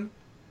boyfriend?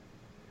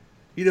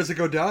 He doesn't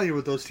go down you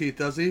with those teeth,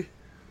 does he?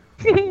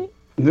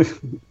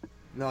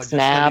 No,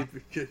 Snap.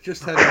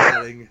 just heavy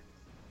petting.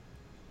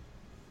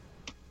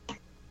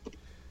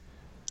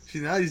 See,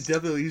 now he's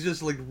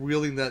just like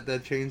wielding that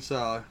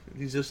chainsaw.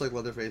 He's just like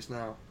Leatherface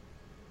now.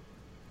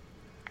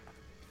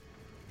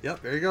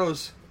 Yep, there he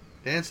goes.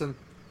 Dancing.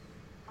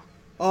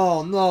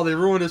 Oh no, they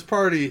ruined his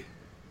party.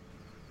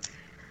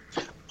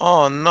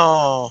 Oh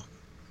no.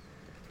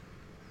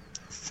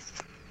 What's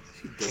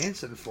he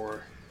dancing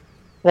for?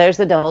 There's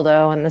the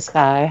dildo in the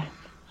sky.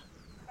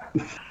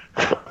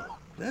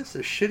 That's a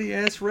shitty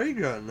ass ray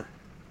gun.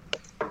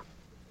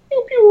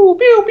 Pew pew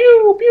pew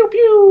pew pew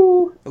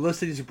pew. Unless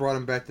they just brought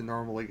him back to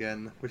normal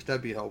again, which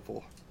that'd be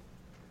helpful.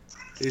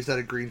 He's not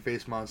a green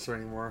face monster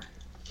anymore.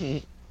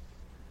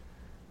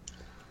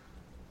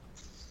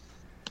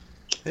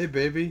 Hey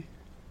baby,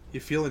 you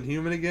feeling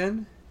human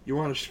again? You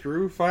want a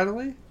screw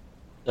finally?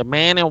 The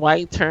man in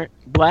white turn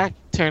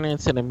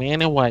into the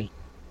man in white.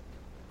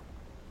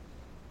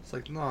 It's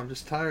like, no, I'm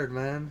just tired,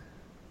 man.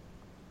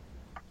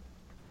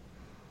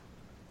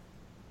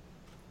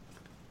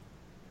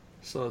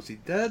 So is he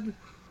dead?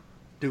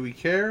 Do we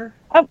care?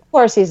 Of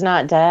course he's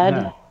not dead.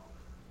 No.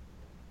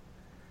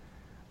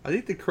 I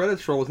think the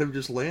credits roll with him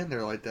just laying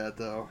there like that,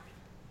 though.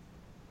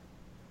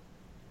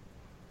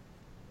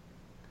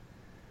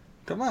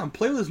 Come on,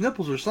 play with his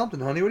nipples or something,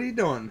 honey. What are you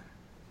doing?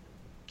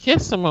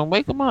 Kiss him and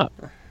wake him up.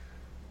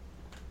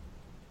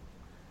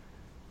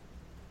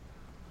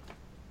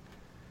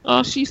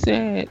 Oh, she's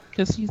sad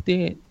because he's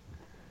dead.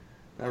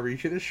 Now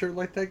reach in his shirt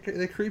like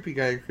that creepy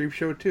guy in Creep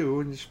Show 2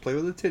 and just play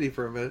with the titty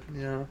for a minute,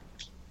 you know.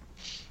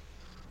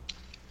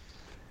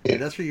 Yeah,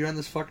 that's where you end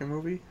this fucking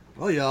movie?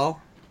 Well,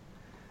 y'all,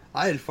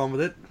 I had fun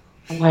with it.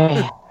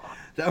 Wow.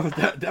 That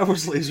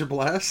was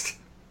Laserblast.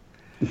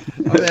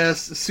 I'm gonna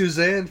ask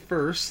Suzanne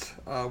first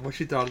what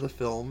she thought of the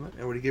film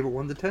and what he gave it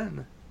 1 to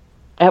 10.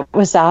 It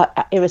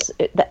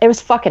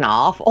was fucking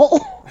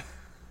awful.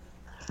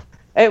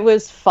 It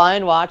was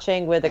fun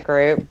watching with a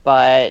group,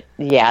 but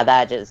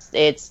yeah,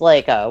 it's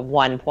like a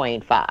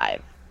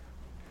 1.5.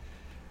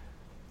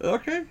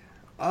 Okay.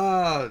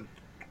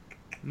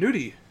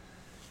 Nudie.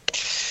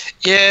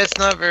 Yeah, it's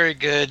not very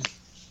good,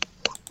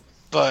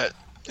 but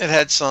it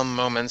had some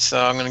moments,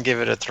 so I'm gonna give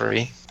it a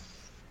 3.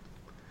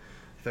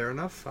 Fair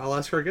enough. I'll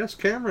ask our guest,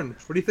 Cameron.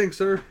 What do you think,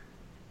 sir?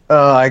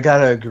 I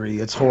gotta agree,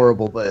 it's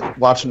horrible, but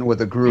watching it with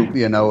a group,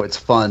 it's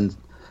fun.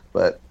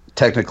 But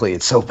technically,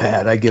 it's so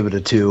bad. I give it a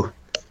 2.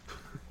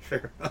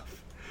 Fair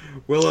enough.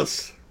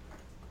 Willis.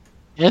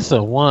 It's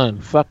a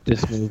 1. Fuck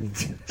this movie.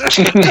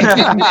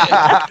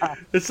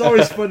 It's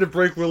always fun to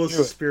break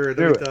Willis' spirit,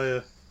 let me tell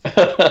you.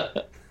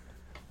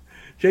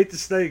 Jake the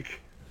Snake.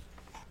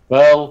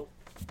 Well,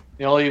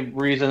 the only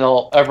reason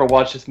I'll ever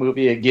watch this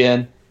movie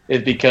again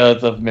is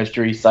because of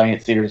Mystery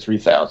Science Theater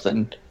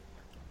 3000.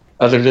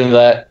 Other than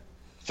that,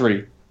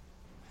 3.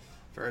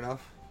 Fair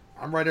enough.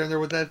 I'm right in there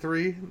with that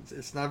 3.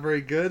 It's not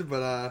very good,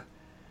 but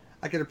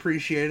I can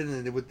appreciate it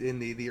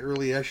in the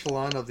early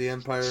echelon of the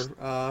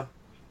Empire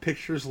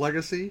Pictures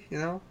legacy, you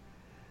know?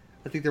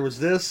 I think there was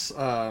this.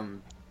 I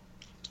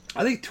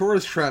think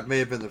Tourist Trap may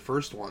have been the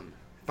first one,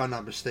 if I'm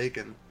not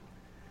mistaken.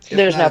 If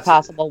There's not, no it's-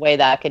 possible way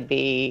that could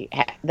be.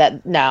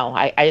 No,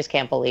 I just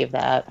can't believe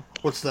that.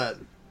 What's that?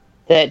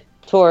 That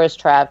Tourist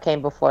Trap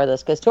came before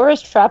this, because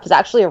Tourist Trap is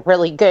actually a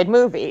really good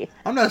movie.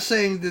 I'm not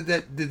saying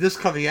that this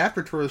coming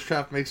after Tourist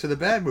Trap makes it a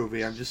bad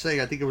movie. I'm just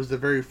saying I think it was the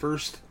very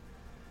first,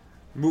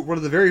 one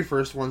of the very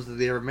first ones that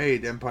they ever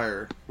made.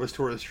 Empire was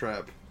Tourist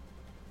Trap.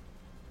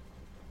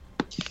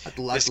 I have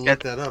to look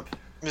that up.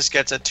 This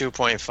gets a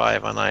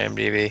 2.5 on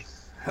IMDb.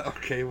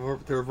 Okay,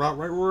 they're about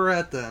right where we're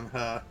at then.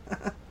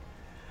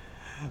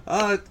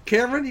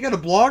 Cameron, you got a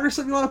blog or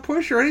something you want to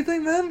push or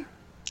anything, man?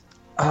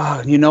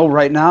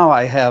 Right now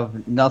I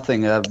have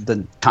nothing. I've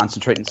been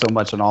concentrating so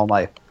much on all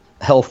my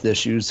health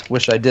issues.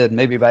 Wish I did.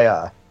 Maybe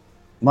by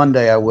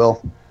Monday I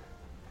will.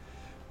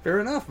 Fair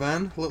enough,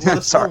 man. Let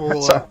us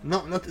know.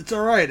 No, it's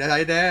all right. I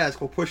had to ask.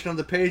 We'll push it on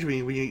the page when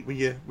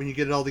you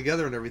get it all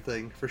together and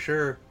everything, for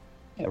sure.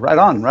 Yeah, right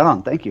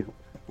on. Thank you.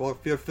 Well,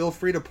 feel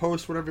free to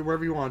post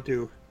wherever you want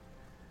to.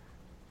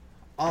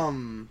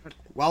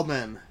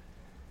 Wildman.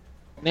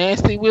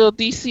 Nasty Will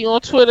DC on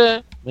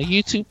Twitter. My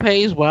YouTube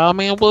page,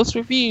 Wildman Willis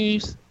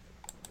Reviews.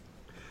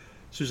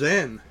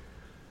 Suzanne.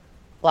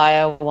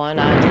 Flya1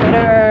 on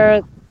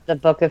Twitter, The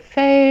Book of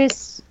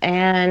Face,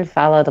 and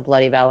follow the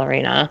Bloody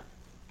Ballerina.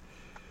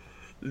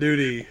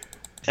 Ludi.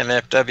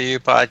 MFW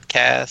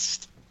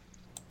podcast,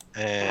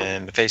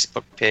 and the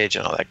Facebook page,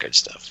 and all that good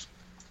stuff.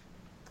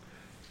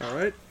 All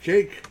right,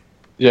 Jake.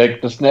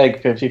 Jake the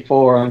Snake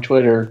 54 on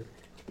Twitter,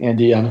 and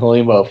the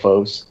Unholy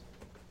Mofos.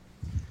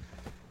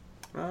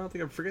 I don't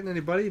think I'm forgetting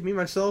anybody. Me,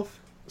 myself,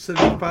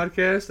 Cinebeef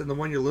Podcast, and the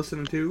one you're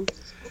listening to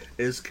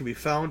can be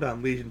found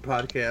on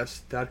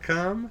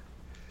legionpodcast.com.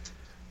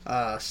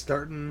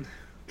 Starting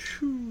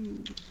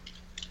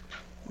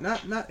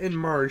not in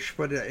March,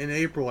 but in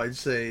April, I'd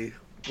say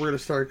we're gonna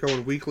start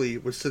going weekly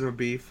with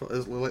Cinebeef,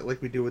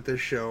 like we do with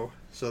this show.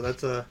 So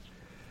that's we're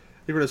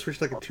gonna switch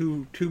like a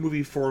two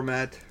movie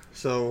format.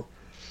 So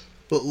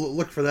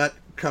look for that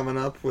coming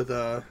up with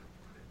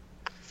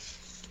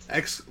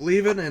X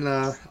leaving and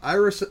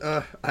Iris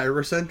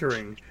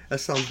entering. That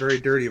sounds very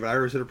dirty, but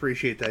Iris would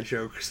appreciate that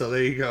joke. So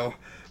there you go.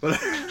 But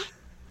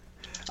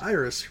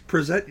Iris,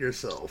 present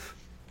yourself.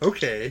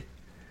 Okay.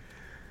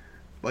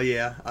 But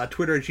yeah,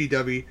 Twitter at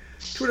GW,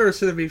 Twitter at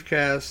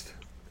CinebeefCast.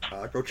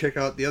 Go check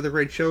out the other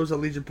great shows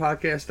on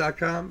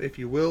LegionPodcast.com, if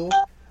you will.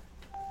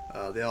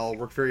 They all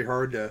work very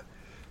hard to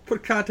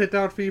put content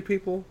out for you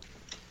people.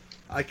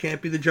 I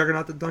can't be the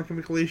juggernaut that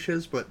Duncan McLeish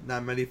is, but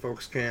not many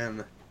folks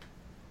can.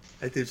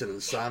 That dude's an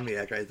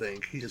insomniac, I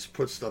think. He just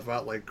puts stuff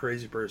out like a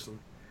crazy person.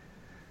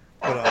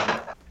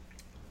 But,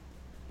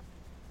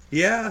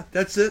 yeah,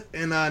 that's it.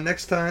 And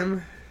next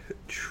time...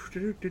 What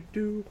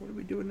are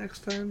we doing next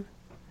time?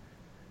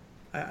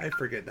 I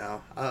forget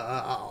now.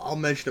 I'll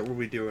mention it when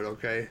we do it,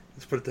 okay?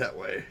 Let's put it that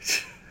way.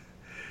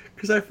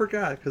 Because I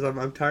forgot, because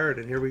I'm tired,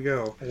 and here we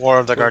go. War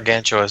of the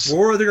Gargantuas.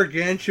 War of the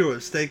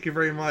Gargantuas. Thank you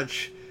very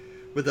much.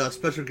 With a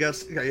special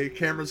guest,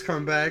 Cameron's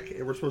coming back,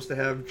 and we're supposed to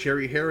have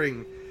Jerry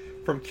Herring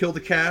from Kill the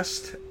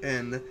Cast,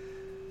 and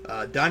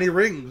Donnie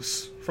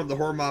Rings from the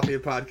Horror Mafia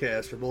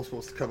podcast. We're both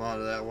supposed to come on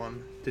to that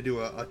one to do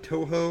a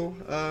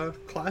Toho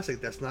classic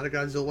that's not a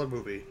Godzilla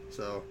movie.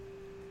 So,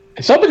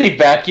 Is somebody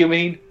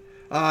vacuuming?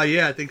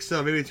 Yeah, I think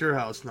so. Maybe it's your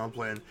house. No, I'm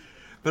playing.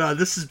 But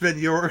this has been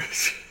your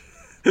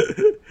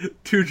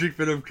Two Drink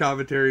Venom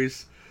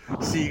Commentaries.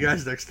 See you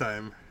guys next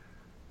time.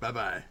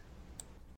 Bye-bye.